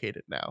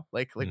complicated now.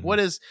 Mm-hmm.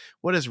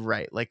 what is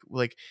right?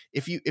 Like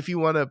if you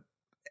want to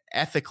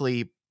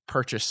ethically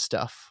purchase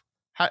stuff,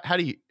 how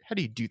do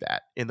you do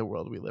that in the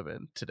world we live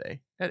in today?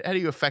 How do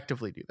you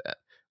effectively do that?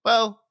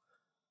 Well,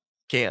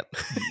 can't.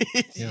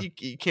 Yeah.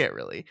 You can't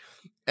really.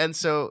 And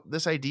so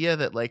this idea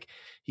that like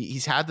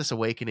he's had this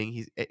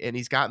awakening,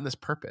 he's gotten this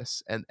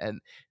purpose, and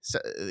so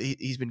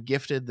he's been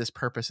gifted this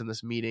purpose in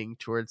this meeting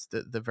towards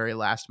the very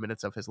last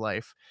minutes of his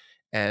life,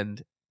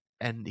 and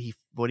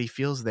what he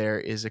feels there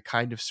is a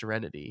kind of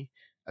serenity,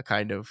 a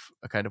kind of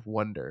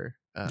wonder,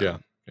 Yeah.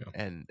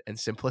 and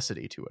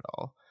simplicity to it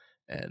all.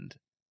 And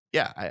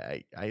yeah,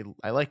 I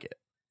like it.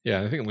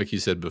 Yeah, I think like you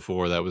said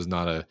before, that was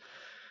not a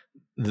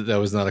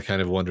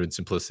kind of wonder and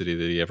simplicity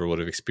that he ever would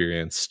have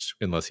experienced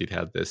unless he'd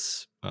had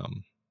this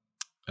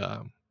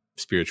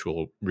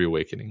spiritual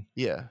reawakening.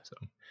 Yeah. So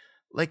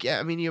yeah,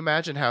 I mean, you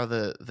imagine how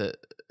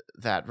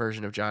that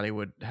version of Johnny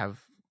would have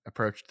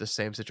approached the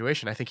same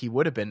situation. I think he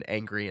would have been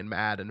angry and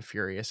mad and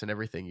furious and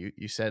everything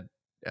you said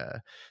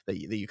that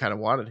you kind of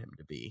wanted him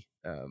to be.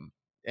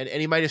 And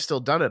he might have still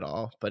done it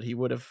all, but he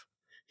would have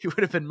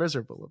been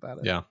miserable about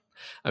it. Yeah.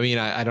 I mean,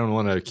 I don't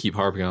want to keep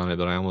harping on it,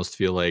 but I almost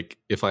feel like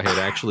if I had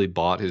actually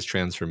bought his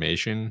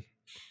transformation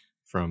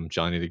from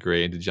Johnny the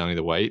Gray into Johnny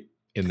the White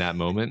in that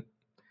moment,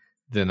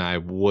 then I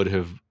would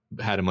have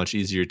had a much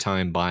easier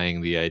time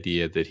buying the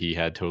idea that he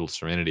had total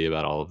serenity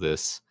about all of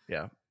this.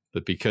 Yeah.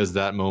 But because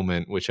that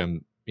moment, which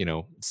I'm,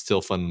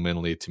 still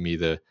fundamentally to me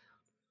the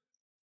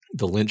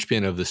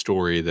linchpin of the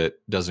story that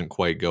doesn't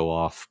quite go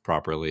off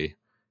properly,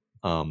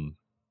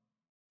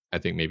 I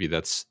think maybe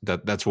that's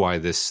why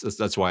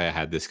I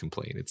had this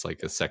complaint. It's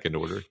like a second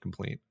order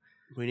complaint.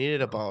 We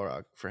needed a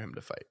Balrog for him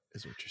to fight,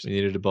 is what you're saying.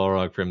 We needed a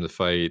Balrog for him to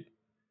fight.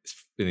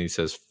 And he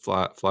says,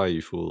 fly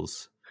you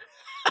fools.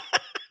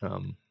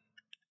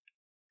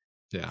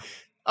 Yeah.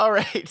 All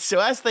right. So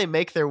as they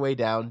make their way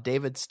down,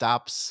 David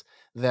stops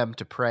them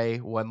to pray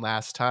one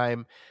last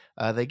time.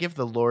 They give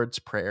the Lord's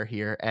Prayer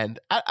here. And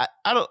I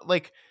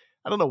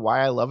don't know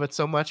why I love it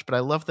so much, but I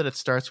love that it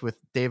starts with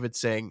David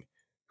saying,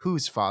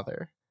 "Whose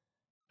Father?"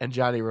 and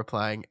Johnny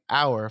replying,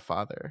 "Our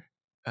Father."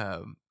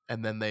 And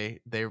then they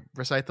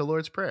recite the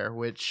Lord's Prayer,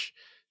 which,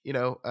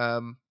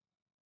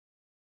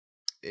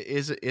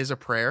 is a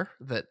prayer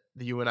that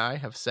you and I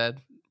have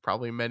said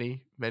probably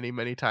many, many,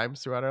 many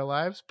times throughout our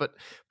lives. But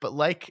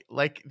like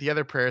the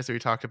other prayers that we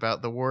talked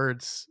about, the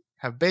words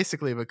have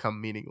basically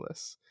become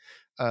meaningless.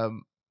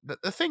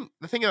 The thing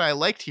that I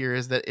liked here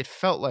is that it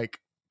felt like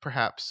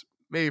perhaps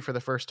maybe for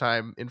the first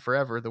time in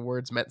forever, the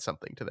words meant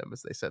something to them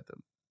as they said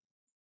them.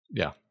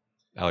 Yeah,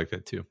 I like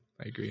that too.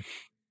 I agree.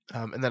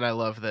 And then I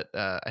love that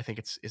I think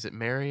is it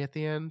Mary at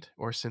the end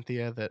or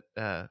Cynthia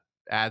that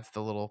adds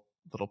the little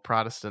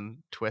Protestant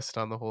twist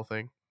on the whole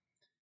thing.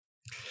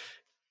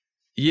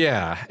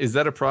 Yeah, is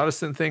that a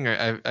Protestant thing?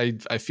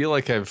 I feel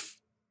like I've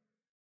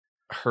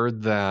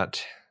heard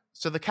that.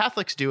 So the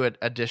Catholics do an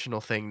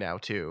additional thing now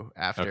too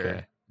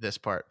after this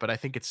part, but I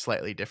think it's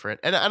slightly different.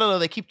 And I don't know,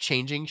 they keep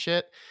changing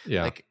shit.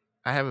 Yeah, like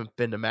I haven't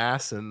been to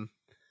mass in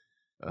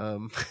a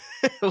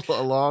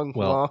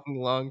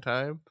long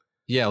time.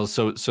 Yeah,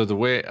 so the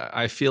way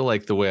I feel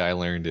like the way I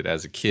learned it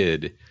as a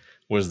kid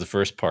was the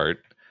first part,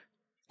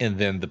 and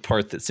then the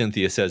part that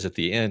Cynthia says at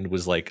the end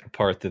was like a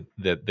part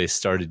that they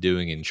started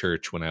doing in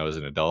church when I was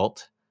an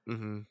adult.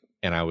 Mm-hmm.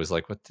 And I was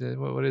like, what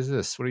is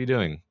this? What are you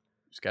doing?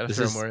 Just got to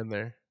throw more in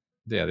there.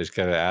 Yeah, they just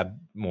got to add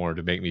more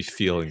to make me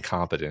feel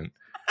incompetent.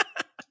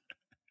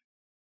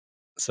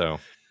 So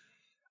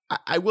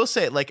I will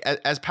say, like,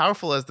 as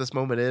powerful as this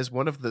moment is,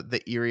 one of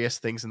the eeriest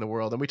things in the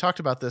world, and we talked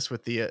about this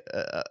with the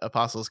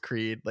Apostles'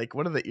 Creed, like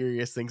one of the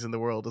eeriest things in the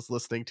world is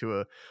listening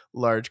to a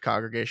large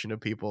congregation of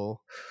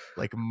people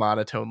like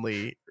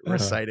monotonely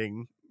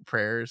reciting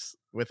prayers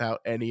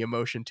without any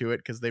emotion to it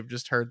because they've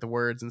just heard the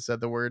words and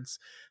said the words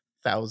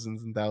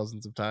thousands and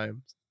thousands of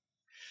times.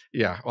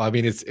 Yeah, well, I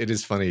mean, it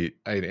is funny,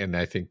 and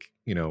I think,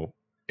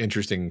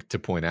 interesting to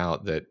point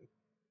out that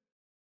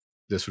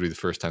this would be the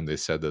first time they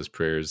said those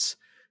prayers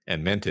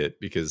and meant it,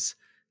 because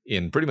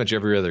in pretty much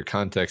every other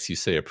context you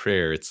say a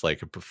prayer, it's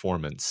like a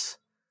performance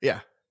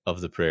Yeah.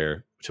 of the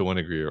prayer to one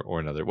degree or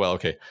another. Well,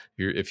 okay,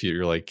 if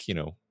you're like,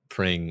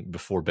 praying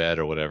before bed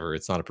or whatever,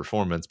 it's not a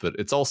performance, but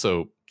it's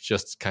also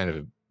just kind of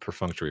a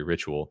perfunctory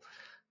ritual.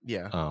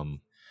 Yeah.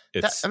 Um,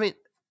 That I it's mean,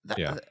 that,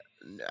 yeah,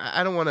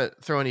 I don't want to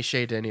throw any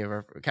shade to any of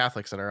our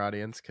Catholics in our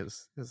audience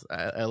because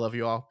I love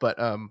you all, but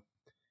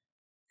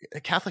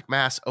a Catholic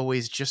mass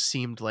always just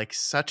seemed like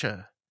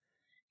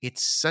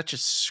it's such a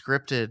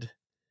scripted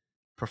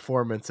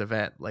performance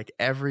event. Like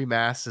every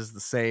mass is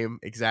the same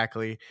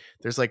exactly.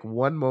 There's like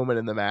one moment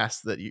in the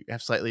mass that you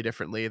have slightly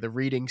differently. The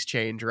readings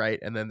change, right?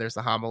 And then there's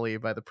the homily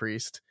by the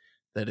priest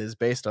that is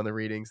based on the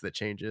readings that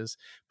changes.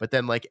 But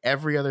then like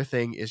every other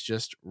thing is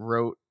just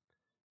rote,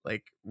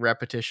 like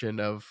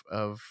repetition of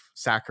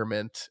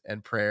sacrament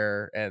and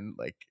prayer and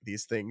like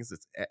these things.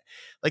 It's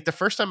like the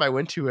first time I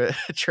went to a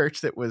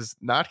church that was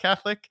not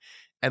Catholic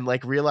and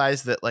like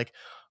realized that like,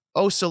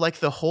 oh, so like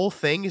the whole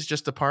thing is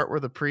just the part where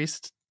the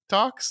priest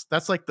talks.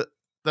 That's like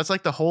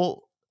the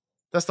whole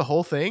that's the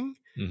whole thing.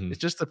 hmm It's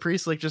just the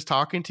priest like just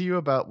talking to you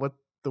about what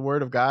the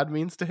word of God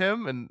means to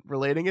him and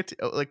relating it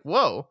to like,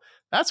 whoa,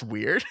 that's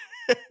weird.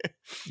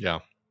 yeah.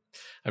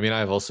 I mean,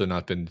 I've also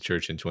not been to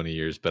church in 20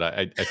 years, but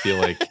I feel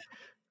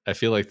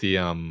like the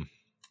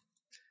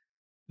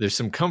there's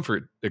some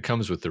comfort that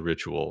comes with the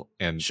ritual,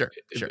 and Sure,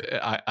 sure.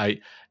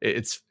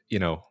 it's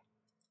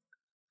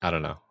I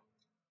don't know.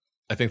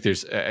 I think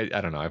I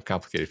don't know. I have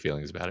complicated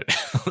feelings about it.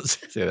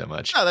 Let's say that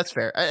much. No, that's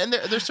fair. And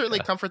there's certainly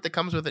Yeah, comfort that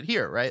comes with it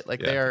here, right?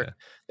 Like yeah, yeah.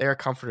 they are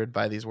comforted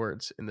by these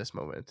words in this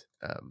moment.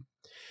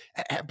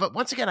 But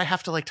once again, I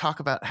have to like talk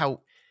about how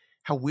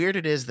weird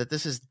it is that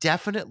this is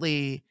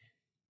definitely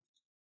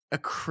a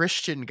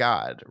Christian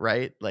God,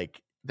 right?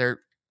 Like they're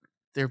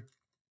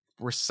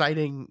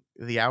reciting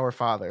the Our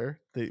Father,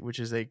 which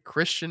is a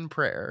Christian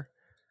prayer.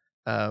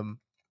 Um,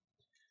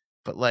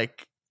 but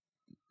like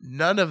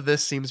none of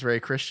this seems very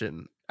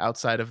Christian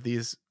outside of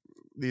these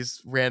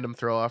random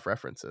throw off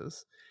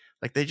references.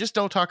 Like they just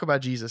don't talk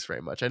about Jesus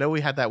very much. I know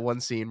we had that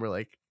one scene where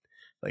like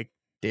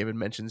David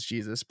mentions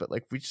Jesus, but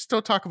like we just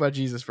don't talk about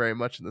Jesus very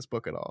much in this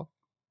book at all.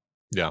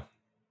 Yeah,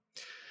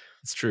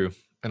 it's true.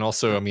 And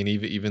also, I mean,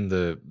 even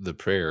the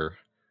prayer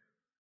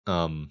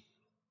um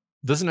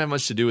doesn't have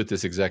much to do with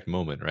this exact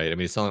moment, right? I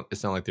mean, it's not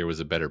like there was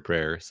a better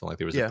prayer. It's not like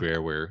there was a Yeah,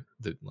 prayer where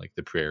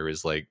the prayer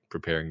is like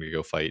preparing to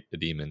go fight a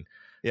demon.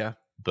 yeah,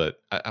 But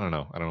I don't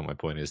know. I don't know what my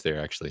point is there,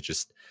 actually.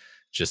 Just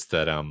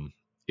that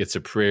it's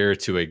a prayer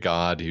to a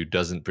God who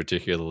doesn't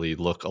particularly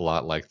look a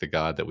lot like the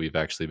God that we've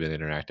actually been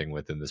interacting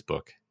with in this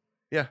book.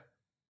 yeah,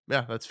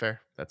 yeah. That's fair.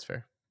 That's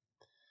fair.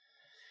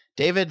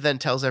 David then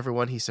tells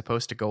everyone he's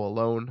supposed to go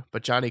alone,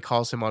 but Johnny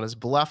calls him on his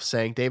bluff,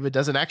 saying David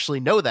doesn't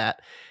actually know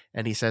that,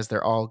 and he says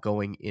they're all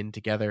going in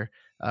together.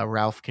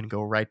 Ralph can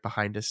go right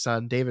behind his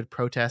son. David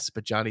protests,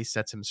 but Johnny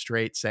sets him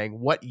straight, saying,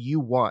 "What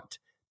you want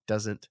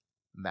doesn't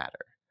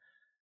matter."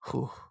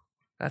 Whew,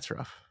 that's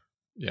rough.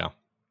 Yeah.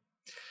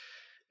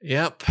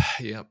 Yep.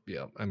 Yep.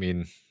 Yep. I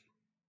mean,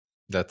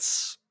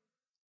 that's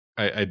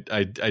I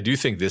do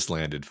think this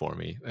landed for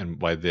me, and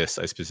by this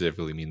I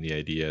specifically mean the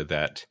idea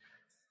that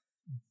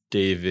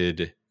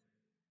David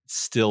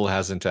still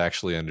hasn't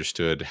actually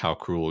understood how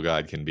cruel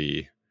God can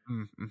be,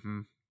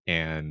 Mm-hmm.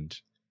 and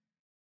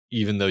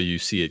even though you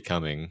see it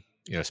coming,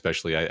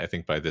 especially I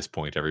think by this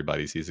point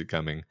everybody sees it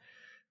coming.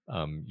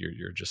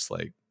 You're just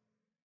like,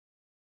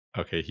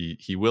 okay,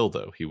 he will,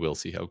 though. He will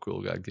see how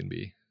cruel God can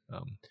be.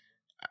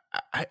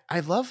 I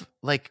love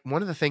like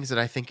one of the things that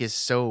I think is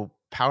so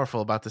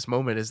powerful about this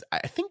moment is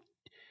I think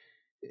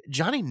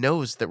Johnny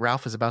knows that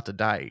Ralph is about to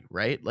die,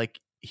 right? Like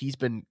he's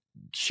been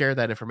shared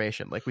that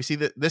information. Like we see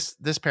that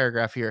this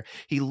paragraph here,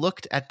 he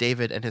looked at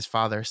David and his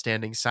father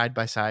standing side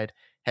by side,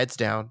 heads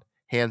down,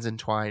 hands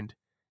entwined,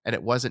 and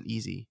it wasn't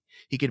easy.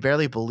 He could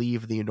barely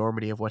believe the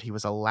enormity of what he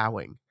was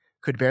allowing.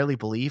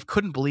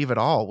 Couldn't believe at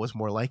all was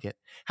more like it.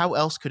 How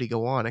else could he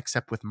go on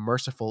except with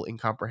merciful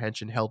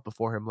incomprehension held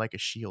before him like a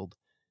shield?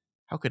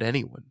 How could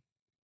anyone?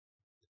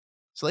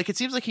 So like it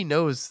seems like he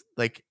knows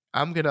like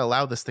I'm gonna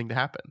allow this thing to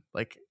happen.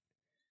 Like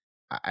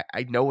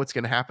I know what's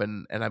gonna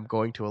happen and I'm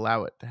going to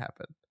allow it to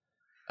happen.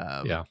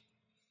 Yeah.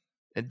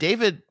 And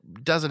David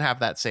doesn't have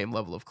that same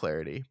level of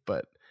clarity,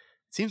 but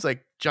it seems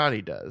like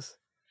Johnny does.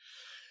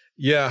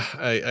 Yeah,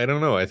 I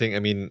don't know. I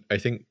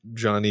think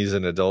Johnny's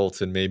an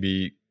adult, and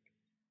maybe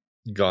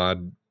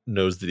God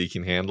knows that he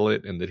can handle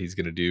it and that he's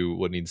going to do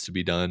what needs to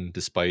be done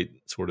despite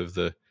sort of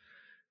the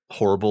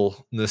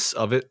horribleness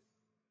of it.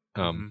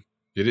 Mm-hmm.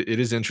 It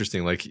is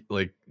interesting.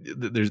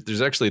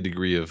 There's actually a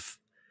degree of,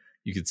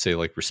 you could say,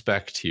 like,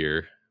 respect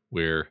here,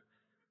 where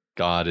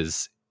God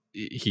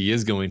he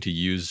is going to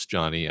use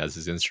Johnny as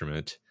his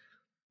instrument,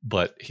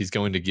 but he's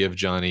going to give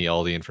Johnny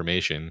all the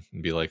information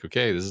and be like,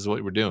 okay, this is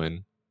what we're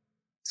doing.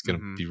 It's going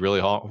to Mm-hmm. be really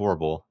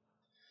horrible.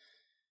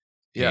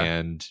 Yeah.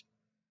 And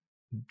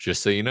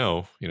just so you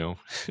know,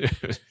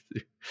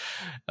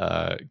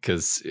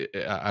 because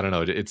I don't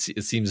know, it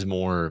seems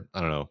more,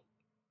 I don't know,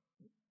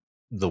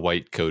 the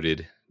white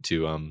coated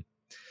to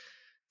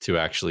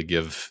actually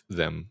give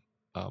them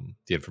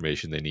the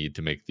information they need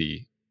to make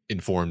the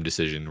informed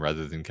decision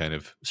rather than kind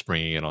of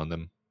springing it on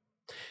them.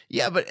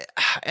 Yeah, but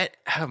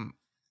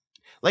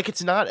like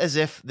it's not as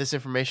if this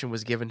information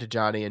was given to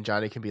Johnny and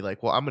Johnny can be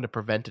like, well, I'm going to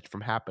prevent it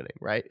from happening,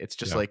 right? It's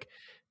just Yeah. like,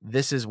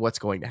 this is what's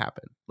going to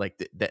happen.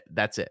 Like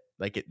that's it.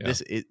 Like Yeah.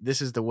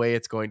 this is the way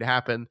it's going to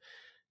happen.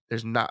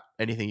 There's not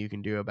anything you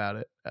can do about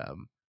it,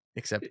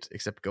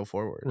 except go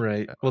forward.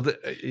 Right. Well,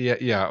 yeah.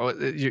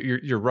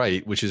 You're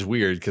right, which is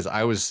weird because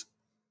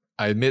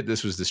I admit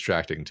this was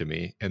distracting to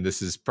me, and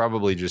this is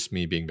probably just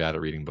me being bad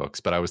at reading books.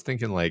 But I was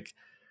thinking like,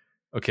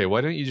 okay,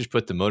 why don't you just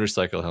put the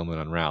motorcycle helmet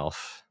on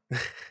Ralph,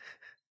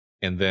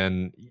 and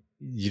then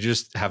you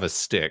just have a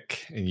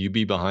stick, and you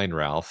be behind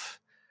Ralph,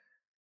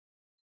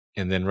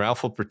 and then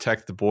Ralph will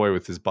protect the boy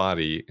with his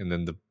body, and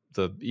then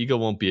the eagle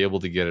won't be able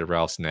to get at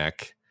Ralph's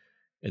neck,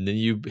 and then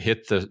you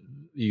hit the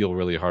eagle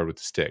really hard with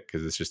the stick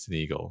because it's just an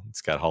eagle.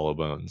 It's got hollow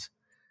bones.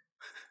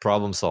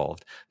 Problem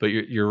solved. But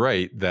you're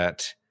right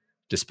that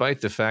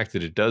despite the fact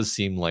that it does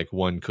seem like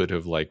one could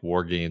have like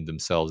war gamed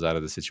themselves out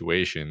of the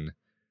situation,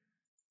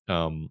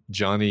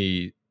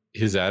 Johnny,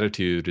 his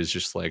attitude is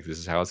just like, this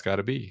is how it's got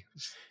to be.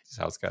 This is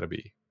how it's got to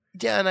be.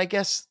 Yeah, and I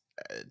guess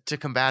to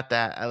combat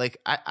that,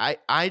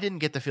 I didn't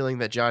get the feeling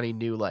that Johnny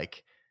knew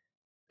like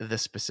the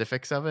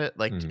specifics of it,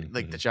 like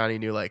that Johnny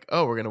knew like,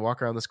 oh, we're gonna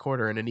walk around this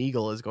corner and an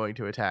eagle is going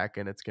to attack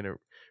and it's gonna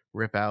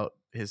rip out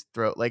his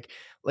throat. Like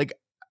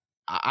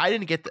I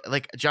didn't get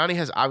like Johnny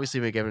has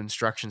obviously been given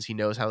instructions. He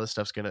knows how this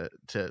stuff's gonna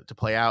to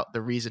play out.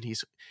 The reason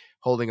he's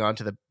holding on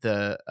to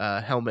the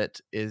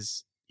helmet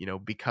is, you know,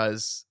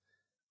 because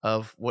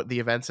of what the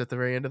events at the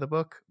very end of the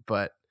book,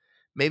 but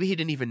maybe he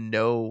didn't even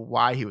know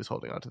why he was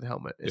holding on to the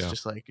helmet. It's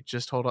just like,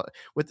 just hold on.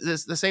 With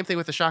this, the same thing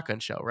with the shotgun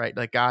shell, right?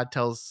 Like God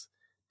tells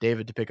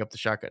David to pick up the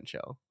shotgun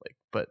shell, like,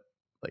 but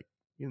like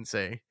you didn't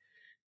say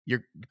you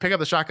pick up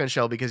the shotgun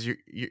shell because you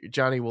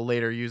Johnny will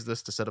later use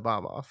this to set a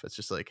bomb off. It's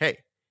just like, hey,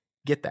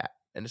 get that,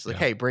 and it's like,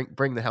 hey,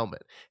 bring the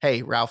helmet.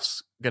 Hey,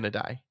 Ralph's gonna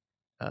die.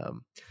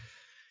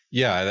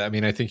 Yeah, I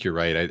mean, I think you're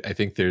right. I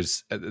think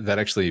there's that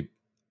actually,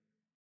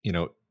 you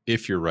know,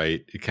 if you're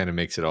right, it kind of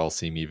makes it all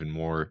seem even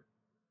more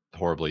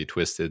horribly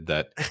twisted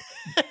that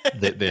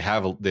they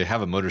have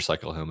a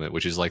motorcycle helmet,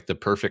 which is like the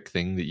perfect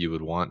thing that you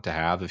would want to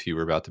have if you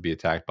were about to be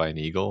attacked by an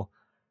eagle,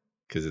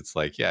 because it's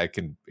like, yeah, it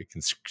can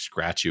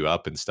scratch you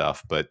up and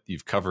stuff, but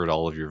you've covered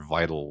all of your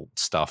vital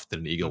stuff that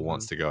an eagle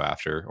wants to go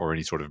after, or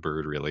any sort of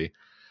bird really.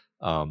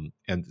 And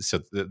so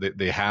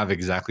they have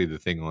exactly the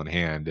thing on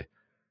hand,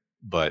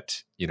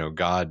 but you know,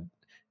 God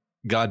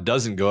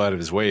doesn't go out of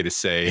his way to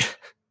say,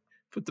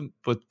 put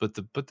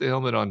the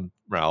helmet on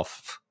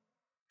Ralph,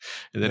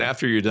 and then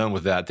after you're done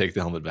with that, take the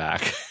helmet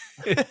back.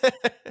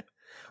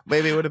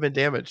 Maybe it would have been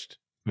damaged.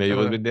 Maybe it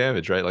would have been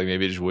damaged, right? Like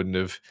maybe it just wouldn't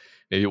have.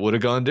 Maybe it would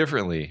have gone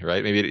differently,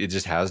 right? Maybe it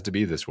just has to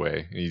be this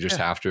way, and you just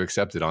have to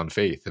accept it on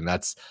faith. And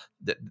that's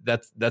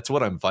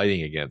what I'm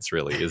fighting against,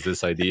 really, is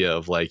this idea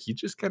of like, you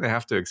just kind of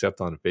have to accept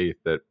on faith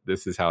that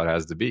this is how it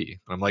has to be.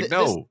 And I'm like,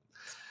 no.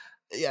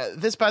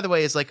 This, by the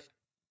way, is like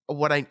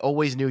what I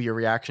always knew your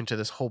reaction to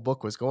this whole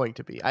book was going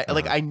to be.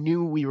 I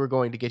knew we were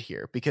going to get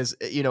here because,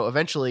 you know,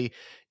 eventually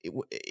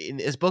in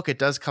his book, it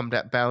does come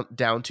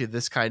down to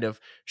this kind of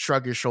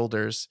shrug your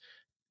shoulders.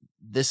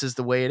 This is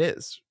the way it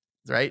is.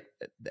 Right.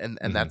 And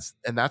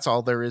that's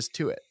all there is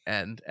to it.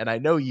 And I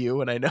know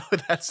you, and I know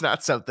that's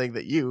not something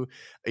that you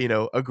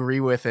know, agree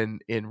with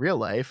in real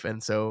life.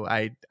 And so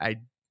I,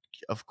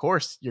 of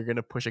course you're going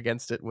to push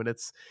against it when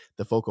it's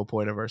the focal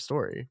point of our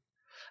story.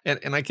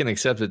 And I can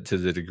accept it to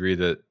the degree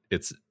that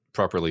it's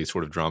properly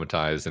sort of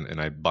dramatized,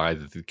 and I buy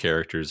that the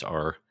characters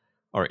are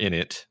in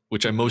it,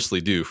 which I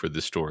mostly do for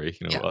this story,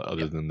 you know,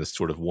 other than this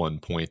sort of one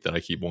point that I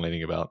keep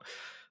whining about.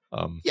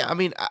 I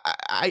mean,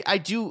 I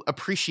do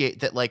appreciate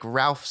that, like,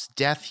 Ralph's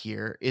death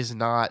here is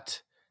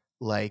not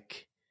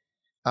like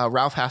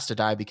Ralph has to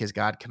die because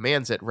God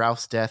commands it.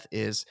 Ralph's death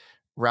is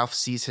Ralph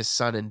sees his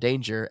son in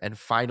danger and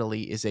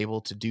finally is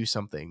able to do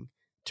something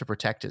to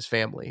protect his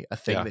family, a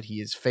thing that he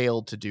has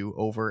failed to do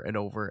over and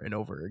over and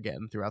over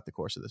again throughout the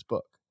course of this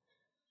book.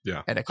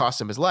 Yeah. And it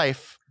cost him his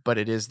life, but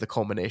it is the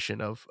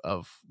culmination of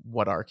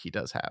what arc he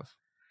does have.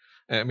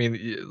 I mean,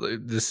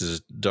 this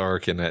is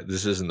dark, and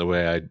this isn't the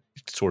way I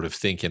sort of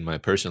think in my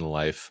personal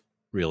life,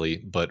 really,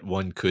 but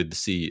one could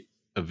see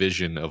a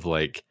vision of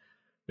like,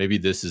 maybe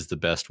this is the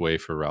best way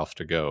for Ralph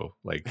to go.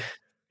 Like,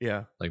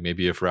 like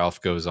maybe if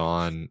Ralph goes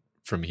on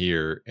from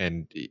here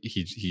and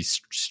he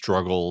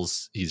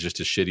struggles, he's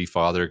just a shitty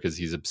father because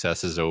he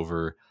obsesses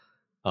over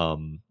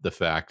the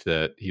fact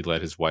that he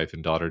let his wife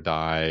and daughter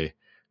die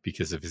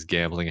because of his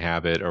gambling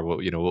habit, or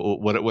what, you know,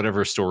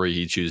 whatever story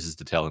he chooses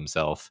to tell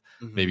himself.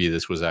 Maybe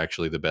this was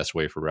actually the best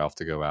way for Ralph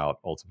to go out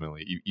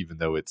ultimately, even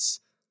though it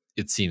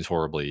seems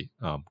horribly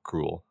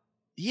cruel.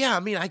 Yeah, I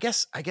mean, I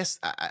guess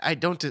I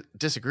don't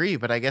disagree,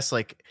 but I guess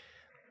like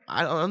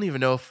I don't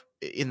even know if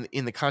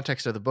in the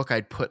context of the book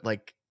I'd put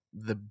like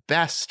the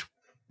best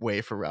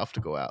way for Ralph to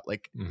go out.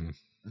 Like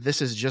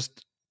this is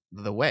just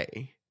the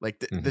way.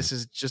 Like this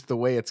is just the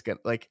way it's gonna,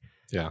 like,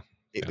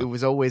 it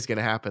was always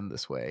gonna happen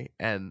this way,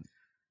 and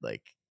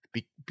like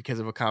because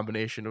of a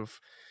combination of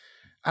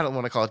I don't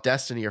want to call it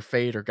destiny or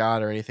fate or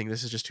God or anything.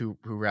 This is just who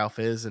Ralph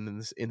is,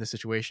 and in the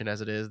situation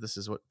as it is, this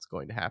is what's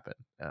going to happen.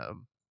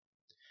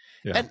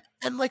 Yeah.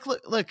 And like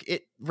look,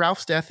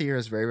 Ralph's death here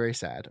is very, very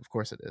sad. Of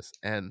course it is,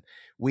 and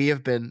we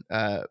have been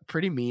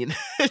pretty mean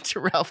to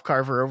Ralph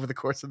Carver over the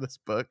course of this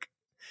book.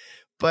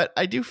 But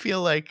I do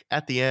feel like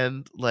at the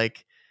end,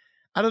 like,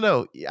 I don't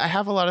know, I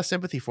have a lot of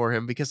sympathy for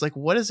him, because like,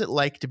 what is it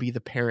like to be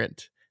the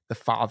parent, the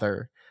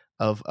father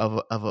of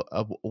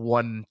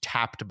one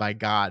tapped by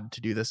God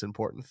to do this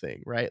important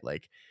thing, right?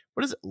 Like,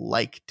 what is it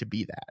like to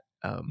be that?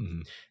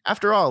 Mm-hmm.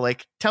 After all,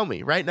 like, tell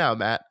me right now,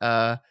 Matt,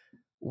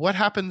 what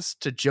happens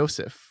to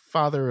Joseph,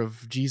 father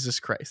of Jesus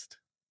Christ?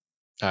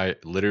 I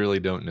literally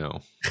don't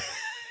know.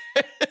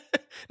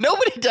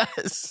 Nobody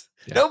does.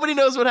 Yeah. Nobody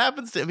knows what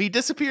happens to him. He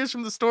disappears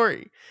from the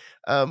story.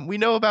 We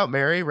know about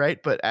Mary, right?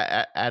 But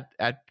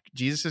at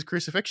Jesus'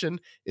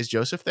 crucifixion, is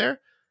Joseph there?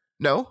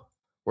 No.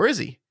 Where is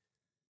he?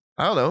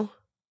 I don't know.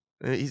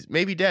 He's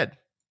maybe dead.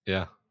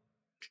 Yeah.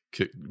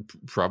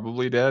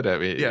 Probably dead. I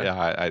mean, yeah,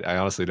 I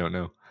honestly don't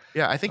know.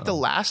 Yeah, I think the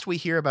last we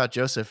hear about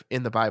Joseph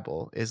in the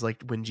Bible is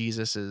like when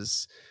Jesus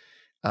is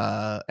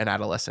an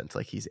adolescent,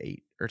 like he's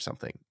 8 or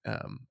something.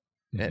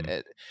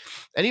 And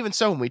even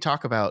so, when we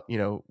talk about, you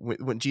know,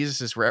 when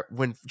Jesus is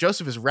when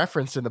Joseph is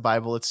referenced in the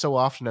Bible, it's so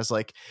often as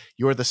like,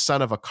 you're the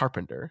son of a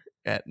carpenter,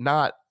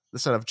 not the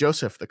son of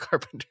Joseph the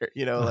carpenter,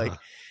 you know, like,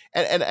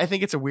 and I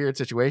think it's a weird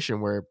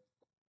situation where,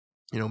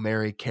 you know,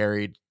 Mary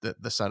carried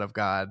the son of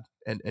God,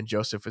 and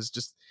Joseph is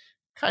just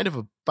kind of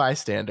a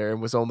bystander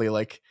and was only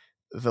like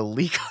the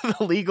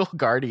legal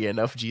guardian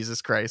of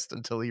Jesus Christ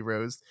until he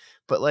rose.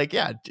 But like,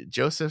 yeah,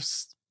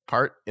 Joseph's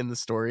part in the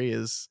story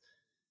is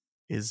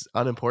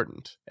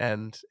unimportant,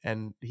 and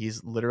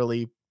he's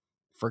literally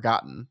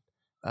forgotten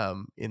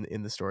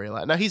in the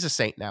storyline. Now he's a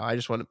saint now. I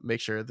just want to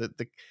make sure that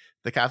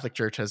the Catholic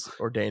Church has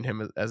ordained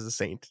him as a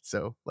saint.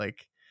 So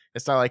like,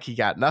 it's not like he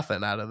got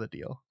nothing out of the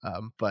deal.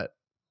 But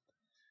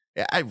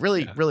yeah,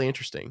 really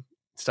interesting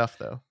stuff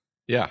though.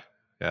 Yeah,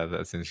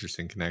 that's an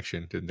interesting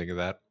connection. Didn't think of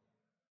that.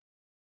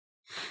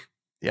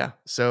 Yeah,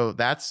 so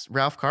that's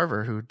Ralph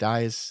Carver, who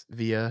dies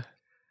via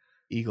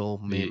eagle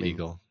maiming.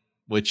 Eagle.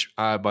 Which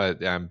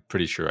but I'm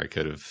pretty sure I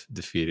could have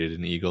defeated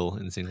an eagle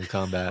in single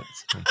combat.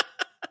 So.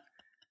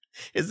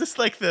 Is this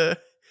like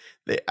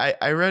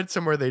I read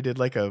somewhere they did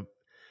like a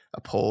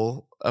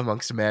poll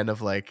amongst men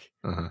of like,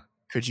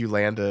 could you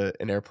land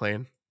an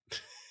airplane?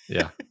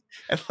 Yeah.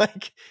 And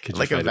like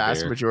a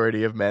vast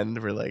majority of men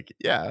were like,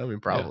 yeah, I mean,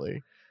 probably. Yeah.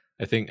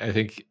 I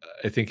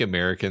think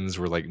Americans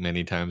were like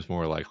many times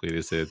more likely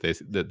to say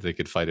that they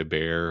could fight a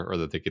bear, or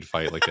that they could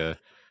fight like a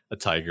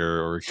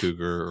tiger or a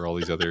cougar or all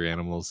these other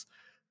animals.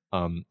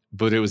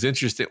 But it was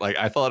interesting. Like,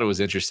 I thought it was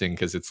interesting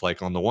because it's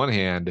like, on the one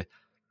hand,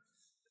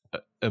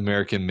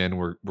 American men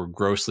were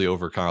grossly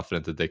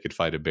overconfident that they could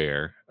fight a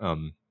bear,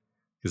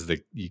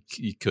 because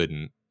you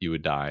couldn't, you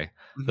would die.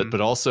 Mm-hmm. But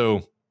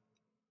also,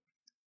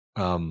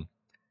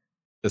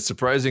 a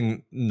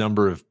surprising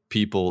number of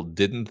people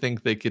didn't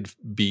think they could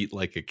beat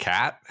like a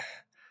cat.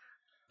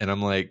 And I'm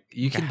like,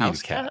 you can beat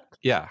a cat.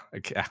 Yeah,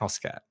 a house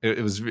cat.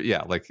 It was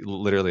like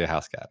literally a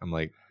house cat. I'm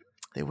like,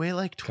 they weigh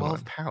like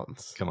 12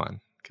 pounds. Come on.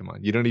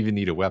 You don't even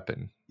need a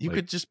weapon. You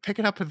could just pick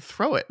it up and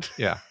throw it.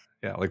 Yeah.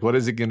 Like, what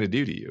is it going to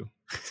do to you?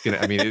 It's gonna.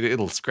 I mean,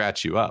 it'll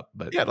scratch you up,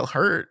 but yeah, it'll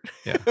hurt.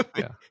 Yeah.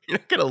 You're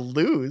not gonna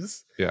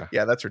lose. Yeah.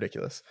 That's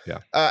ridiculous. Yeah.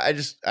 I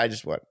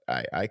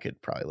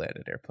could probably land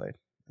an airplane.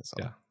 That's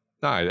all. Yeah.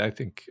 No, I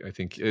think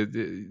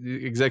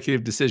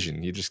executive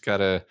decision. You just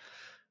gotta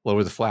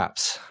lower the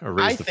flaps or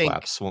raise the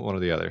flaps, one or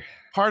the other.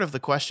 Part of the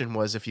question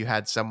was if you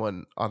had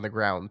someone on the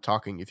ground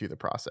talking you through the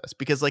process,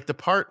 because like the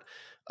part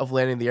of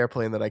landing the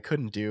airplane that I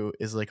couldn't do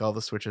is like all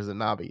the switches and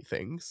knobby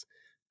things.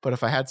 But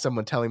if I had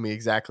someone telling me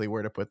exactly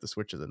where to put the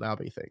switches and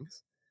knobby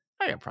things,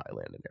 I could probably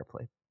land an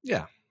airplane.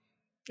 Yeah.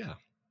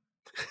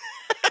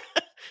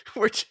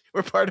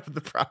 We're part of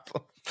the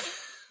problem.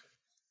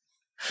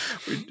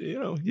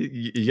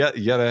 You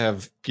gotta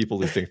have people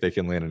who think they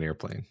can land an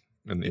airplane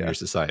in your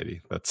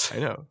society. I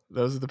know.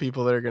 Those are the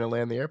people that are going to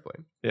land the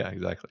airplane. Yeah,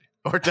 exactly.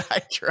 Or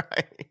die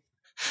trying.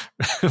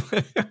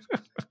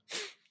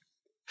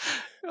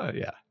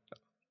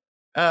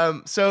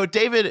 So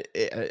David,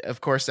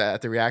 of course,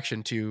 at the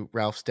reaction to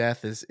Ralph's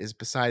death is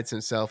besides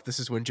himself. This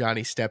is when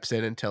Johnny steps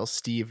in and tells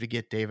Steve to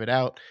get David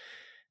out.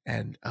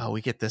 And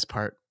we get this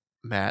part,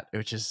 Matt,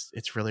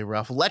 it's really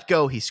rough. Let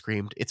go, he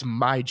screamed. It's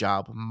my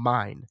job,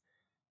 mine.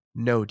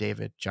 No,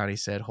 David, Johnny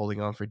said,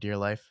 holding on for dear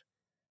life.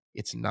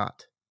 It's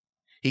not.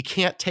 He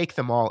can't take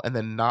them all and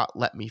then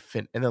let me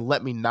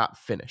not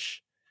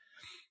finish.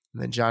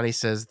 And then Johnny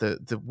says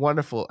the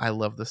wonderful, I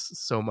love this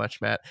so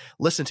much, Matt.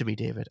 Listen to me,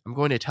 David. I'm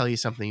going to tell you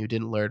something you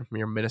didn't learn from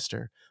your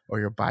minister or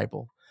your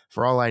Bible.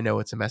 For all I know,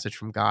 it's a message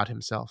from God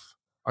himself.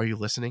 Are you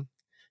listening?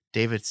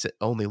 David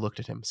only looked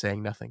at him,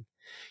 saying nothing.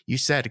 You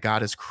said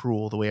God is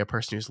cruel the way a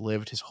person who's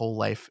lived his whole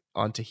life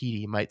on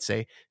Tahiti might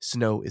say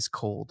snow is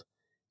cold.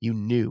 You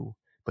knew,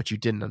 but you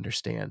didn't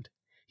understand.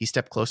 He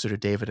stepped closer to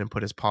David and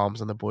put his palms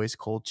on the boy's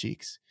cold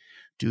cheeks.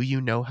 Do you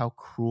know how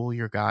cruel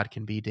your God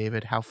can be,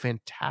 David? How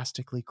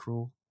fantastically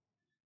cruel?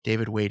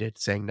 David waited,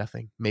 saying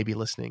nothing, maybe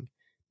listening,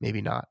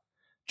 maybe not.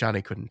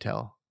 Johnny couldn't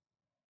tell.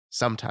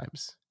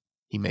 Sometimes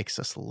he makes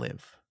us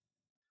live.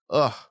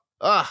 Ugh.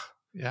 Ugh.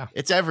 Yeah.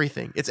 It's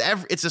everything. It's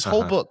this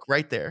whole book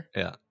right there.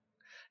 Yeah.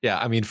 Yeah.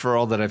 I mean, for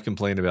all that I've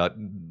complained about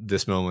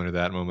this moment or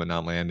that moment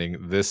not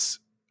landing, this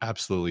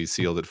absolutely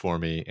sealed it for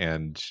me.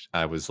 And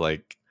I was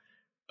like,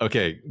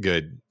 okay,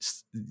 good.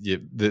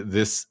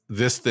 This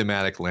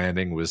thematic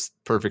landing was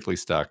perfectly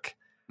stuck.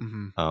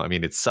 Mm-hmm. I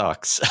mean, it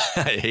sucks.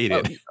 I hate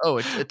it. Oh,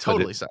 it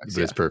totally sucks.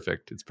 But it's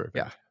perfect. It's perfect.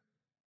 Yeah.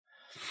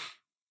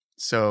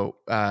 So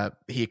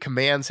he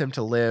commands him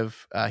to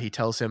live. He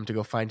tells him to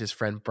go find his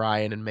friend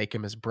Brian and make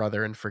him his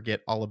brother and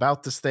forget all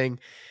about this thing.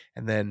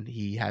 And then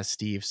he has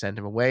Steve send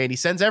him away, and he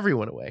sends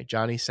everyone away.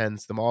 Johnny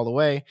sends them all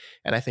away.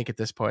 And I think at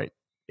this point,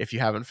 if you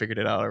haven't figured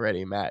it out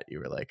already, Matt, you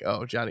were like,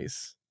 oh,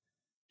 Johnny's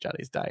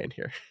dying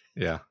here.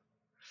 Yeah.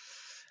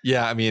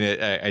 Yeah. I mean,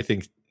 I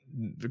think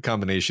the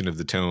combination of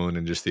the tone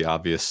and just the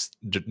obvious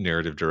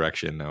narrative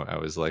direction, I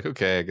was like,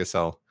 okay, I guess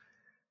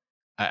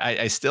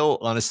I still,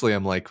 honestly,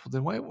 I'm like, well,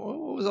 then what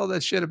was all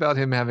that shit about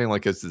him having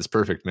like this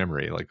perfect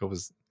memory? Like, what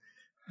was,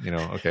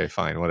 okay,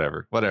 fine,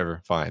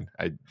 whatever, fine.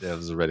 That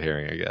was a red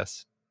herring, I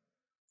guess.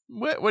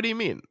 What do you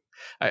mean?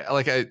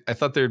 I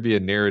thought there'd be a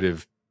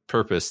narrative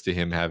purpose to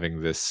him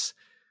having this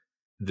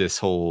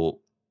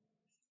whole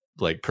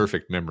like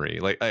perfect memory.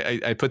 Like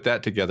I put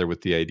that together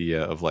with the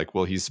idea of like,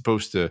 well, he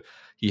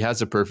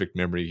has a perfect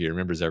memory. He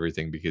remembers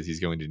everything because he's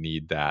going to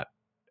need that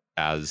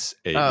as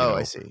a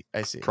I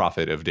see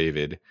prophet of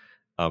David,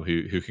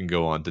 who can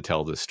go on to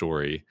tell this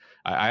story.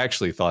 I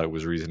actually thought it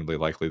was reasonably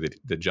likely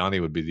that Johnny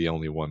would be the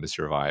only one to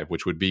survive,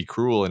 which would be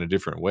cruel in a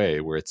different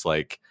way, where it's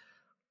like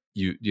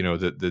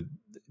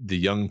the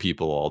young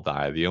people all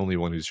die. The only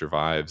one who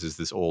survives is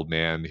this old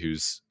man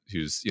who's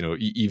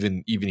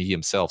even he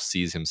himself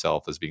sees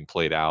himself as being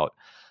played out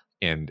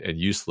and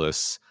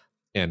useless,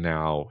 and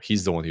now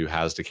he's the one who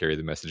has to carry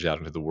the message out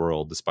into the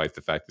world, despite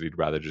the fact that he'd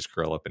rather just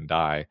curl up and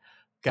die.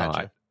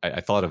 Gotcha. I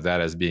thought of that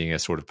as being a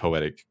sort of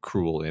poetic,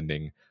 cruel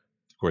ending.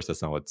 Of course,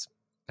 that's not what's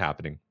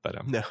happening,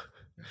 but no.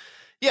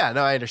 Yeah,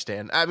 no, I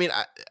understand. I mean,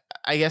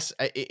 I guess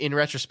in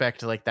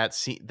retrospect, like that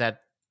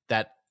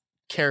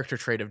character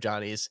trait of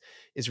Johnny's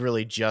is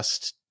really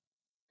just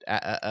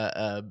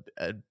a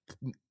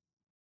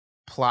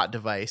plot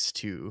device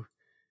to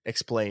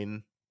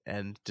explain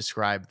and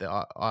describe the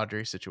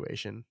Audrey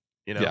situation.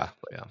 Yeah.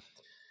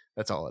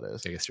 That's all it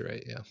is. I guess you're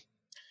right. Yeah.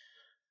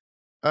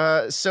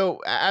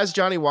 So as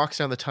Johnny walks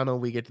down the tunnel,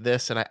 we get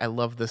this, and I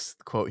love this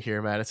quote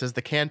here, Matt. It says,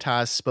 "The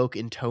Kantaz spoke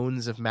in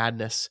tones of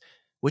madness,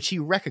 which he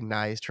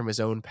recognized from his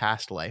own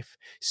past life,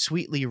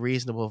 sweetly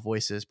reasonable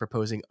voices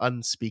proposing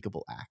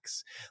unspeakable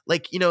acts."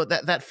 Like,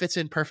 that fits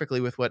in perfectly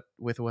with what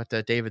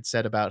David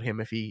said about him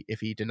if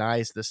he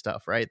denies this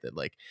stuff, right? That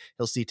like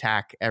he'll see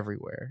Tack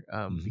everywhere,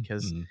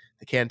 because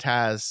the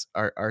Kantaz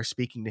are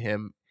speaking to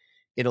him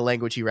in a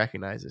language he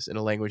recognizes, in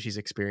a language he's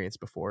experienced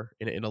before,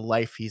 in a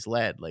life he's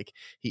led. Like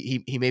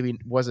he maybe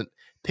wasn't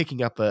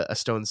picking up a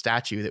stone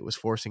statue that was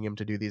forcing him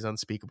to do these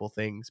unspeakable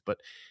things, but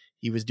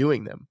he was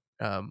doing them.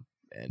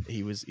 And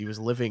he was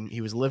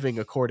living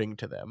according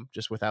to them,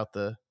 just without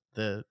the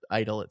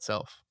idol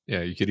itself.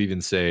 Yeah, you could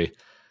even say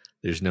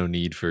there's no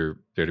need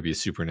for there to be a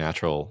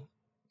supernatural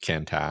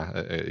Kanta.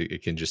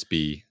 It can just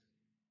be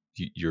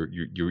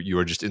you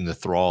are just in the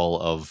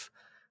thrall of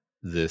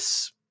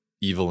this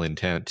evil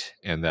intent,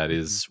 and that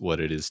is what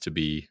it is to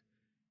be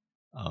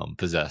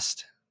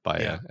possessed by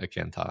a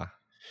Kanta.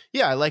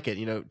 Yeah, I like it.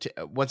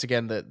 Once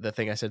again, the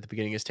thing I said at the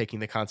beginning is taking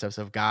the concepts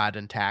of God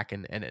and Tack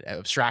and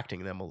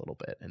abstracting them a little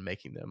bit and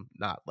making them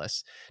not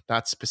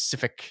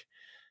specific,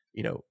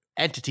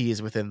 entities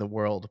within the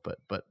world,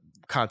 but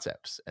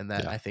concepts. And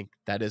that I think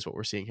that is what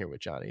we're seeing here with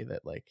Johnny,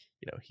 that like,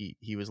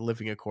 he was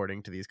living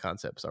according to these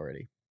concepts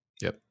already.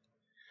 Yep.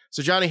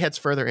 So Johnny heads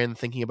further in,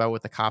 thinking about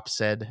what the cops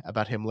said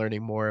about him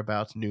learning more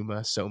about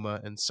Numa, Soma,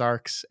 and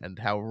Sarks, and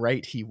how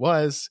right he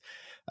was.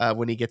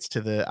 When he gets to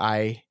the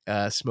eye,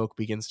 smoke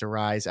begins to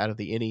rise out of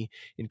the innie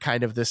in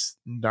kind of this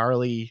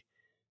gnarly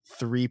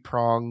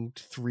 3-pronged,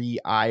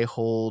 3-eye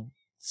hole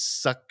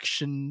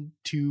suction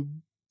tube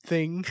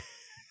thing.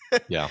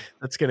 Yeah.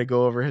 That's going to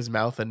go over his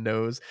mouth and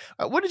nose.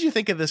 What did you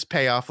think of this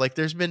payoff? Like,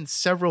 there's been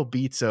several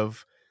beats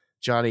of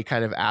Johnny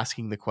kind of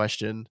asking the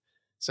question,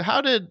 so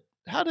how did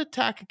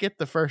Tack get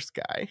the first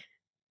guy?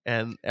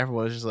 And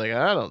everyone's just like,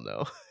 I don't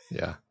know.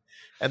 Yeah.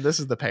 And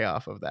this is the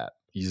payoff of that.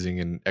 Using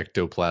an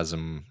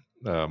ectoplasm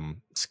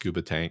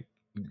scuba tank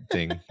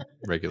thing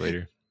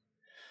regulator.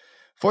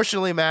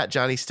 Fortunately, Matt,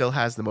 Johnny still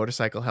has the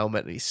motorcycle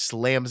helmet, and he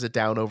slams it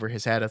down over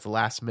his head at the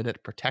last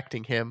minute,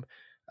 protecting him.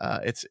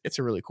 It's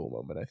a really cool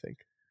moment, I think.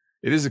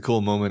 It is a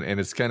cool moment, and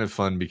it's kind of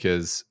fun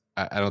because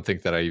I don't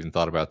think that I even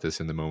thought about this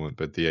in the moment,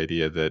 but the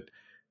idea that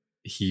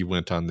he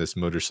went on this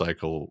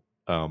motorcycle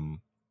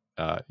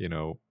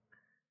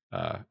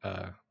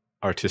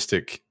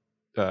artistic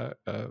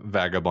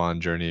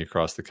vagabond journey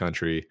across the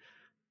country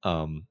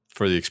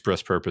for the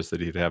express purpose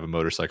that he'd have a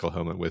motorcycle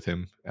helmet with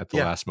him at the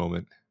last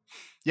moment.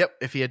 Yep.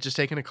 If he had just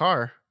taken a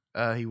car,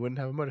 he wouldn't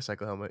have a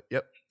motorcycle helmet.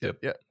 Yep.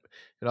 It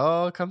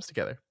all comes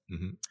together.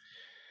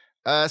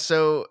 Mm-hmm.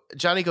 So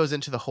Johnny goes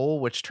into the hole,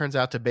 which turns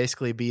out to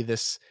basically be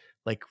this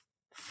like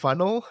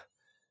funnel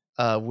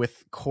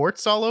with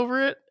quartz all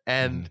over it,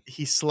 Mm-hmm. and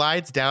he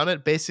slides down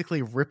it,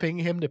 basically ripping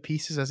him to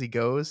pieces as he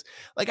goes.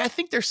 Like, I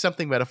think there's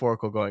something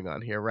metaphorical going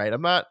on here, right?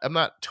 I'm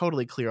not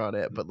totally clear on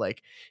it, but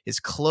like his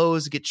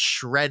clothes get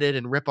shredded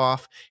and rip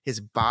off, his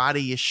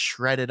body is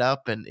shredded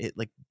up and it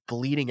like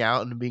bleeding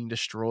out and being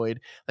destroyed.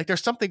 Like,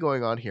 there's something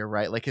going on here,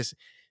 right? Like his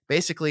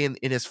basically in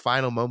his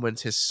final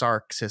moments, his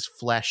sarx, his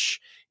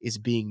flesh is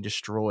being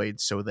destroyed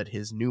so that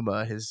his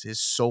pneuma, his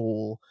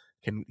soul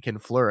can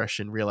flourish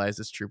and realize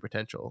its true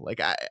potential. Like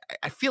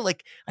I feel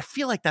like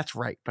that's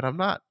right, but I'm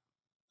not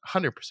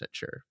 100%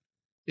 sure.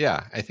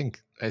 Yeah, I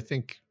think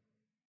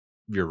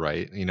you're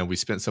right. You know, we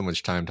spent so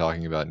much time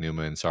talking about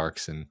Numa and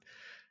Sarks and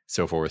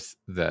so forth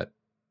that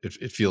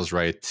it feels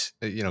right.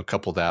 You know,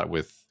 couple that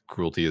with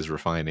cruelty is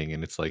refining,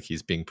 and it's like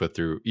he's being put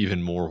through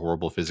even more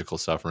horrible physical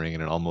suffering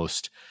and an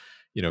almost,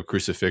 you know,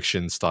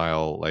 crucifixion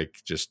style, like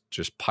just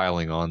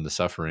piling on the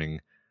suffering.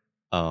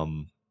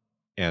 Um,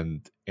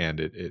 and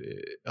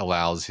it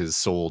allows his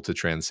soul to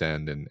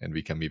transcend and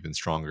become even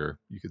stronger,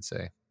 you could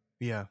say.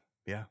 Yeah,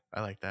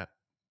 I like that.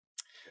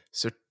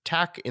 So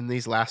Tack, in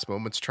these last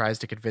moments, tries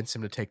to convince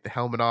him to take the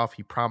helmet off.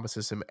 He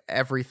promises him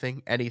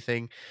everything,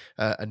 anything,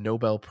 a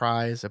Nobel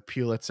Prize, a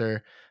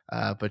Pulitzer,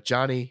 but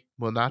Johnny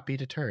will not be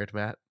deterred,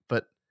 Matt.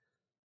 But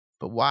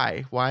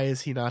why? Why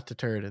is he not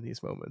deterred in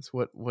these moments?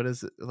 What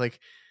is it like?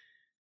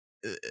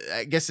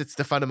 I guess it's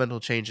the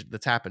fundamental change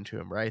that's happened to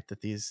him, right?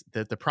 That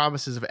the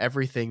promises of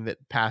everything that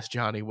past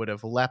Johnny would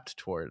have leapt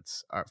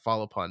towards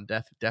fall upon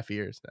deaf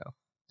ears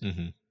now.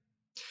 Mm-hmm.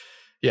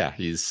 Yeah,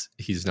 he's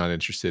not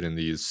interested in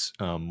these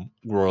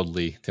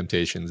worldly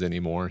temptations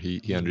anymore.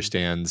 He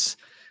understands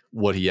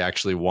what he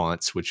actually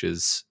wants, which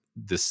is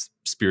this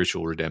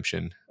spiritual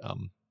redemption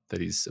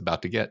that he's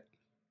about to get.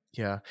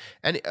 Yeah,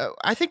 and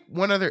I think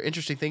one other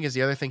interesting thing is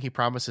the other thing he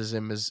promises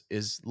him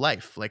is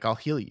life. Like, I'll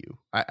heal you.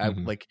 I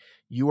like,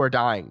 you are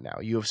dying now.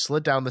 You have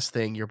slid down this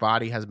thing. Your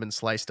body has been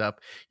sliced up.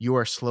 You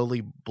are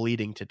slowly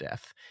bleeding to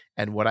death.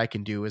 And what I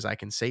can do is I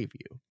can save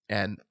you.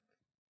 And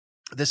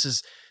this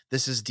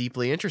is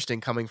deeply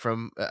interesting coming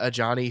from a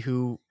Johnny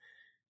who,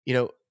 you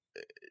know,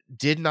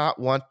 did not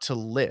want to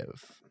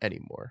live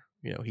anymore.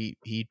 You know,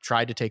 he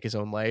tried to take his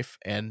own life,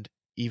 and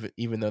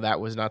even though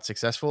that was not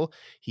successful,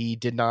 he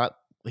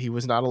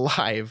was not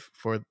alive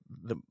for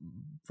the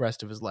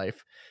rest of his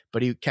life,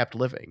 but he kept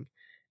living.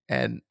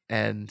 And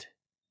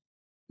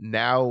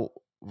now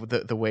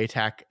the way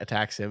Tack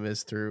attacks him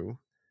is through,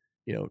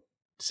 you know,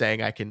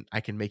 saying I can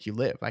make you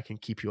live, I can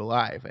keep you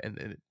alive, and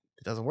it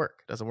doesn't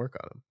work. It doesn't work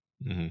on him.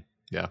 Mm-hmm.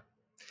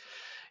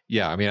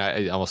 Yeah. I mean,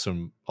 I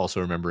also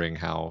remembering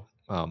how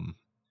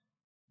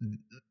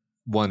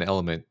one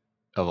element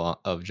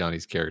of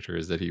Johnny's character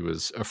is that he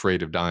was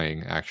afraid of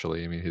dying.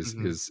 Actually, I mean,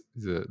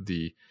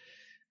 the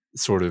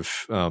sort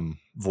of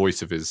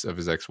voice of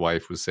his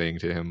ex-wife was saying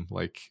to him,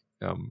 like,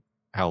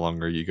 how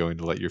long are you going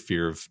to let your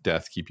fear of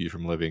death keep you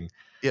from living?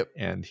 Yep.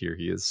 And here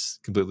he has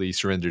completely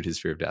surrendered his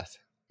fear of death.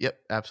 Yep,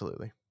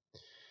 absolutely.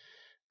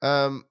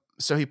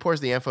 So he pours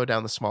the ammo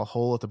down the small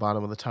hole at the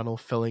bottom of the tunnel,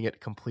 filling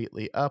it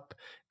completely up.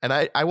 And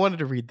I wanted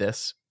to read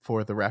this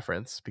for the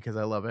reference because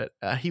I love it.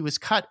 He was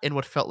cut in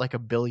what felt like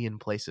 1 billion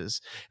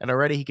places, and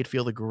already he could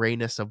feel the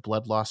grayness of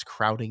blood loss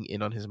crowding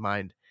in on his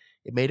mind.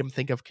 It made him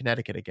think of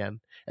Connecticut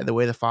again, and the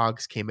way the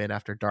fogs came in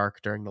after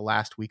dark during the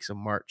last weeks of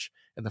March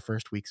and the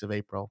first weeks of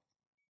April.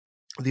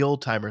 The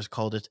old-timers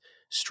called it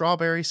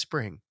Strawberry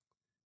Spring.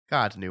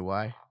 God knew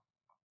why.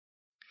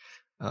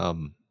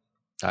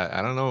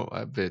 I don't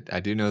know, but I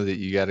do know that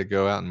you got to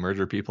go out and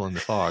murder people in the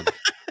fog.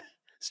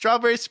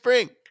 Strawberry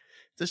Spring.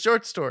 It's a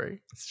short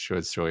story. It's a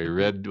short story. We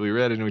read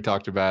it and we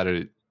talked about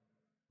it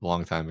a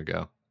long time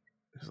ago.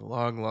 It was a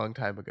long, long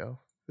time ago.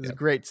 It was a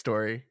great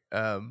story.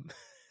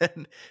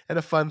 And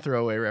a fun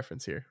throwaway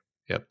reference here.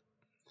 Yep.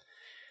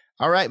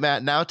 All right,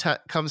 Matt. Now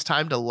comes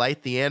time to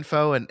light the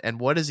Anfo. And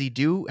what does he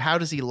do? How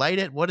does he light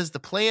it? What is the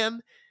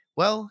plan?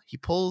 Well, he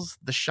pulls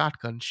the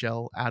shotgun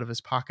shell out of his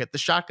pocket. The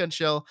shotgun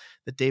shell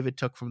that David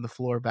took from the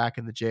floor back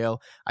in the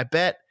jail. I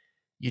bet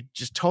you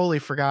just totally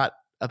forgot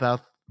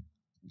about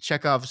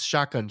Chekhov's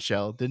shotgun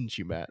shell, didn't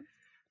you, Matt?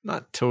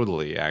 Not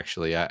totally,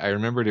 actually. I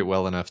remembered it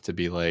well enough to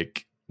be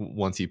like,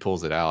 once he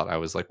pulls it out, I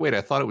was like, wait,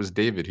 I thought it was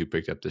David who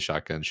picked up the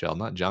shotgun shell,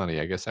 not Johnny.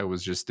 I guess I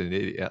was just an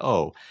idiot.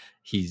 Oh,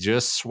 he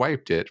just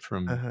swiped it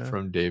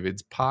from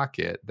David's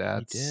pocket.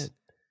 That's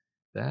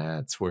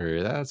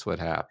what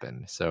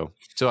happened. So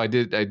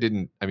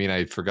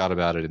I forgot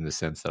about it in the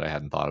sense that I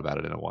hadn't thought about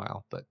it in a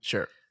while, but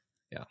sure.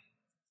 Yeah.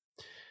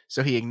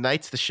 So he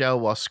ignites the shell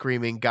while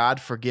screaming, "God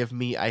forgive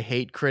me, I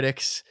hate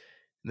critics,"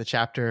 in the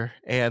chapter,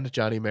 and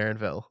Johnny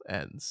Marinville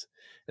ends.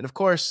 And of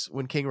course,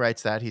 when King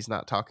writes that, he's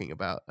not talking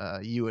about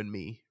you and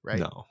me, right?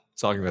 No,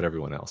 he's talking about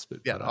everyone else, but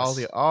all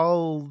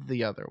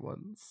the other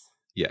ones.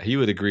 Yeah, he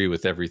would agree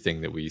with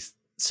everything that we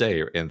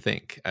say and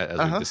think, as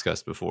we've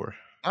discussed before.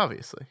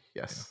 Obviously,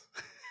 yes.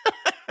 Yeah.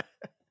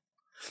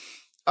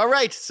 All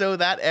right, so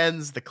that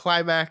ends the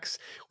climax.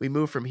 We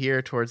move from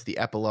here towards the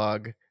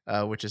epilogue.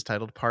 which is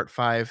titled Part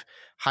 5,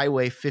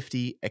 Highway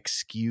 50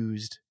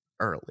 Excused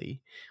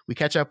Early. We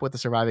catch up with the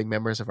surviving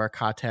members of our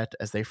quartet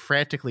as they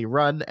frantically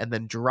run and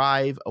then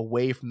drive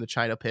away from the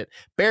China pit,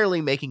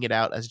 barely making it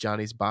out as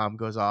Johnny's bomb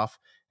goes off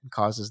and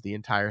causes the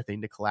entire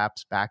thing to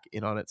collapse back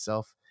in on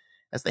itself.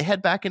 As they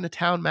head back into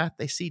town, Matt,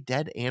 they see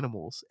dead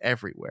animals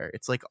everywhere.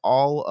 It's like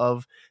all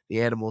of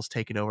the animals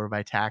taken over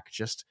by Tack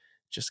just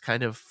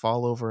kind of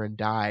fall over and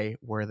die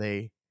where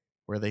they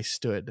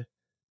stood.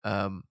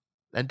 And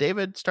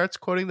David starts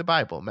quoting the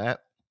Bible, Matt.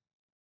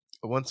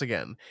 Once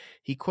again,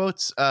 he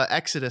quotes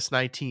Exodus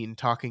 19,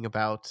 talking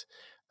about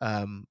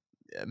um,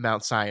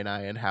 Mount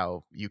Sinai and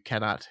how you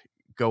cannot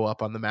go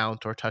up on the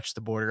mount or touch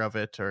the border of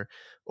it,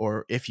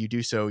 or if you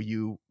do so,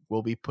 you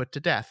will be put to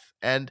death.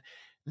 And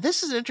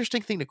this is an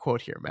interesting thing to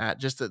quote here, Matt.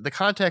 Just the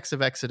context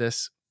of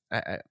Exodus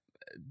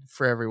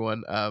for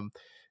everyone.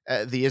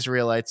 The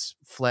Israelites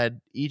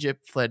fled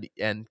Egypt,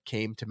 and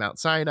came to Mount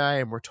Sinai,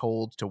 and were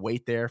told to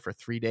wait there for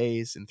 3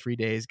 days. In 3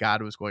 days,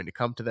 God was going to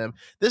come to them.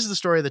 This is the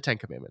story of the Ten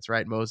Commandments,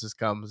 right? Moses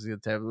comes,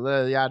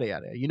 yada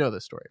yada. You know the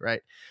story,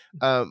 right?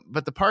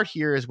 But the part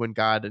here is when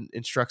God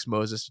instructs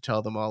Moses to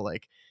tell them all,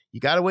 like, you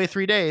got to wait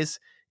 3 days.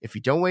 If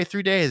you don't wait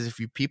 3 days, if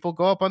you people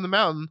go up on the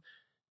mountain,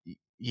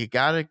 you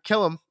got to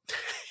kill them.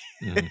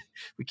 Mm-hmm.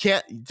 We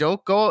can't.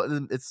 Don't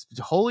go. It's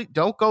holy.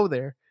 Don't go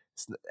there.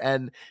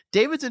 And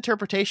David's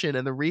interpretation,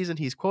 and the reason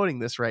he's quoting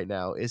this right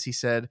now, is he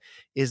said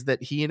is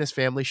that he and his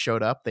family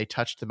showed up, they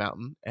touched the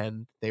mountain,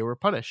 and they were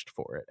punished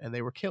for it, and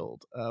they were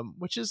killed.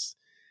 Which is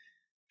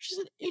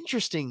an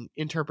interesting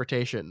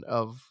interpretation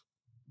of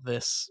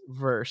this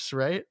verse,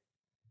 right?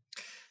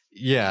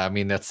 Yeah, I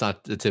mean, that's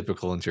not the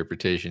typical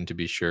interpretation, to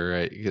be sure,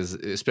 right?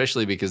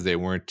 Especially because they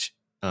weren't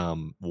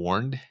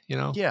warned.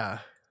 Yeah.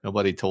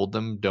 Nobody told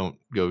them don't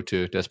go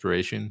to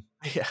Desperation.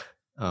 Yeah.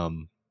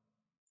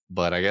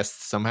 But I guess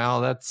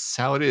somehow that's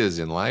how it is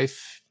in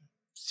life.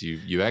 So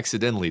you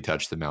accidentally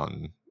touch the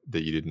mountain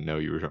that you didn't know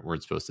you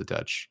weren't supposed to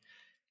touch.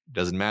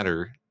 Doesn't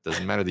matter.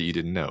 Doesn't matter that you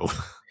didn't know.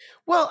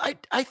 Well,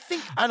 I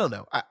think, I don't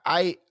know.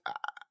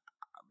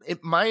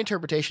 My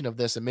interpretation of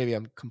this, and maybe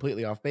I'm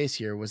completely off base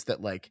here, was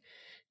that like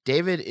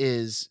David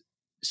is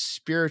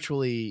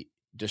spiritually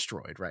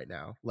destroyed right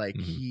now. Like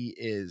mm-hmm. He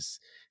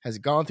has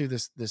gone through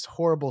this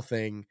horrible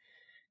thing,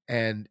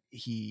 and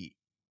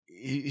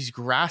he's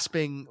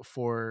grasping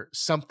for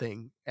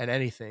something and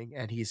anything,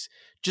 and he's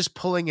just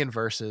pulling in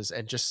verses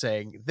and just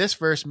saying, this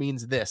verse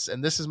means this,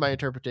 and this is my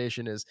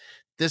interpretation, is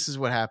this is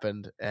what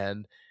happened.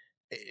 And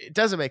it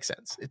doesn't make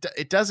sense.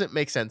 It doesn't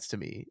make sense to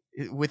me,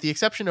 with the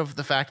exception of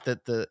the fact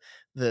that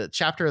the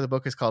chapter of the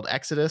book is called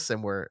Exodus,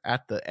 and we're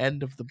at the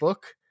end of the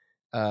book.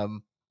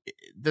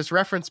 This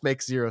reference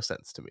makes zero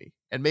sense to me,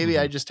 and maybe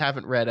mm-hmm. I just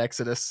haven't read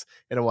Exodus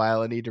in a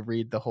while. I need to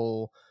read the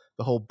whole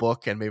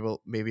book, and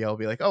maybe I'll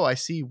be like, oh, I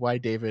see why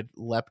David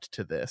leapt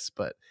to this.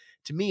 But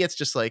to me, it's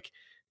just like,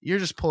 you're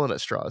just pulling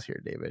at straws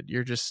here, David.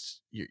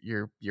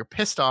 You're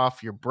pissed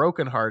off, you're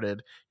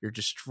brokenhearted, you're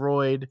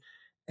destroyed,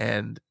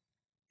 and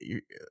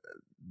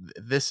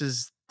this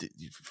is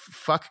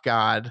fuck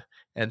God.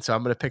 And so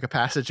I'm going to pick a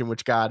passage in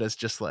which God is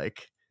just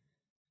like,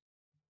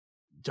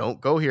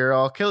 don't go here,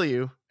 I'll kill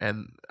you.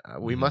 And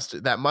we mm-hmm.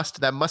 that must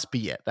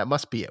be it. That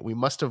must be it. We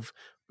must have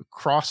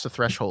crossed the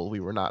threshold we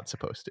were not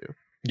supposed to.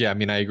 Yeah, I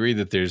mean, I agree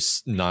that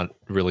there's not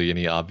really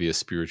any obvious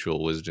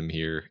spiritual wisdom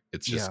here.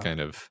 It's just kind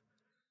of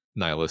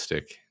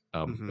nihilistic.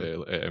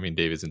 Mm-hmm. I mean,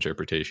 David's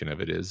interpretation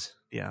of it is.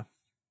 Yeah.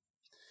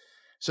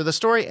 So the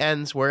story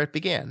ends where it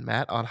began,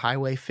 Matt, on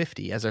Highway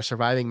 50, as our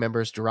surviving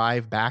members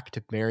drive back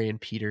to Mary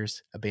and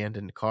Peter's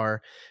abandoned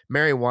car.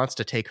 Mary wants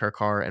to take her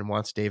car and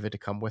wants David to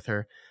come with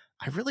her.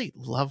 I really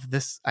love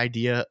this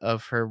idea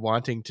of her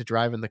wanting to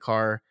drive in the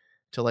car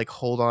to like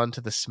hold on to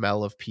the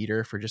smell of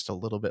Peter for just a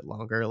little bit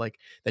longer, like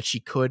that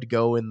she could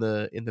go in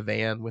the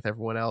van with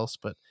everyone else,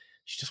 but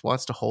she just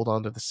wants to hold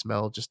on to the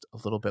smell just a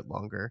little bit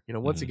longer.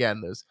 Once mm-hmm.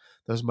 again,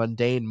 those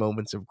mundane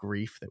moments of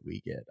grief that we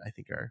get, I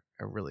think are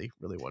really,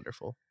 really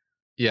wonderful.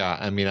 Yeah,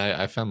 I mean,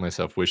 I found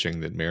myself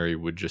wishing that Mary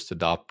would just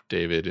adopt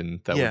David,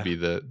 and that would be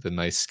the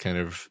nice kind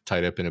of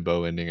tied up in a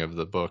bow ending of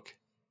the book.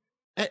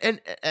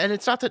 And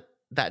it's not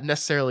that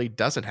necessarily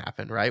doesn't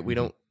happen, right?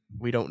 Mm-hmm.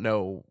 We don't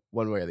know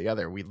one way or the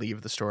other. We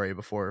leave the story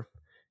before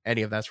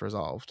any of that's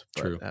resolved.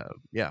 But, true.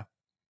 Yeah.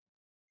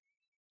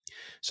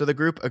 So the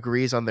group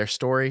agrees on their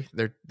story.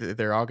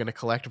 They're all going to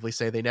collectively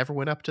say they never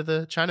went up to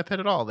the China pit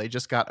at all. They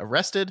just got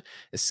arrested,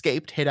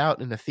 escaped, hid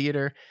out in a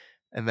theater,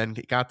 and then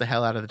got the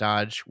hell out of the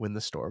Dodge when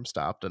the storm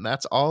stopped. And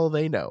that's all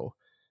they know.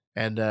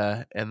 And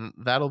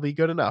that'll be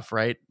good enough,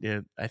 right?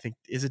 I think,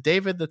 is it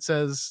David that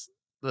says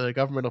the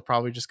government will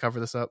probably just cover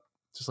this up,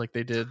 just like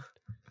they did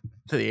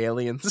to the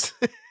aliens?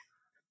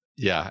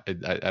 Yeah, I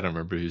don't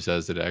remember who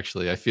says it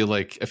actually. I feel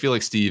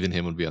like Steve and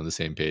him would be on the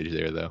same page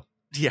there, though.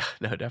 Yeah,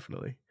 no,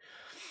 definitely.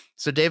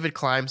 So David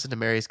climbs into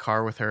Mary's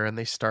car with her, and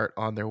they start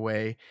on their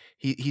way.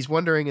 He's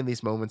wondering in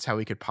these moments how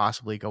he could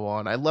possibly go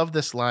on. I love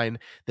this line: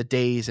 the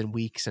days and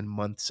weeks and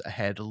months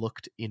ahead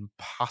looked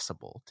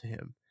impossible to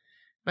him.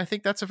 And I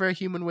think that's a very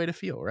human way to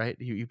feel, right?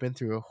 You've been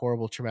through a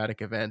horrible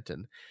traumatic event,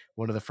 and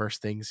one of the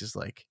first things is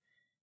like,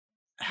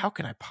 how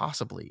can I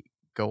possibly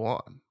go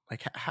on?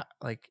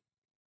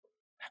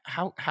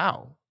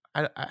 How?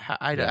 Yeah.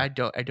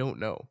 I don't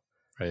know.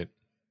 Right.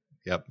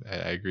 Yep. I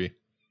agree.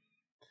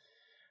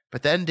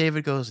 But then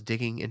David goes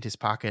digging into his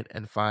pocket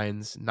and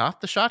finds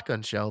not the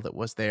shotgun shell that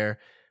was there,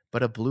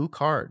 but a blue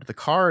card. The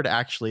card,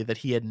 actually, that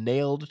he had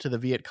nailed to the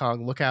Viet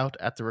Cong lookout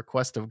at the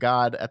request of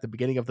God at the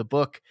beginning of the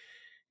book.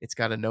 It's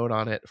got a note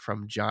on it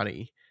from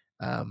Johnny.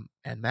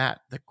 And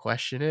Matt, the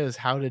question is,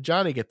 how did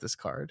Johnny get this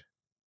card?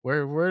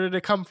 Where did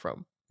it come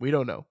from? We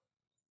don't know.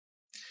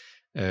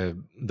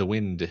 The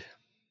wind.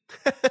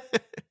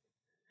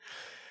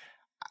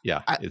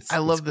 Yeah, I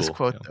love it's this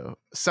cool. quote, though.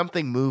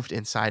 Something moved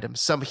inside him,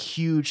 some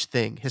huge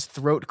thing. His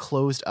throat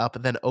closed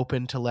up, then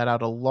opened to let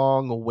out a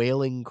long,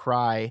 wailing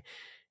cry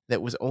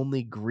that was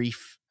only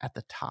grief at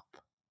the top.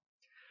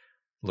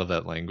 Love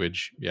that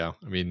language. Yeah.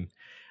 I mean,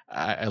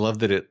 I love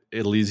that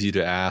it leaves you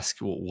to ask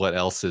what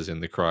else is in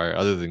the cry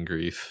other than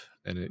grief.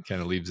 And it kind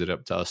of leaves it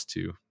up to us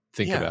to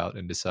think about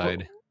and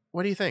decide.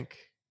 What do you think?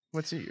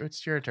 What's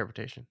your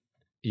interpretation?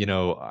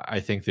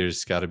 I think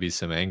there's got to be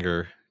some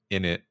anger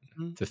in it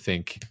to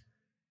think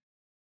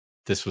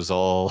this was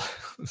all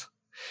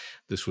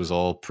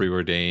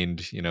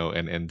preordained,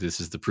 and this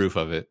is the proof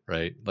of it,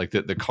 right? Like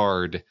the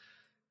card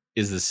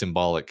is the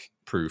symbolic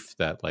proof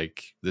that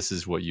like this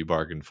is what you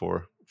bargained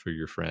for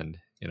your friend,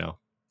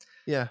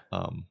 Yeah.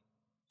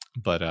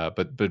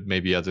 But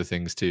maybe other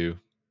things too.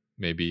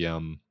 Maybe I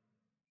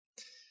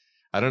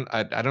don't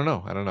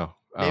know.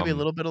 Maybe a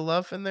little bit of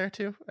love in there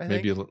too.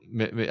 Maybe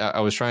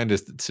I was trying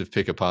to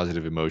pick a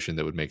positive emotion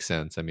that would make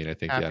sense. I mean, I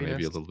think Happiness.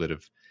 maybe a little bit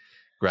of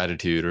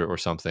gratitude or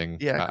something.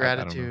 Yeah,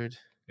 gratitude,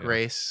 I don't know.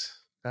 grace,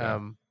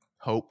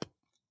 hope.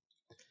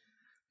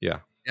 Yeah.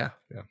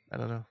 I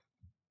don't know.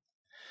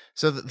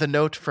 So the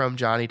note from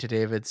Johnny to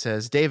David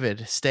says,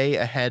 David, stay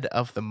ahead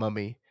of the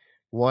mummy.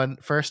 1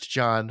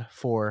 John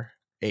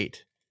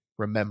 4:8.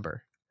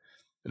 Remember.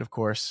 And of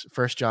course,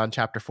 1 John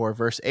chapter 4,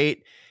 verse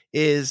 8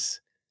 is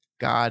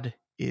God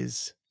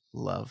is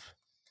love.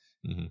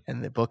 Mm-hmm.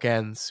 And the book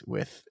ends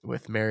with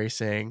Mary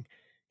saying,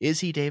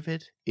 is he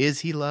David? Is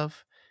he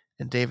love?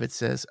 And David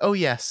says, oh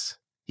yes.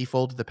 He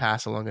folded the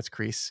pass along its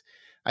crease.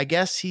 I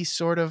guess he's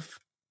sort of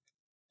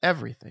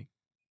everything.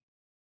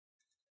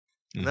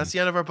 And that's the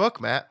end of our book,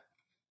 Matt.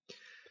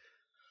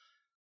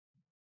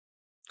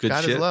 Good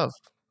God shit. is love.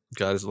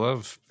 God is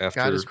love.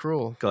 God is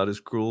cruel. God is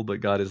cruel,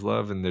 but God is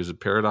love. And there's a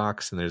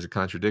paradox and there's a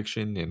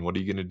contradiction. And what are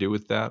you going to do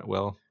with that?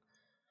 Well,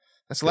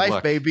 that's life,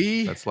 luck.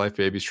 Baby. That's life,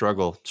 baby.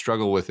 Struggle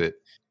with it.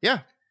 Yeah.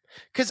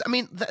 Because, I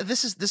mean,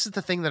 this is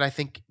the thing that I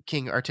think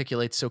King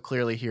articulates so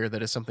clearly here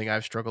that is something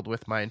I've struggled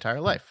with my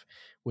entire life,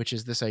 which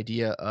is this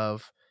idea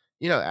of,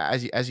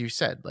 as you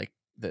said, like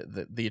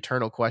the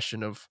eternal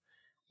question of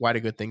why do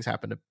good things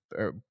happen to,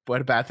 or why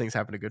do bad things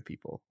happen to good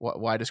people?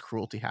 Why does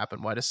cruelty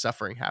happen? Why does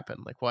suffering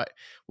happen? Like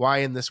why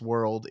in this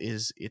world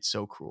is it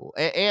so cruel?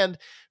 And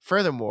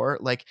furthermore,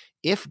 like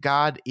if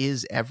God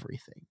is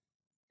everything,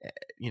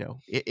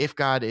 if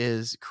God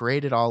is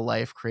created all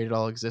life, created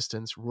all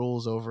existence,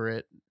 rules over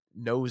it,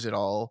 knows it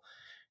all,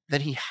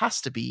 then he has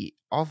to be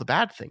all the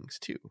bad things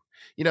too.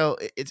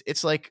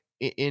 It's like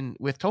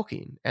with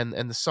Tolkien and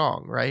the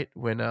song, right?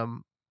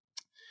 When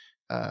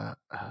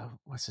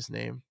what's his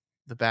name?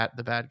 The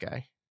bad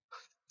guy.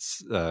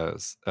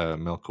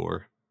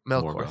 Melkor.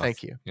 Melkor,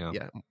 thank you.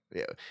 Yeah.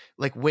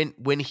 Like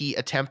when he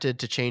attempted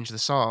to change the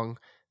song,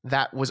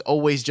 that was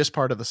always just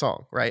part of the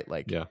song, right?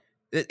 Like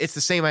it's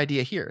the same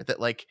idea here, that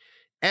like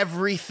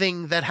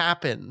everything that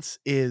happens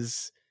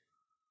is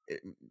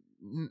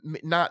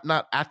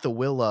not at the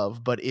will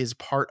of, but is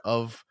part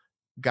of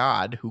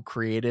God who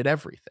created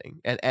everything.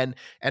 And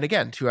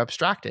again, to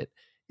abstract it,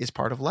 is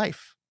part of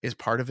life, is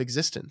part of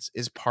existence,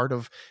 is part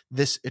of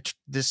this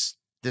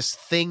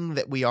thing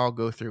that we all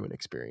go through and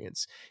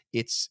experience.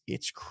 It's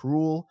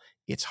cruel,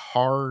 it's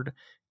hard,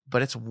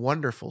 but it's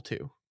wonderful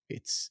too.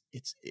 It's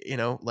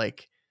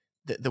like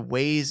the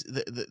ways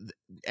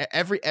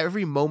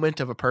every moment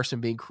of a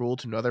person being cruel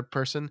to another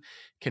person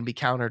can be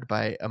countered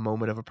by a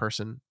moment of a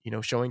person,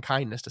 showing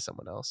kindness to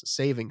someone else,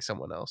 saving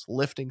someone else,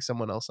 lifting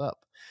someone else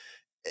up.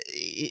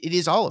 It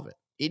is all of it.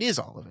 It is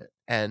all of it.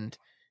 And,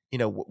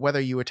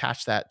 whether you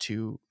attach that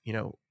to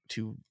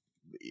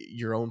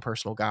your own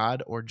personal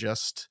God or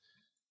just,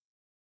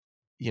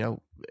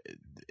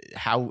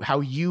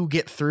 how you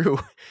get through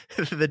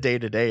the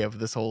day-to-day of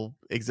this whole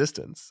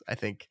existence, I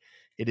think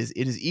it is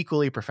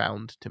equally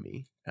profound to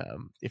me.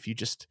 If you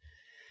just,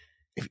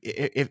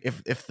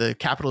 if the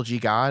capital G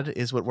God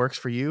is what works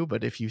for you,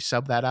 but if you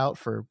sub that out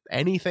for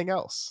anything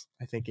else,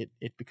 I think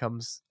it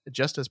becomes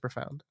just as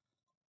profound.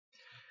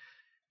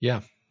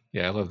 Yeah.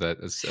 I love that.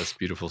 That's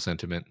beautiful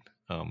sentiment.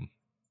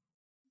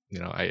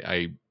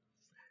 I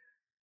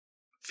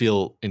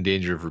feel in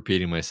danger of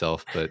repeating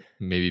myself, but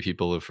maybe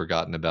people have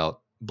forgotten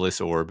about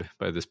Bliss Orb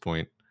by this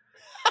point.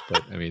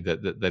 But I mean,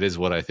 that is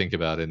what I think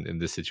about in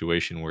this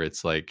situation, where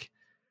it's like,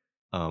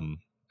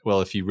 well,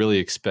 if you really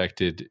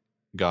expected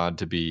God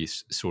to be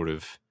sort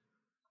of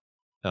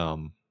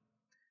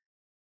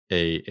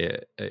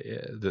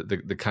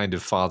the kind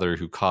of father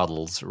who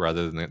coddles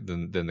rather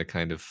than the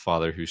kind of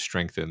father who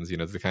strengthens.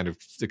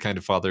 The kind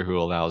of father who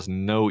allows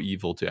no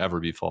evil to ever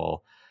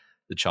befall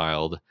the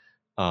child.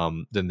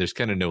 Then there's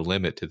kind of no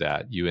limit to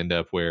that. You end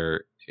up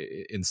where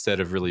instead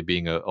of really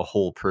being a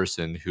whole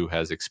person who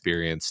has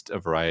experienced a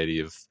variety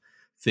of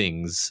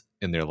things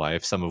in their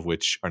life, some of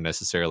which are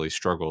necessarily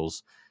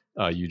struggles,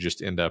 you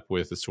just end up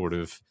with a sort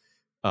of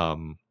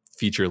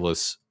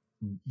featureless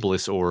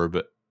bliss orb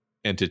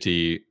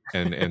entity,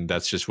 and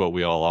that's just what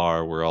we all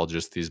are. We're all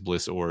just these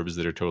bliss orbs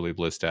that are totally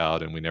blissed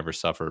out, and we never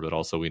suffer, but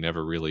also we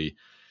never really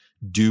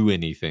do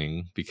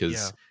anything,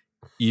 because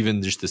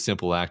even just the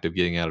simple act of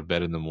getting out of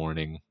bed in the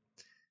morning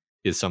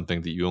is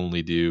something that you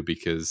only do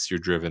because you're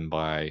driven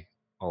by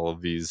all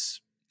of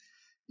these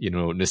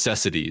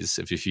necessities.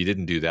 If you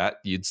didn't do that,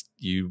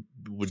 you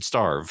would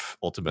starve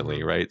ultimately.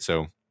 Mm-hmm. Right?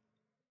 So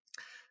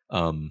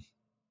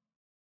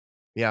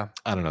Yeah.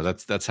 I don't know.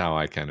 That's how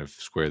I kind of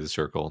square the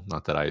circle.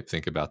 Not that I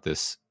think about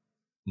this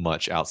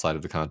much outside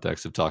of the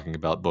context of talking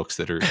about books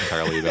that are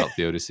entirely about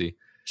the Odyssey.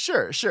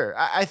 Sure.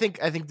 I think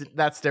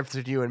that's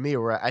different between you and me,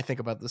 where I think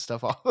about this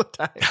stuff all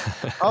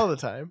the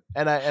time,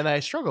 and I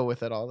struggle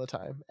with it all the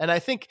time. And I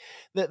think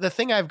the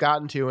thing I've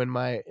gotten to in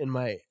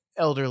my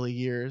elderly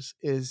years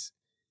is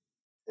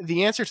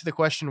the answer to the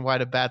question, why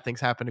do bad things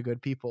happen to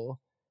good people,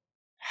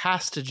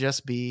 has to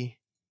just be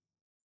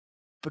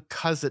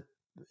because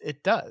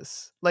it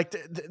does. Like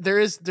there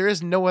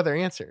is no other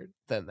answer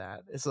than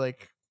that. It's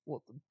like,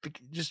 well,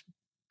 just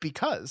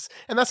because.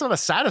 And that's not a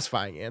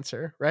satisfying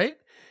answer, right?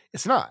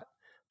 It's not.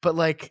 But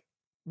like,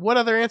 what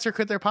other answer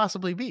could there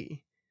possibly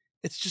be?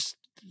 It's just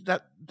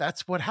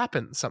that's what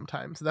happens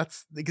sometimes.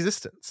 That's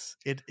existence.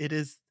 It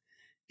is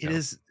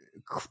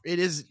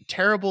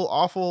terrible,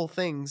 awful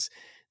things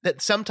that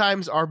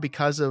sometimes are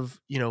because of,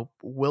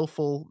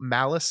 willful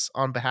malice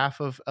on behalf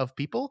of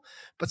people.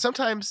 But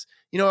sometimes,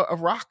 a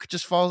rock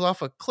just falls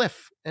off a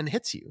cliff and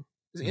hits you,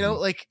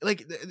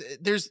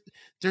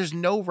 there's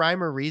no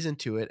rhyme or reason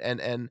to it.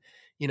 And,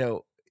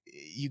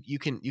 you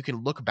can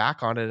look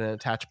back on it and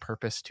attach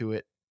purpose to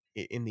it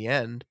in the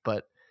end.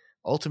 But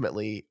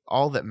ultimately,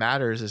 all that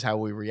matters is how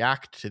we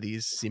react to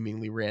these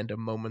seemingly random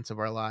moments of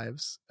our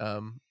lives,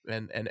 and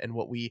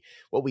what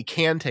we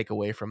can take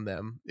away from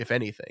them, if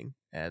anything.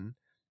 And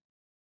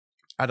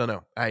I don't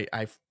know.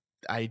 I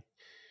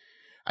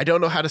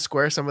don't know how to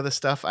square some of this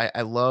stuff.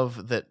 I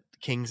love that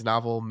King's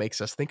novel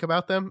makes us think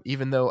about them,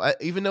 even though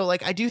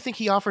like I do think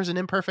he offers an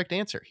imperfect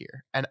answer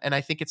here, and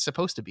I think it's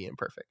supposed to be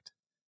imperfect.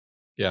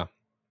 Yeah,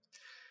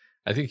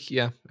 I think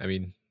I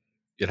mean,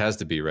 it has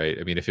to be, right?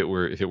 I mean, if it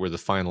were the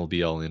final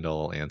be all end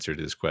all answer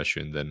to this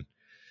question, then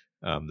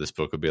this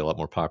book would be a lot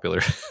more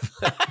popular.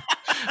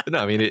 But no,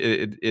 I mean,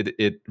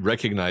 it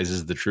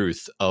recognizes the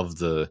truth of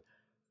the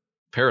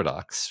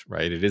paradox,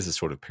 right? It is a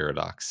sort of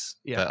paradox.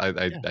 Yeah.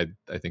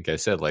 I think I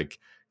said, like,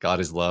 God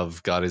is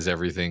love, God is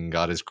everything,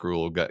 God is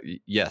cruel. God,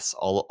 yes,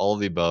 all of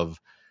the above.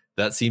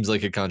 That seems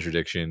like a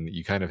contradiction.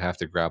 You kind of have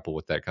to grapple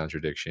with that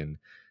contradiction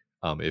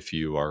if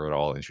you are at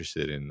all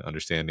interested in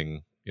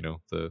understanding,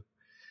 the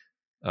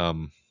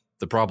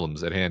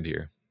problems at hand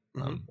here,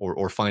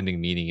 or finding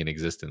meaning in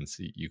existence.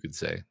 You could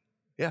say.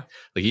 Yeah.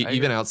 Like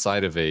even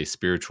outside of a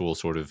spiritual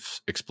sort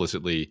of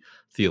explicitly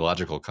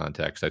theological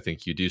context, I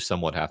think you do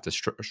somewhat have to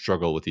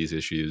struggle with these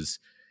issues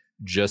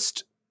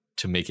just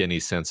to make any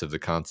sense of the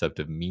concept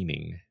of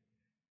meaning.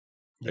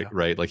 Yeah.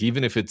 Right? Like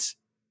even if it's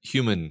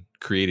human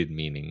created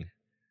meaning,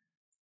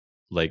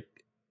 like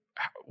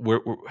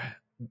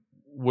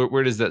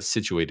where does that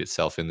situate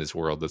itself in this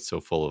world that's so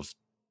full of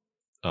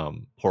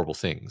horrible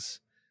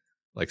things?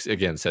 Like,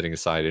 again, setting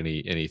aside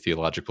any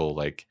theological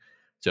like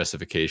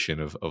justification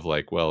of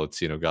like, well, it's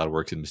God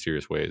works in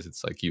mysterious ways.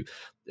 It's like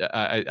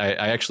I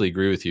actually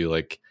agree with you.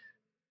 Like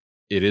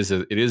it is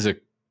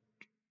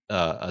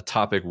a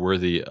topic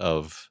worthy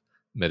of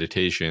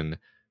meditation,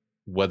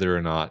 whether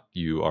or not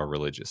you are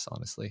religious,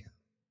 honestly.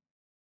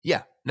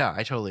 Yeah, no,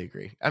 I totally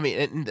agree. I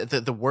mean,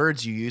 the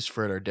words you use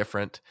for it are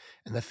different,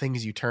 and the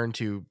things you turn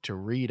to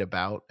read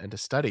about and to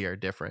study are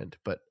different.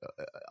 But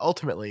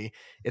ultimately,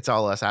 it's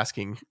all us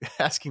asking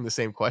the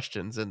same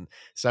questions and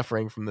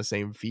suffering from the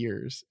same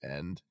fears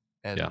and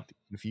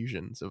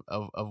confusions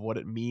of what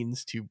it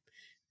means to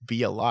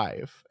be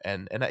alive,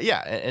 and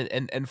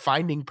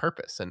finding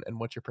purpose and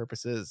what your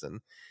purpose is,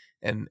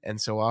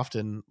 and so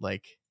often,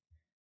 like,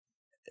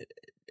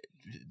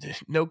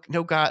 no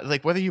God,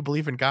 like whether you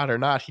believe in God or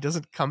not, he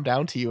doesn't come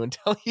down to you and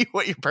tell you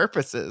what your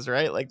purpose is,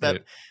 right? Like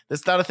that,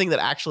 that's not a thing that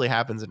actually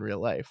happens in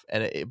real life.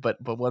 And but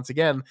once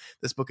again,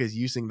 this book is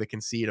using the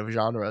conceit of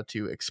genre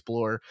to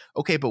explore,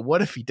 okay, but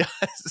what if he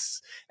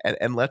does?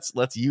 And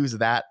let's use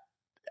that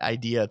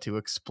idea to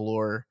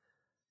explore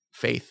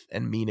faith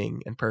and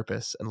meaning and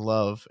purpose and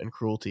love and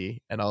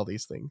cruelty and all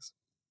these things.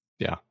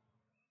 Yeah.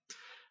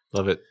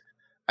 Love it.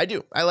 I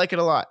do. I like it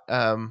a lot.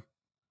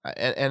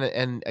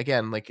 And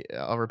again, like,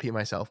 I'll repeat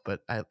myself,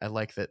 but I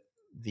like that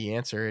the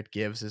answer it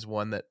gives is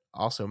one that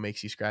also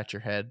makes you scratch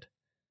your head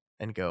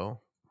and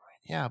go,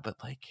 yeah, but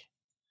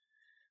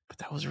but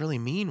that was really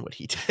mean what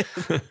he did.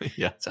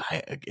 Yeah. So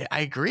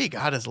I agree.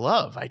 God is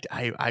love.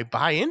 I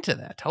buy into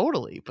that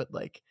totally. But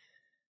like,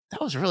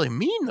 that was really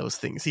mean, those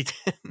things he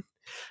did.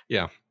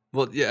 Yeah.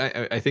 Well,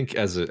 yeah, I think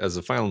as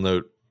a final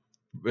note,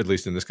 at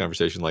least in this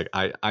conversation, like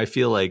I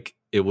feel like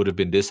it would have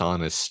been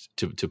dishonest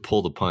to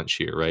pull the punch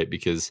here, right?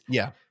 Because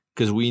Yeah.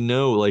 we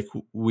know, like,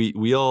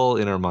 we all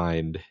in our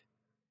mind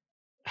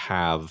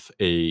have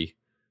a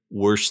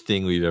worst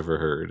thing we've ever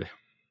heard.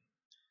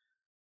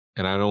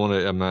 And I don't want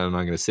to, I'm not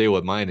going to say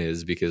what mine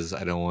is because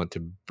I don't want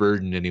to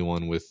burden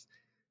anyone with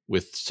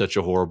such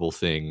a horrible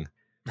thing.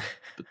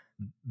 But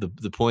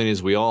the point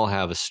is, we all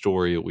have a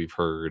story that we've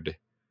heard,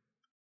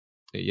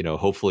 you know,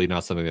 hopefully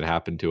not something that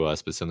happened to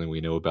us, but something we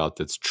know about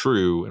that's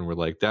true. And we're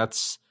like,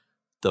 that's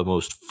the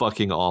most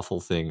fucking awful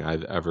thing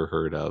I've ever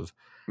heard of.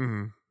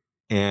 Mm-hmm.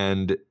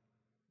 And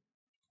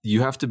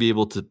you have to be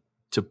able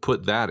to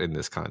put that in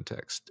this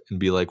context and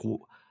be like,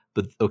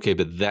 but okay,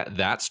 but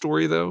that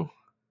story though,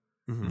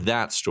 Mm-hmm.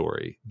 that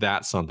story,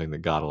 that's something that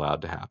God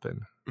allowed to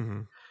happen.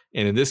 Mm-hmm.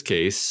 And in this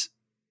case,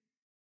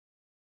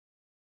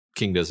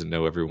 King doesn't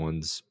know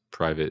everyone's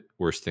private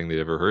worst thing they've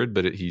ever heard,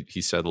 but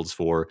he settles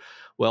for,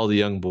 well, the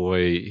young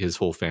boy, his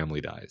whole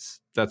family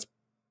dies. That's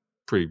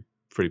pretty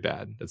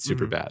bad. That's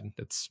super bad.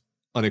 That's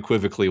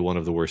unequivocally one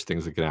of the worst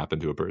things that can happen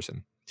to a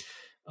person.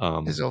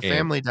 His whole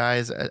family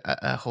dies.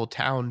 A whole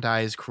town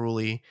dies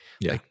cruelly.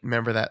 Yeah. Like,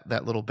 remember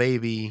that little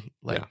baby.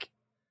 Like,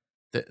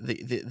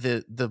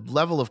 the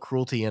level of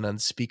cruelty and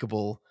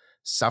unspeakable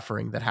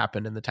suffering that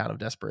happened in the town of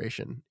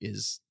Desperation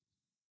is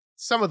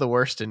some of the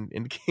worst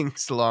in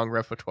King's long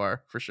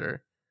repertoire, for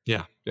sure.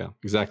 Yeah,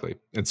 exactly.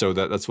 And so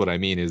that's what I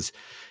mean is,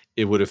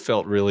 it would have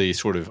felt really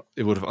it would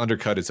have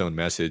undercut its own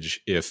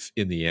message if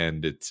in the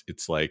end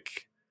it's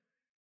like,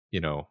 you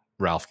know,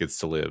 Ralph gets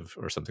to live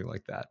or something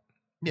like that.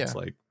 Yeah. It's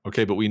like,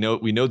 okay, but we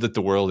know that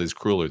the world is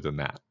crueler than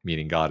that,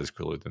 meaning God is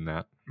crueler than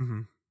that.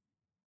 Mm-hmm.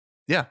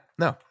 Yeah,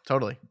 no,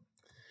 totally.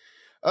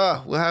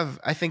 We'll have,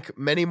 I think,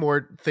 many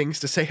more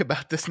things to say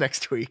about this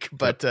next week,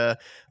 but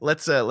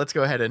let's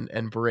go ahead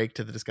and break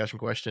to the discussion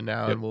question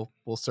now, and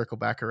we'll circle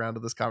back around to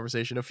this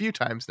conversation a few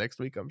times next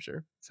week, I'm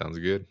sure. Sounds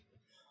good.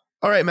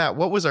 All right, Matt,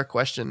 what was our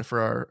question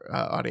for our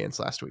audience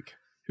last week?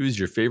 Who's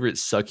your favorite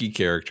sucky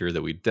character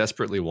that we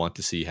desperately want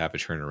to see have a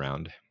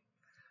turnaround?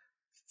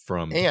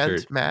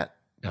 Matt,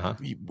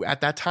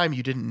 at that time,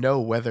 you didn't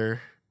know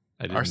whether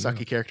our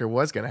sucky character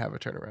was going to have a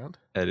turnaround.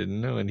 I didn't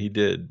know, and he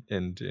did,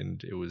 and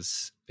it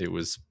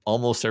was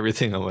almost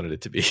everything I wanted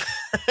it to be.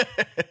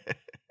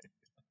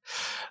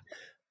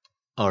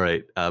 All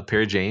right,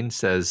 Pear Jane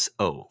says,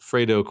 "Oh,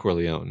 Fredo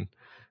Corleone.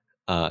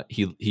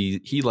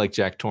 He like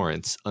Jack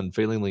Torrance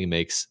unfailingly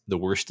makes the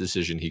worst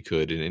decision he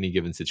could in any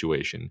given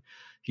situation.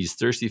 He's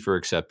thirsty for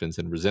acceptance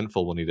and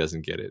resentful when he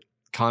doesn't get it.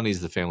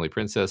 Connie's the family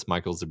princess,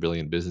 Michael's the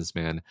brilliant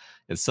businessman,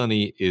 and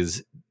Sonny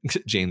is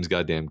James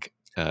goddamn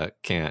Con.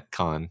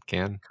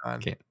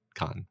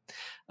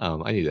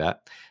 I knew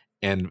that.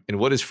 And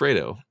what is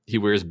Fredo? He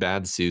wears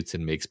bad suits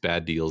and makes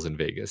bad deals in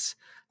Vegas.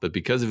 But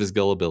because of his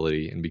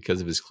gullibility and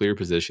because of his clear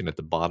position at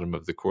the bottom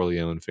of the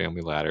Corleone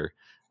family ladder,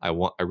 I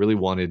really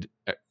wanted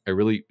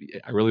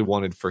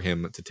for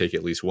him to take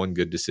at least one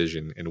good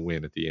decision and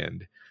win at the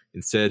end.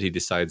 Instead, he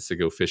decides to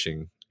go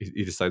fishing.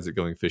 He decides that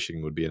going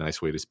fishing would be a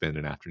nice way to spend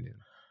an afternoon.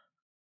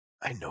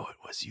 I know it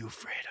was you,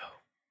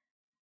 Fredo.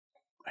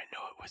 I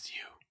know it was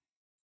you.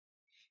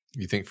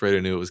 You think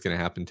Fredo knew what was going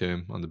to happen to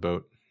him on the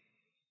boat?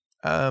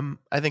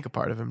 I think a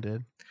part of him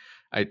did.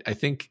 I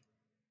think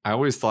I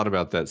always thought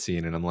about that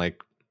scene, and I'm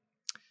like,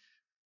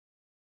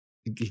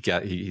 he's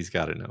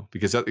got to know,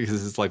 because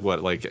it's like,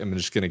 what, like, I'm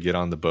just going to get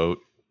on the boat,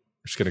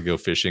 I'm just going to go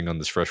fishing on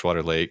this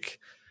freshwater lake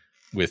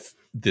with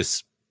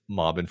this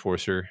mob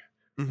enforcer.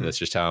 Mm-hmm. And that's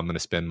just how I'm going to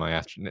spend my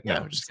afternoon.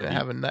 Yeah, we're just going to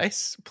have a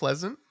nice,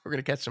 pleasant. We're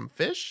going to catch some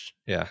fish.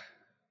 Yeah,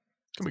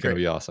 it's going to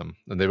be awesome.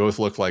 And they both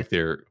look like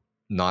they're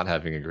not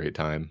having a great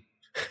time.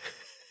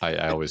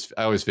 I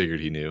always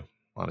figured he knew,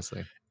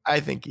 honestly. I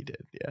think he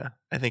did. Yeah,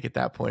 I think at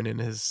that point in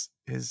his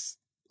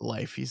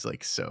life, he's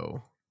like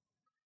so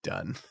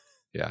done.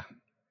 Yeah.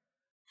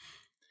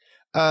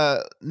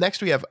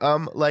 Next we have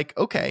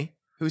okay,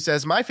 who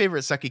says, my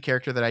favorite sucky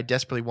character that I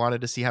desperately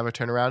wanted to see have a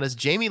turnaround is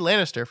Jaime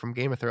Lannister from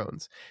Game of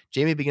Thrones.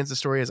 Jaime begins the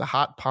story as a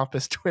hot,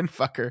 pompous twin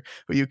fucker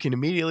who you can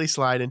immediately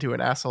slide into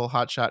an asshole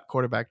hotshot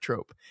quarterback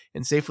trope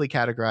and safely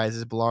categorize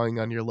as belonging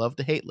on your love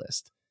to hate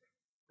list,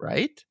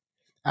 right?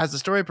 As the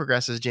story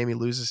progresses, Jaime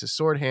loses his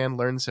sword hand,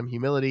 learns some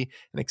humility,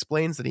 and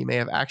explains that he may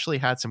have actually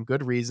had some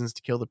good reasons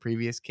to kill the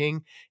previous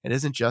king and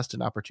isn't just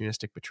an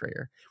opportunistic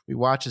betrayer. We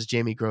watch as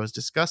Jaime grows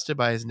disgusted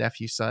by his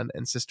nephew, son,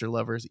 and sister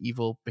lover's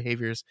evil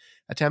behaviors,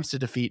 attempts to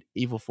defeat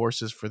evil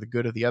forces for the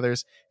good of the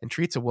others, and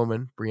treats a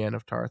woman, Brienne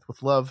of Tarth,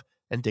 with love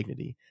and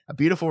dignity. A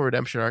beautiful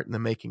redemption art in the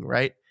making,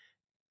 right?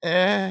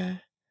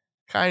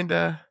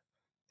 Kinda.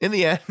 In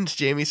the end,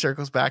 Jaime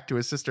circles back to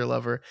his sister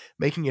lover,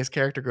 making his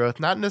character growth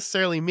not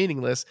necessarily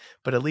meaningless,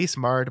 but at least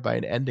marred by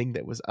an ending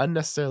that was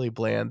unnecessarily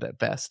bland at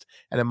best,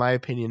 and in my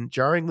opinion,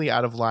 jarringly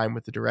out of line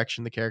with the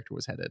direction the character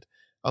was headed.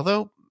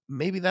 Although,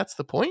 maybe that's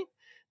the point?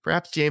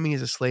 Perhaps Jaime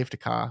is a slave to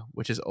Ka,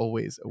 which is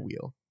always a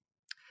wheel.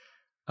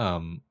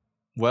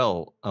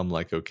 Well, I'm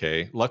like,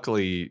 okay.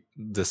 Luckily,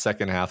 the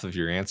second half of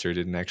your answer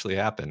didn't actually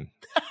happen.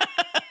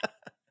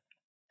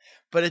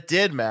 But it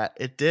did, Matt.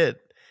 It did.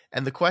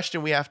 And the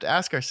question we have to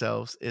ask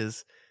ourselves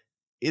is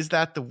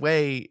that the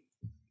way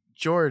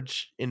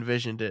George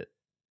envisioned it?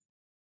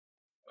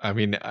 I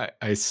mean,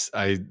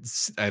 I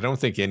don't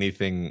think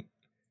anything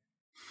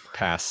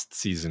past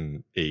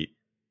season 8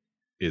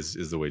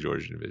 is the way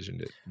George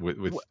envisioned it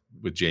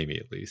with Jamie,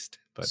 at least.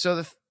 But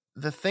so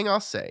the thing I'll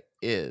say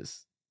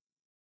is,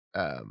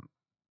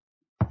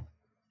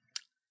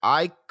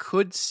 I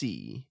could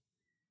see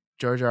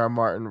George R. R.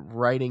 Martin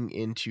writing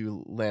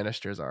into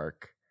Lannister's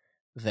arc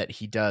that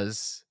he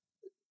does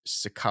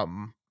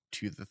succumb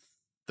to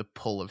the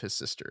pull of his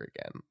sister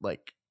again.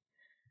 Like,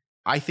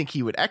 I think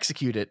he would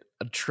execute it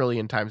a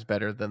trillion times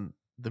better than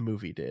the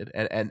movie did,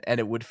 and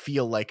it would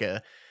feel like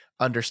a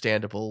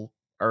understandable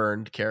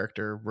earned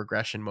character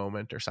regression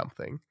moment or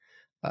something.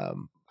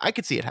 I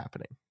could see it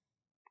happening.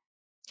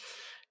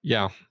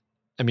 Yeah,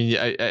 I mean,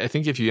 I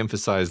think if you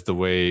emphasize the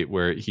way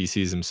where he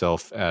sees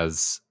himself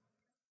as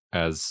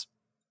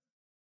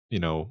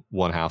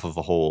one half of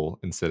a whole,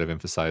 instead of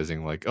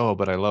emphasizing like, oh,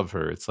 but I love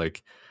her, it's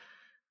like,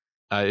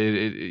 I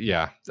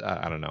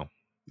don't know.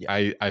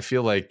 Yeah. I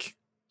feel like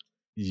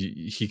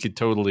he could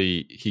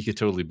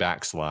totally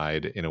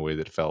backslide in a way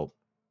that felt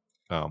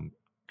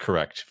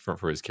correct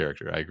for his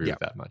character. I agree with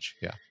that much.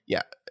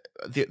 Yeah.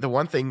 The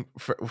one thing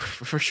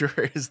for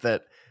sure is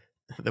that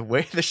the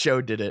way the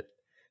show did it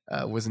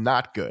was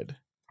not good.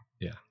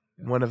 Yeah.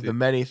 One of the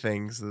many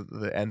things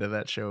the end of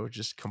that show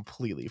just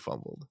completely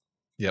fumbled.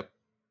 Yep.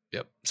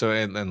 So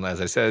and as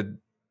I said,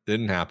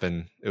 didn't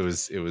happen. It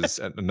was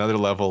another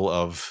level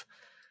of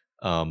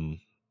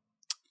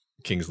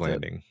King's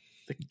Landing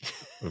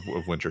of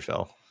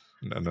Winterfell.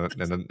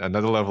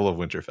 Another level of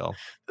Winterfell.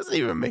 Doesn't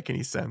even make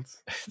any sense.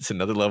 It's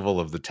another level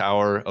of the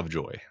Tower of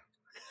Joy.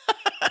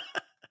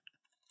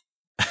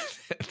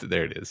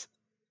 There it is.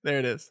 There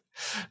it is.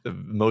 The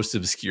most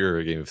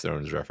obscure Game of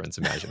Thrones reference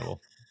imaginable.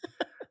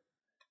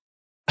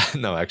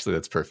 No, actually,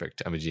 that's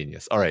perfect. I'm a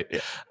genius. All right. Yeah.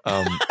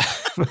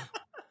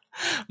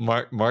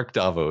 Mark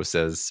Davo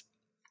says,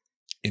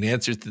 in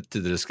answer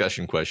to the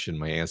discussion question,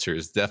 my answer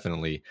is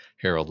definitely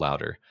Harold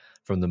Lauder.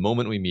 From the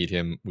moment we meet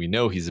him, we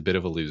know he's a bit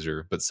of a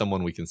loser, but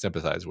someone we can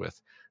sympathize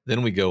with.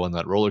 Then we go on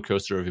that roller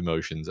coaster of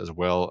emotions, as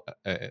well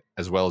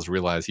as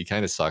realize he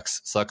kind of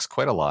sucks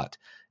quite a lot,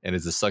 and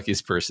is the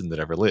suckiest person that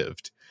ever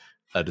lived.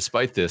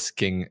 Despite this,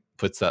 King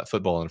puts that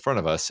football in front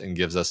of us and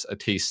gives us a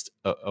taste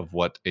of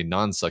what a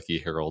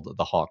non-sucky Harold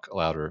the Hawk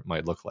Lauder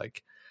might look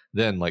like.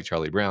 Then, like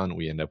Charlie Brown,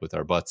 we end up on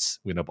our butts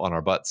when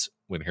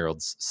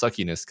Harold's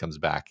suckiness comes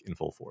back in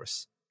full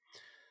force.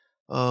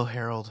 Oh,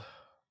 Harold.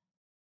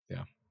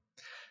 Yeah.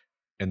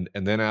 And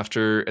then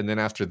after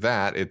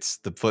that, it's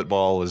the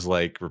football is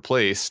like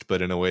replaced,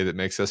 but in a way that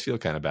makes us feel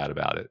kind of bad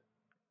about it.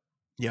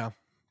 Yeah.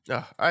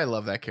 Oh, I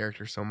love that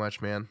character so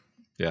much, man.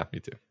 Yeah,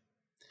 me too.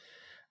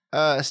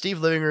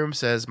 Steve Living Room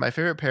says, my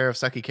favorite pair of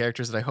sucky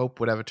characters that I hope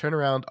would have a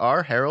turnaround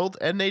are Harold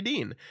and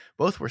Nadine.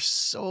 Both were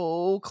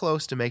so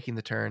close to making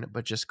the turn,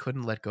 but just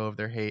couldn't let go of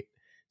their hate.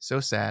 So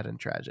sad and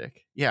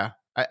tragic. Yeah,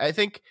 I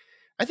think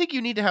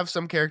you need to have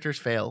some characters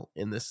fail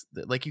in this.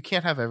 Like, you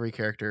can't have every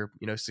character,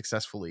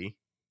 successfully,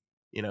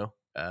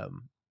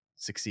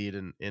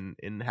 succeed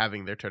in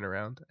having their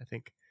turnaround. I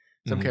think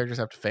some characters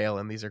have to fail,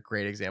 and these are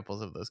great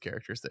examples of those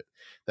characters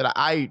that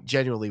I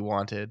genuinely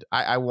wanted.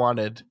 I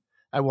wanted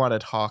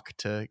Hawk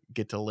to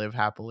get to live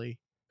happily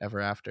ever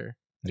after.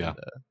 Yeah.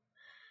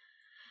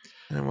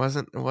 And it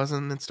wasn't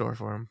in store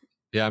for him.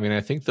 Yeah, I mean,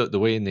 I think the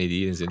way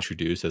Nadine is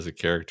introduced as a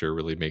character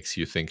really makes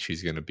you think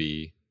she's going to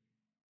be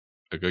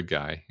a good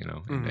guy,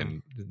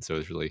 and so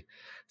it's really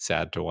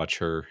sad to watch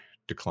her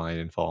decline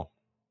and fall.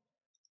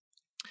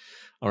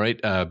 All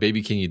right,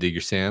 Baby King, you dig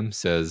your Sam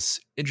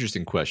says,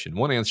 interesting question.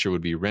 One answer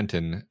would be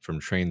Renton from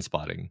Train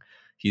Spotting.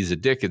 He's a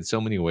dick in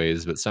so many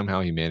ways, but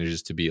somehow he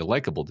manages to be a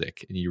likable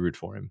dick, and you root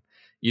for him.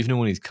 Even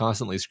when he's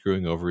constantly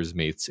screwing over his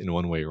mates in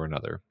one way or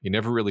another. He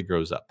never really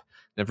grows up,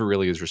 never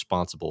really is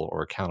responsible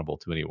or accountable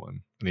to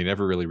anyone, and he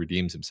never really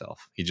redeems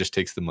himself. He just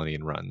takes the money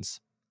and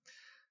runs.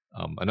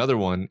 Another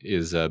one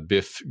is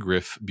Biff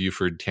Griff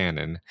Buford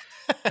Tannen.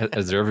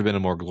 Has there ever been a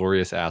more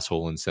glorious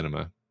asshole in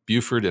cinema?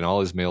 Buford and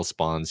all his male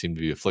spawn seem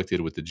to be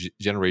afflicted with the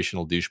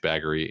generational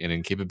douchebaggery and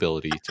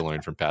incapability to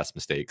learn from past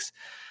mistakes.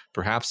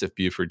 Perhaps if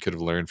Buford could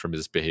have learned from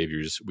his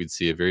behaviors, we'd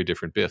see a very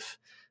different Biff.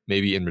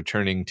 Maybe in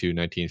returning to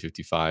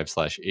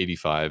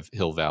 1955/85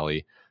 Hill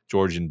Valley,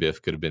 George and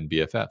Biff could have been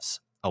BFFs.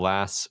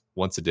 Alas,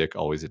 once a dick,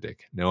 always a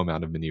dick. No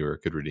amount of manure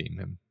could redeem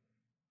him.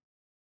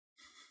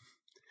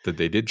 But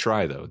they did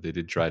try, though. They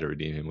did try to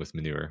redeem him with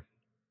manure.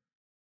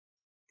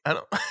 I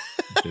don't...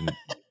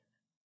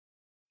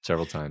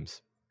 Several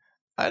times.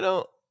 I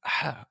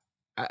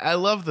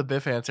love the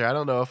Biff answer. I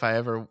don't know if I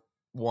ever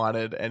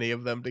wanted any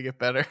of them to get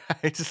better.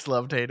 I just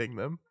loved hating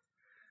them.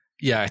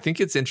 Yeah, I think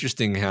it's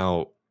interesting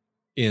how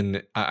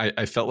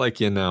I felt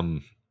like in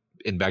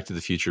Back to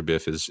the Future,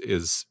 Biff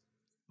is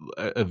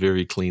a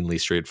very cleanly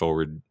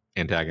straightforward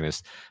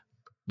antagonist.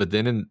 But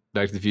then in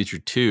Back to the Future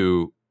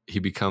 2, he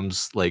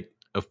becomes like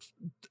a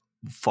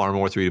far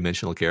more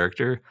three-dimensional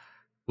character,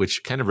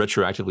 which kind of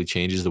retroactively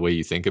changes the way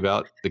you think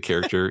about the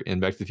character in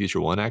Back to the Future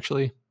 1,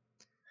 actually.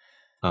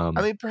 I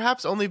mean,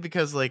 perhaps only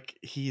because like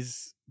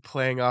he's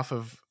playing off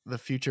of the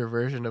future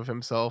version of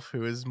himself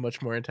who is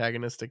much more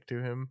antagonistic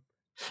to him.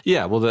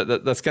 Yeah, well,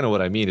 that's kind of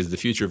what I mean, is the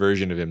future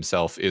version of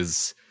himself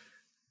is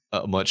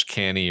a much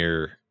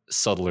cannier,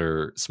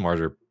 subtler,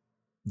 smarter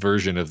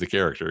version of the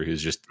character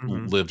who's just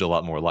lived a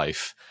lot more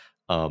life.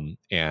 And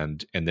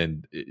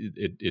then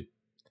it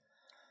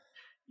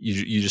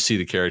you just see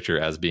the character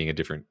as being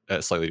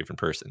a slightly different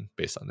person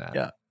based on that.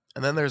 Yeah.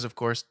 And then there's, of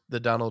course, the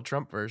Donald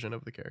Trump version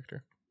of the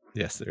character.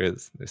 Yes, there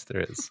is. Yes,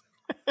 there is.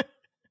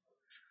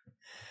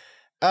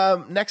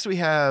 Next we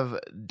have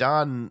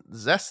Don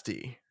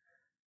Zesty,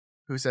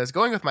 who says,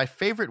 going with my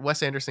favorite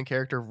Wes Anderson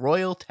character,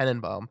 Royal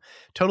Tenenbaum,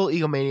 total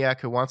egomaniac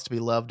who wants to be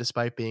loved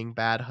despite being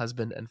bad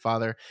husband and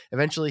father.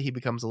 Eventually, he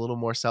becomes a little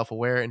more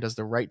self-aware and does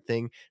the right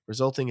thing,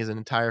 resulting in his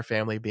entire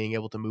family being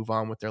able to move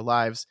on with their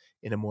lives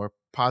in a more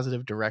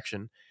positive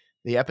direction.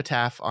 The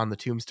epitaph on the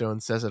tombstone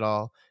says it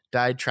all.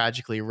 Died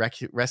tragically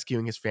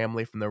rescuing his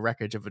family from the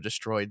wreckage of a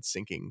destroyed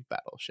sinking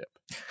battleship.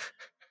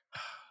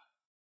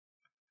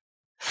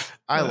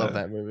 I love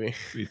that movie.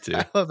 Me too.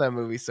 I love that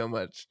movie so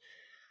much.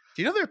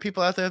 Do you know there are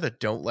people out there that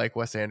don't like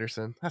Wes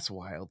Anderson? That's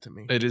wild to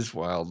me. It is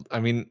wild.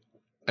 I mean,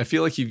 I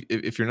feel like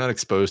if you're not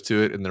exposed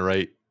to it in the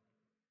right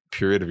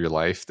period of your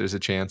life, there's a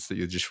chance that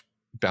you just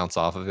bounce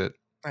off of it.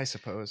 I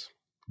suppose.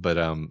 But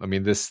I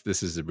mean, this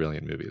is a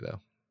brilliant movie, though.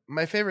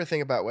 My favorite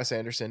thing about Wes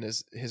Anderson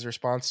is his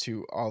response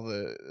to all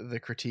the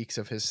critiques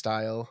of his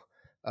style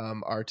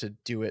are to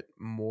do it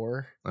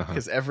more,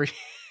 because every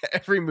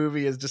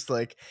movie is just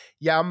like,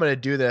 yeah, I'm gonna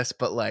do this,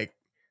 but like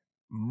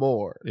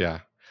more. Yeah,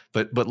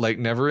 but like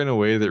never in a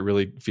way that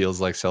really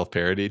feels like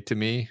self-parody to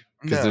me,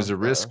 because there's a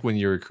risk when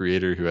you're a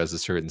creator who has a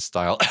certain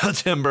style.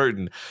 Tim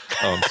Burton.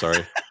 Oh, I'm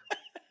sorry.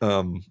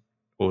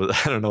 Well,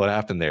 I don't know what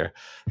happened there.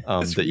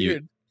 That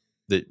weird.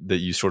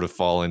 you sort of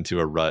fall into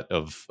a rut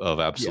of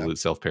absolute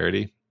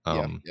self-parody.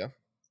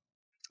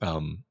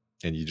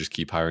 And you just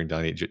keep hiring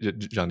Johnny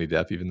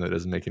Depp, even though it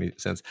doesn't make any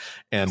sense.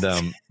 And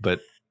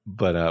but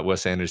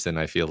Wes Anderson,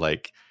 I feel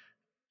like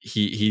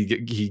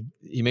he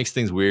makes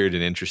things weird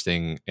and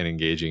interesting and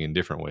engaging in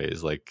different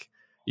ways. Like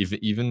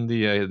even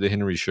the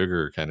Henry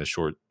Sugar kind of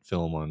short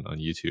film on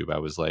YouTube, I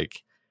was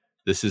like,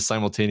 this is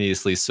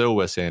simultaneously so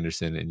Wes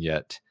Anderson and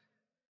yet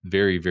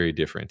very, very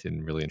different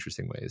in really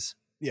interesting ways.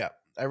 Yeah,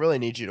 I really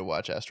need you to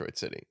watch Asteroid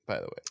City, by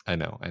the way. I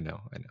know.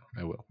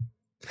 I will.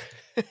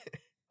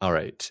 All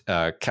right.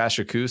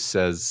 Kashakus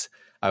says,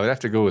 I would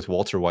have to go with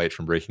Walter White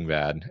from Breaking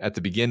Bad. At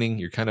the beginning,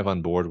 you're kind of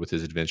on board with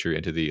his adventure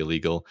into the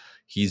illegal.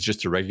 He's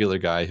just a regular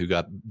guy who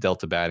got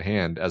dealt a bad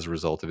hand as a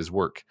result of his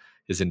work.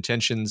 His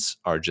intentions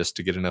are just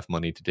to get enough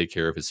money to take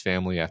care of his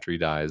family after he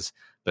dies.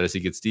 But as he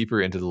gets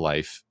deeper into the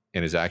life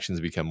and his actions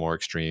become more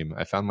extreme,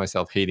 I found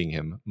myself hating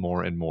him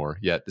more and more.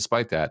 Yet,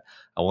 despite that,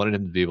 I wanted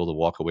him to be able to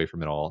walk away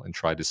from it all and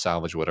try to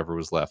salvage whatever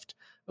was left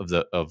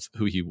of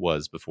who he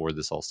was before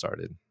this all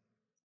started.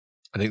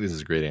 I think this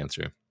is a great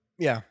answer.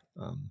 Yeah.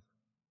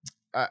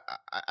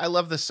 I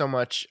love this so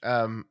much.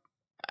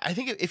 I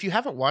think if you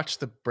haven't watched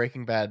the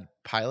Breaking Bad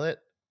pilot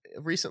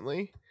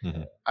recently,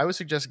 I would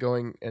suggest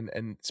going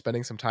and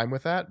spending some time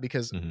with that,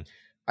 because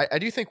I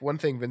do think one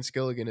thing Vince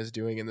Gilligan is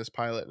doing in this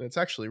pilot, and it's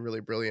actually really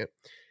brilliant,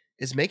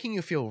 is making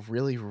you feel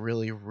really,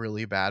 really,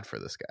 really bad for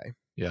this guy.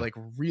 Yeah. Like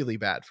really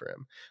bad for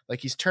him. Like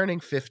he's turning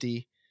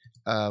 50.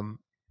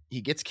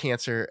 He gets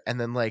cancer, and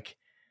then like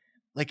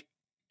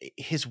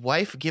his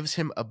wife gives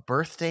him a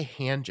birthday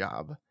hand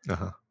job,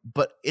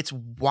 but it's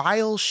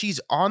while she's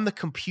on the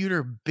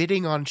computer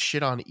bidding on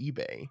shit on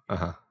eBay.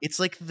 It's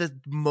like the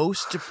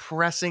most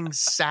depressing,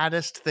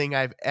 saddest thing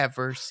I've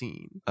ever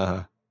seen.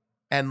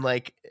 And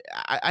like,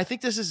 I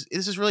think this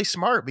is really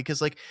smart,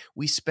 because like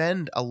we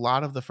spend a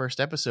lot of the first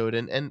episode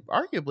and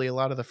arguably a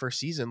lot of the first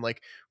season,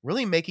 like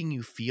really making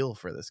you feel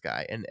for this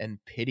guy and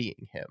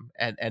pitying him.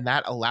 And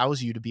that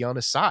allows you to be on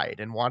his side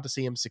and want to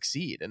see him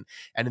succeed. And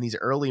in these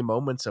early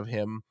moments of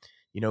him,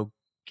 you know,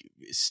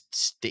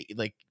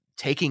 like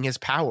taking his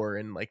power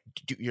and like,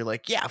 you're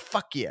like, yeah,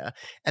 fuck yeah.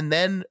 And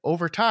then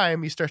over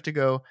time you start to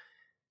go,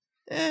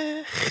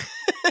 eh.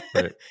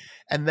 Right.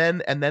 and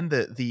then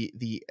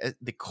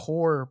the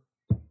core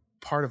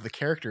part of the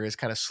character is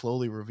kind of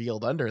slowly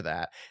revealed under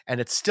that, and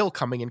it's still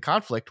coming in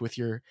conflict with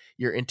your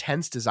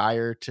intense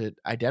desire to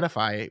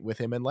identify with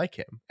him and like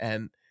him.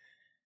 And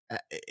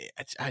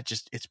it's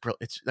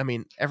I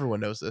mean, everyone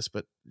knows this,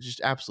 but just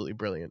absolutely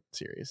brilliant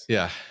series.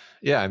 Yeah.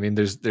 I mean,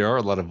 there are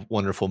a lot of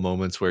wonderful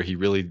moments where he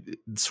really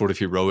sort of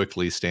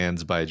heroically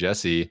stands by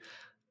Jesse,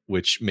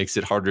 which makes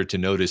it harder to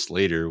notice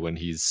later when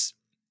you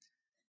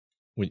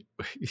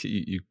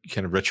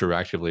kind of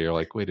retroactively are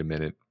like, wait a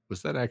minute,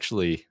 was that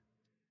actually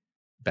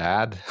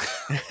bad?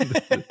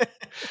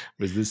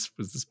 was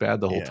this bad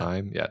the whole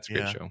time? Yeah, it's a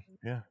great show.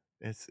 Yeah,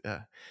 it's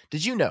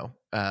did you know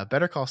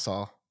Better Call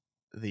Saul,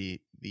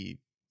 the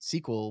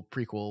sequel,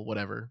 prequel,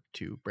 whatever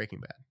to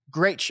Breaking Bad,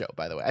 great show,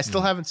 by the way. I still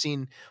haven't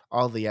seen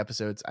all the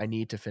episodes. I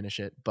need to finish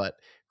it, but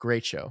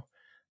great show.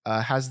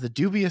 has the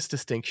dubious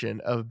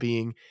distinction of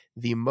being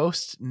the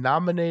most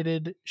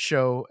nominated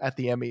show at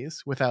the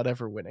Emmys without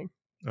ever winning.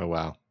 Oh,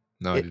 wow.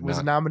 No, I It did was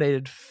not.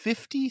 nominated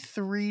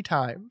 53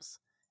 times,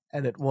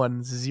 and it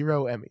won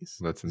 0 Emmys.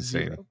 That's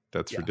insane. 0.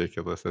 That's Yeah.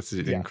 ridiculous. That's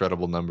an Yeah.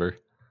 incredible number.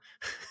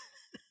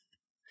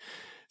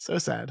 So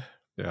sad.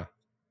 Yeah.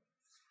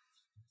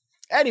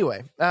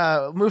 Anyway,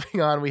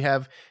 moving on, we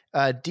have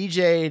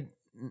DJ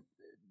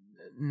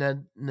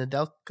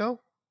Nadelko.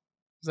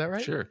 Is that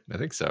right? Sure. I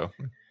think so.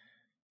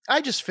 I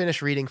just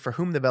finished reading For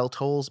Whom the Bell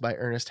Tolls by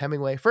Ernest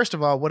Hemingway. First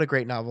of all, what a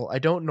great novel. I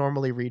don't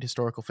normally read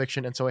historical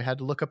fiction, and so I had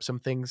to look up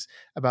some things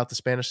about the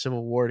Spanish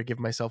Civil War to give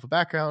myself a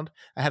background.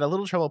 I had a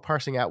little trouble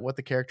parsing out what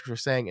the characters were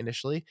saying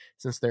initially,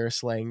 since there are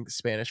slang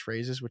Spanish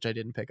phrases, which I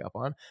didn't pick up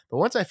on. But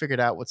once I figured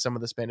out what some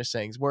of the Spanish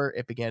sayings were,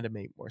 it began to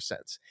make more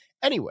sense.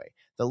 Anyway,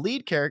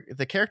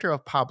 the character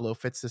of Pablo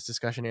fits this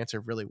discussion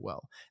answer really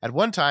well. At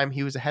one time,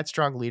 he was a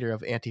headstrong leader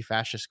of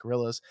anti-fascist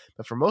guerrillas,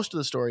 but for most of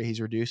the story, he's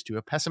reduced to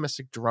a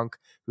pessimistic drunk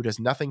who does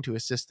nothing to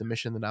assist the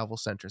mission the novel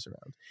centers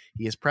around.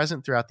 He is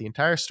present throughout the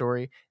entire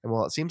story, and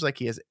while it seems like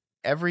he has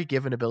every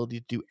given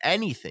ability to do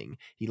anything,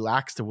 he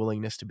lacks the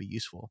willingness to be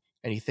useful,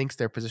 and he thinks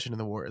their position in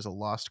the war is a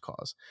lost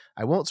cause.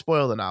 I won't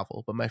spoil the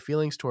novel, but my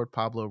feelings toward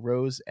Pablo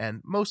rose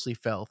and mostly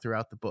fell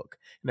throughout the book,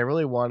 and I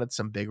really wanted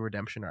some big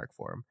redemption arc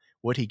for him.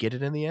 Would he get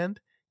it in the end?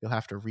 You'll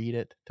have to read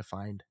it to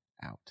find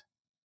out.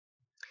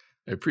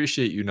 I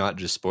appreciate you not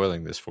just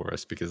spoiling this for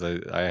us, because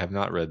I have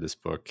not read this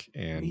book,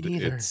 and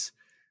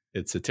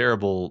it's a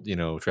terrible,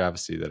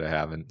 travesty that I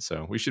haven't.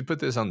 So we should put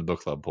this on the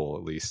book club poll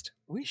at least.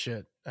 We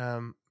should.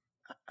 I'm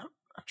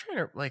trying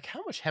to,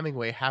 how much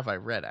Hemingway have I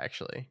read,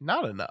 actually?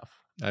 Not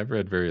enough. I've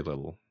read very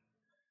little.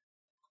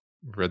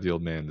 I've read The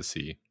Old Man and the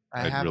Sea.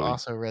 I have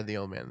also read The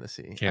Old Man and the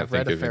Sea. I've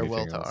read A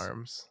Farewell to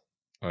Arms.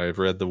 I've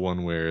read the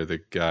one where the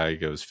guy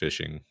goes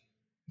fishing,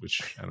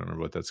 which I don't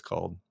remember what that's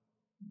called.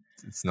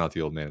 It's not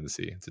The Old Man and the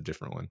Sea. It's a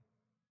different one.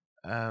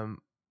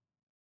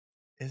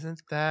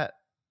 Isn't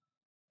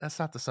that's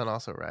not The Sun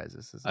Also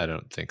Rises, is it? I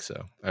don't think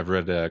so. I've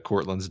read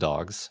Cortland's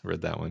Dogs.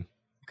 Read that one.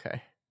 Okay.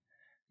 I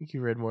think you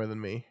read more than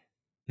me.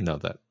 No,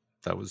 that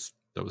was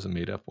a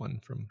made up one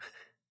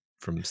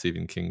from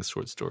Stephen King's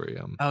short story.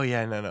 Oh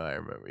yeah, no, I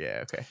remember.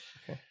 Yeah, okay.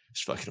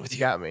 Just fucking with you.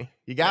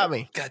 You got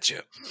me.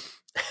 Gotcha.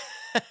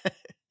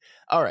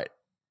 All right.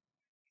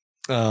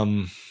 BC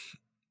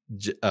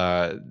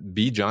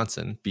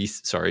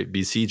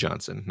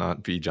Johnson,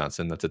 not B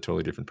Johnson. That's a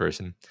totally different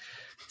person.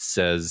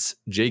 Says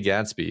Jay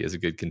Gatsby is a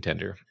good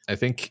contender. I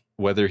think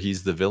whether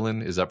he's the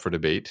villain is up for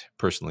debate.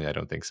 Personally, I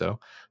don't think so,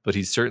 but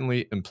he's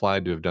certainly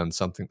implied to have done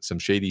some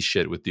shady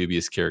shit with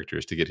dubious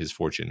characters to get his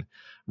fortune.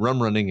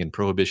 Rum running and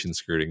prohibition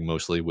skirting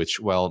mostly, which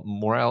while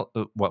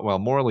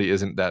morally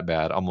isn't that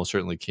bad, almost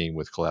certainly came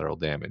with collateral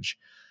damage.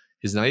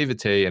 His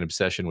naivete and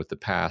obsession with the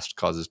past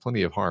causes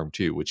plenty of harm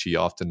too, which he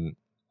often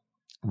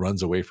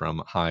runs away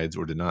from, hides,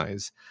 or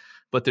denies.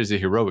 But there's a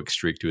heroic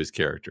streak to his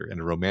character and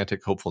a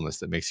romantic hopefulness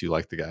that makes you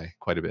like the guy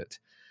quite a bit.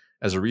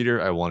 As a reader,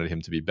 I wanted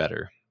him to be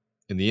better.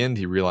 In the end,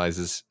 he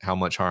realizes how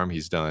much harm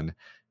he's done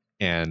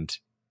and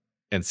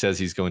says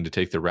he's going to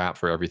take the rap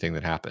for everything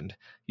that happened.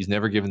 He's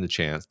never given the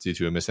chance due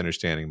to a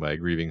misunderstanding by a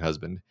grieving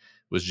husband.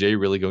 Was Jay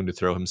really going to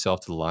throw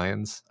himself to the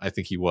lions? I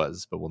think he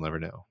was, but we'll never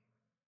know.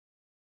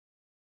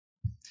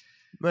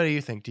 What do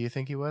you think? Do you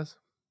think he was?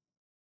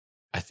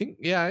 I think,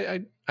 yeah,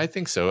 I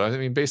think so. I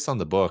mean, based on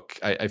the book,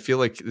 I feel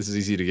like this is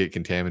easy to get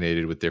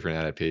contaminated with different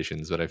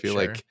adaptations, but I feel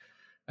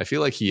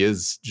like he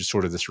is just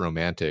sort of this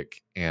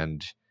romantic,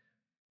 and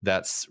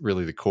that's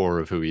really the core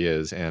of who he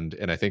is. And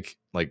I think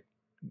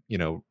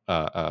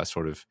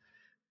sort of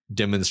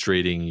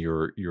demonstrating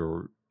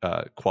your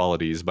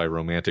qualities by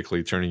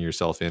romantically turning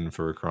yourself in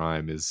for a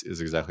crime is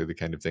exactly the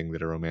kind of thing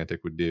that a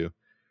romantic would do.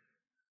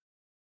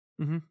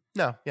 Mm-hmm.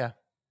 No, yeah,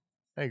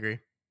 I agree.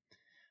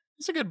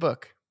 It's a good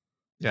book.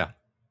 Yeah.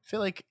 I feel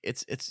like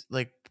it's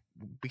like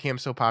became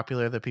so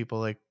popular that people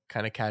like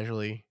kind of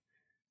casually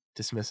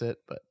dismiss it,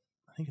 but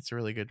I think it's a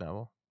really good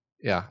novel.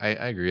 Yeah, I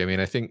agree. I mean,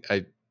 I think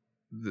it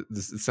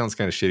sounds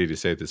kind of shitty to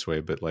say it this way,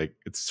 but like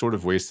it's sort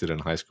of wasted on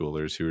high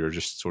schoolers who are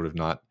just sort of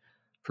not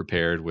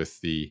prepared with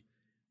the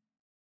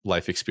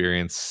life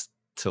experience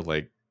to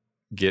like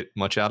get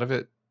much out of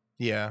it.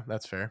 Yeah,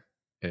 that's fair.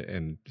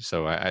 And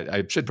so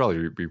I should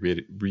probably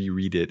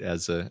reread it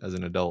as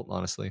an adult,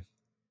 honestly.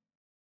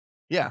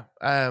 Yeah.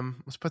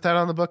 Let's put that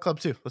on the book club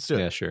too. Let's do it.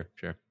 Yeah, sure.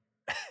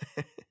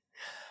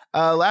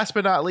 Last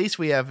but not least,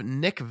 we have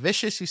Nick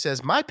Vicious, who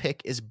says, my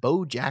pick is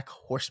BoJack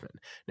Horseman.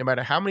 No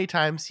matter how many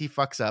times he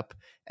fucks up,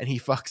 and he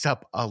fucks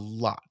up a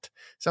lot.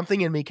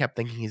 Something in me kept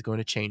thinking he's going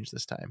to change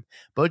this time.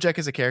 BoJack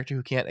is a character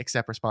who can't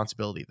accept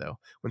responsibility, though.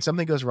 When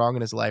something goes wrong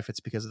in his life,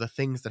 it's because of the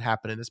things that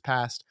happened in his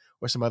past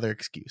or some other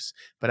excuse.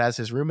 But as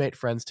his roommate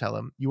friends tell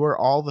him, you are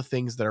all the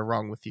things that are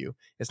wrong with you.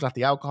 It's not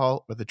the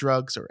alcohol or the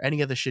drugs or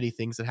any of the shitty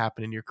things that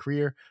happen in your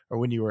career or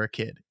when you were a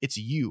kid. It's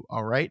you,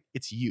 all right?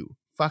 It's you.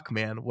 Fuck,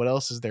 man. What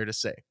else is there to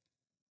say?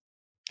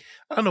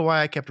 I don't know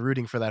why I kept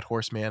rooting for that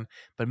horseman,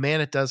 but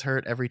man, it does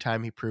hurt every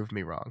time he proved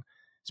me wrong.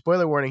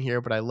 Spoiler warning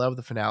here, but I love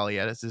the finale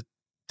as it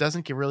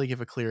doesn't really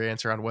give a clear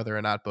answer on whether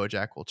or not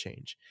BoJack will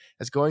change.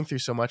 As going through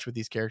so much with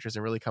these characters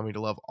and really coming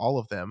to love all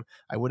of them,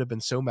 I would have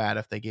been so mad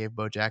if they gave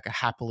BoJack a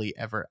happily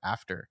ever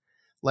after.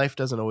 Life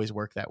doesn't always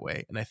work that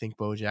way, and I think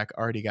BoJack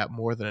already got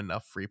more than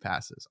enough free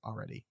passes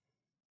already.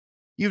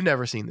 You've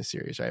never seen the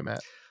series, right,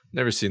 Matt?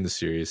 Never seen the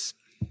series.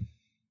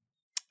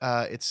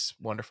 It's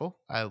wonderful.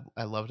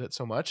 I loved it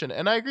so much,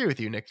 and I agree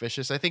with you, Nick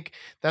Vicious. I think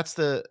that's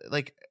this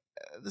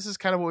is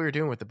kind of what we were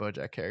doing with the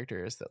BoJack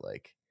character, is that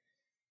like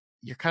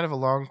you're kind of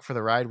along for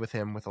the ride with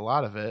him with a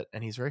lot of it,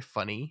 and he's very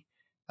funny.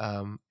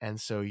 And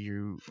so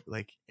you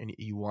like, and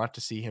you want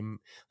to see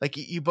him, like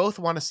you both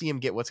want to see him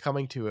get what's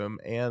coming to him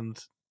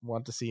and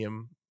want to see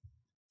him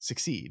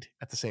succeed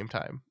at the same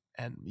time,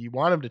 and you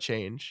want him to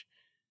change.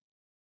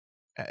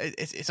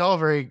 It's all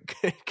very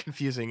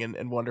confusing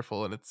and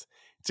wonderful, and it's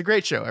a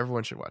great show.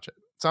 Everyone should watch it.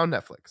 It's on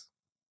Netflix.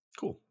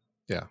 Cool.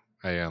 Yeah,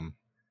 I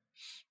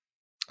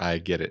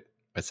get it.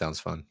 It sounds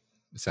fun.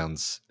 It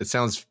sounds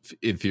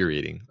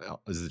infuriating,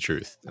 is the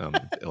truth.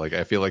 Like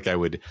I feel like I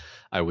would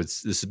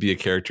this would be a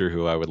character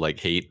who I would like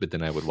hate, but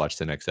then I would watch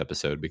the next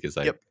episode because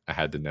I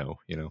had to know,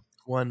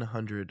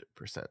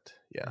 100%.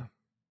 Yeah.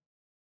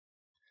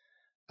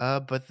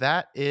 But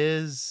that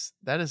is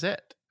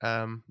it.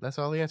 That's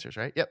all the answers,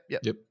 right? Yep.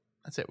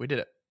 That's it. We did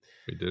it.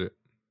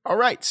 All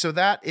right, so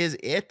that is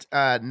it.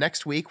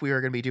 Next week, we are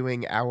going to be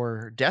doing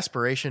our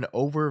Desperation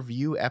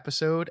overview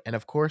episode. And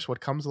of course, what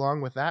comes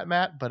along with that,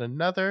 Matt, but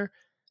another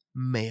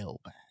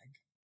mailbag.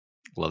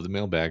 Love the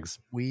mailbags.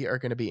 We are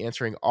going to be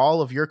answering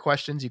all of your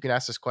questions. You can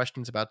ask us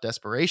questions about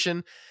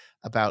Desperation,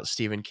 about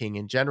Stephen King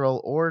in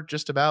general, or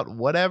just about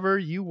whatever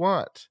you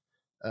want.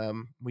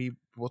 We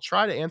will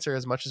try to answer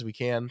as much as we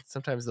can.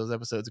 Sometimes those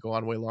episodes go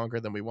on way longer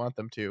than we want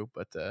them to,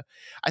 but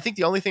I think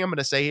the only thing I'm going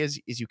to say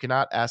is you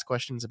cannot ask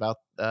questions about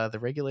the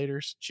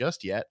Regulators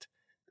just yet,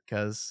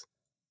 because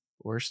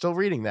we're still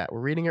reading that.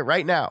 We're reading it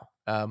right now,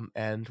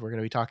 and we're going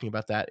to be talking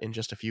about that in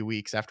just a few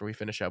weeks after we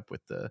finish up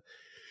with the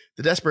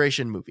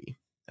Desperation movie.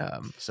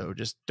 So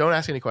just don't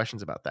ask any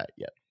questions about that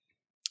yet.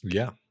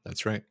 Yeah,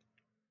 that's right.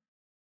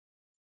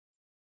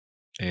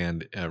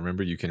 And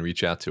remember, you can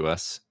reach out to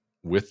us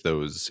with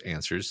those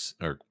answers,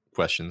 or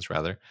questions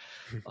rather,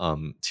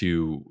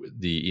 to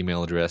the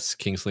email address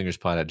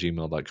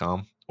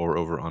kingslingerspod@gmail.com, or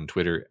over on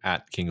Twitter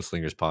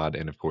 @kingslingerspod.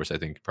 And of course, I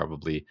think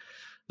probably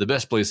the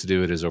best place to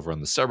do it is over on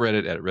the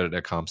subreddit at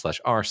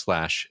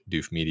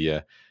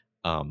reddit.com/r/doofmedia.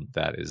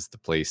 That is the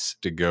place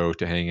to go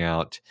to hang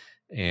out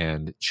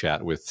and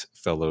chat with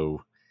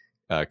fellow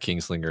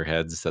Kingslinger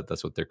heads.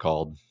 That's what they're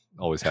called.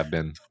 Always have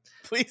been.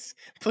 Please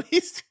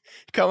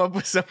come up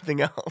with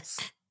something else.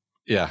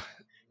 Yeah.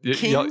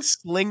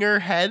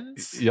 Kingslinger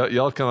heads?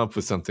 Y'all come up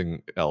with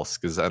something else,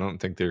 because I don't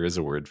think there is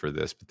a word for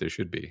this, but there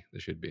should be.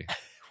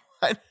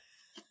 What?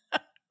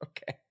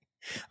 Okay.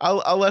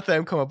 I'll let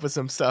them come up with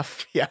some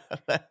stuff. Yeah.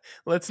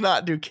 Let's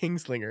not do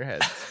Kingslinger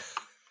heads.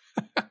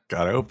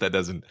 God, I hope that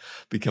doesn't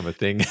become a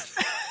thing.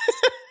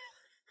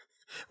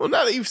 Well,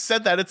 now that you've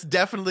said that, it's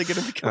definitely going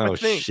to become a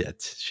thing.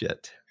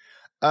 Shit.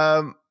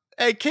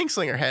 Hey,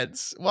 Kingslinger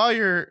heads, while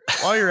you're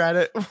at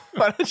it,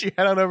 why don't you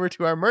head on over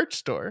to our merch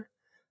store,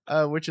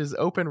 which is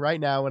open right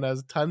now and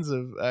has tons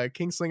of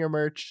Kingslinger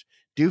merch,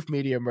 Doof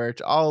Media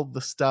merch, all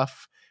the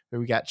stuff.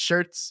 We got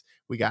shirts,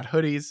 we got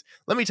hoodies.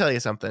 Let me tell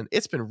you something.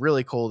 It's been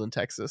really cold in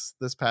Texas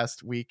this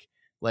past week.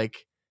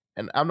 Like,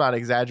 and I'm not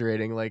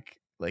exaggerating, like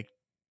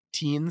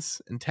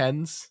teens and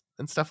tens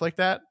and stuff like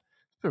that.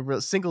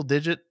 Real single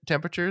digit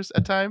temperatures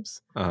at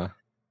times. Uh-huh.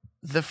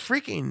 The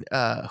freaking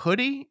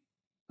hoodie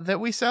that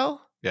we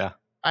sell. Yeah.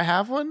 I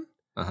have one.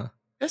 Uh-huh.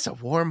 It's a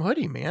warm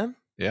hoodie, man.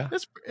 Yeah.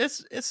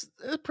 It's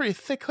a pretty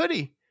thick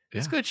hoodie. Yeah.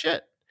 It's good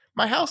shit.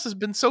 My house has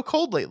been so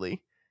cold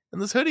lately, and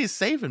this hoodie is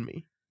saving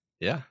me.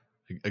 Yeah.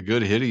 A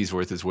good hoodie's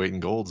worth its weight in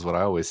gold is what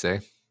I always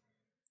say.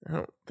 I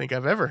don't think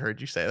I've ever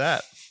heard you say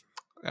that.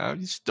 You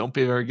just don't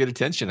pay very good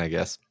attention, I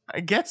guess.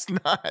 I guess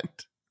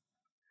not.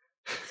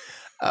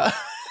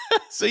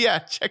 So yeah,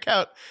 check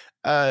out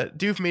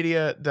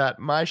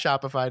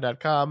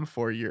doofmedia.myshopify.com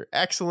for your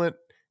excellent,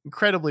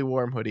 incredibly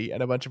warm hoodie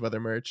and a bunch of other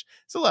merch.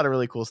 There's a lot of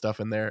really cool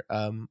stuff in there.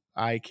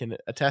 I can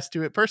attest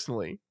to it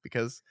personally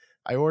because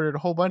I ordered a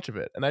whole bunch of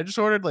it, and I just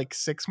ordered like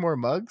 6 more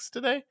mugs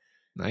today.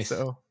 Nice.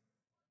 So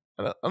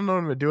I don't know what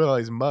I'm gonna do with all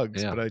these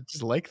mugs, but I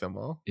just like them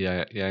all.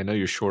 Yeah. I know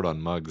you're short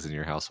on mugs in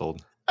your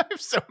household. I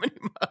have so many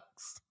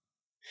mugs.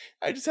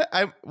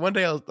 One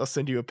day I'll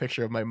send you a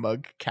picture of my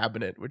mug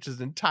cabinet, which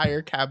is an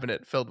entire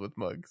cabinet filled with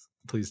mugs.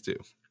 Please do.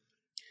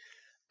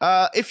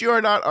 If you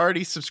are not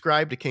already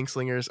subscribed to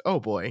Kingslingers, oh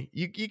boy,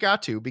 you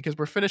got to, because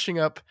we're finishing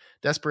up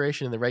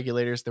Desperation and the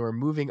Regulators. Then we're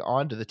moving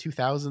on to the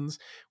 2000s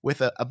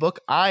with a book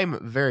I'm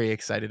very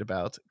excited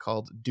about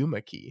called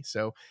Duma Key.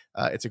 So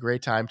it's a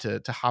great time to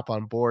hop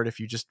on board. If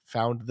you just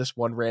found this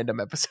one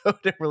random episode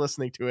and we're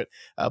listening to it,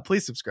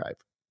 please subscribe.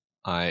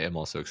 I am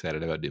also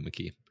excited about Duma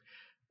Key.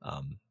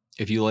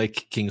 If you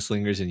like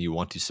Kingslingers and you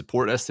want to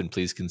support us, then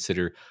please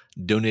consider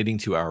donating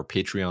to our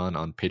Patreon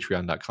on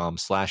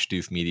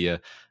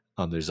patreon.com/doofmedia.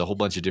 There's a whole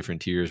bunch of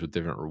different tiers with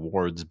different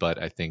rewards,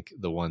 but I think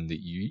the one that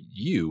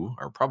you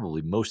are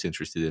probably most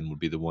interested in would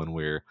be the one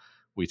where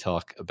we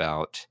talk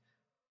about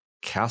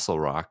Castle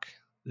Rock,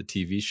 the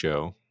TV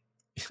show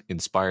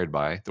inspired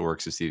by the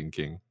works of Stephen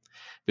King.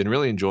 Been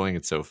really enjoying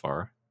it so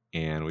far,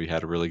 and we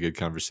had a really good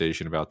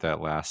conversation about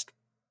that last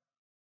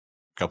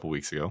couple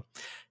weeks ago.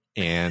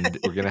 And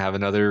we're going to have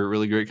another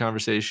really great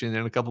conversation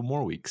in a couple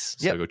more weeks.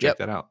 So go check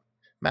that out.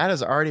 Matt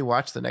has already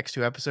watched the next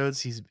 2 episodes.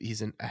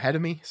 He's ahead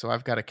of me, so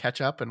I've got to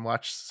catch up and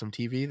watch some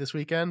TV this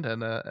weekend, and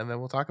then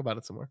we'll talk about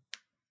it some more.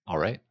 All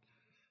right.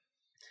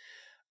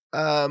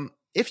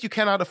 If you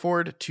cannot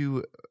afford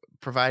to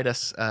provide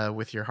us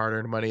with your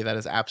hard-earned money, that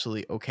is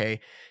absolutely okay.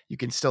 You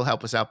can still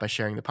help us out by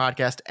sharing the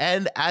podcast,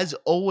 and as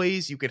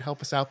always, you can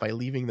help us out by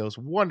leaving those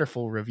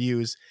wonderful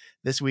reviews.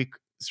 This week's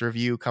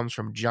review comes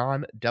from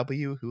John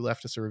W., who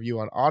left us a review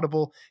on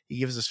Audible. He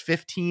gives us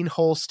 15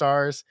 whole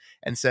stars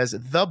and says,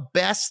 the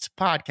best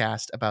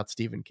podcast about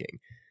Stephen King.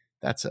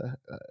 That's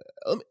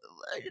let me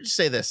just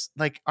say this.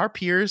 Like, our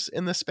peers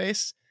in this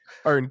space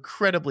are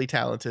incredibly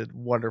talented,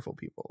 wonderful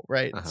people,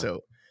 right?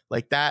 So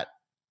like that,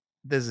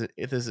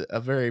 it is a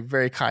very,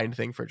 very kind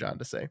thing for John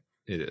to say.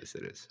 It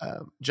is.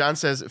 John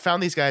says,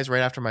 found these guys right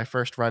after my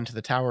first run to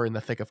the tower in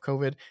the thick of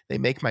COVID. They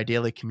make my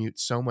daily commute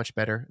so much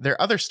better.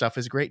 Their other stuff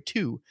is great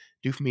too.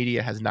 Doof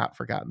Media has not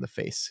forgotten the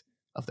face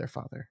of their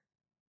father.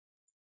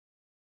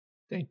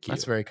 Thank you.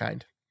 That's very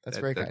kind. That's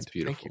very kind.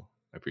 Beautiful. Thank you.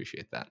 I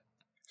appreciate that.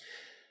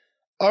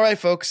 All right,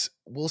 folks.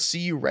 We'll see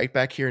you right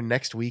back here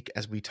next week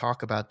as we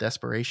talk about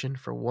Desperation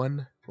for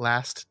one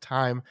last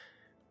time.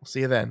 We'll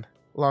see you then.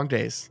 Long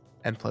days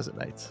and pleasant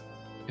nights.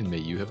 And may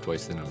you have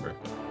twice the number.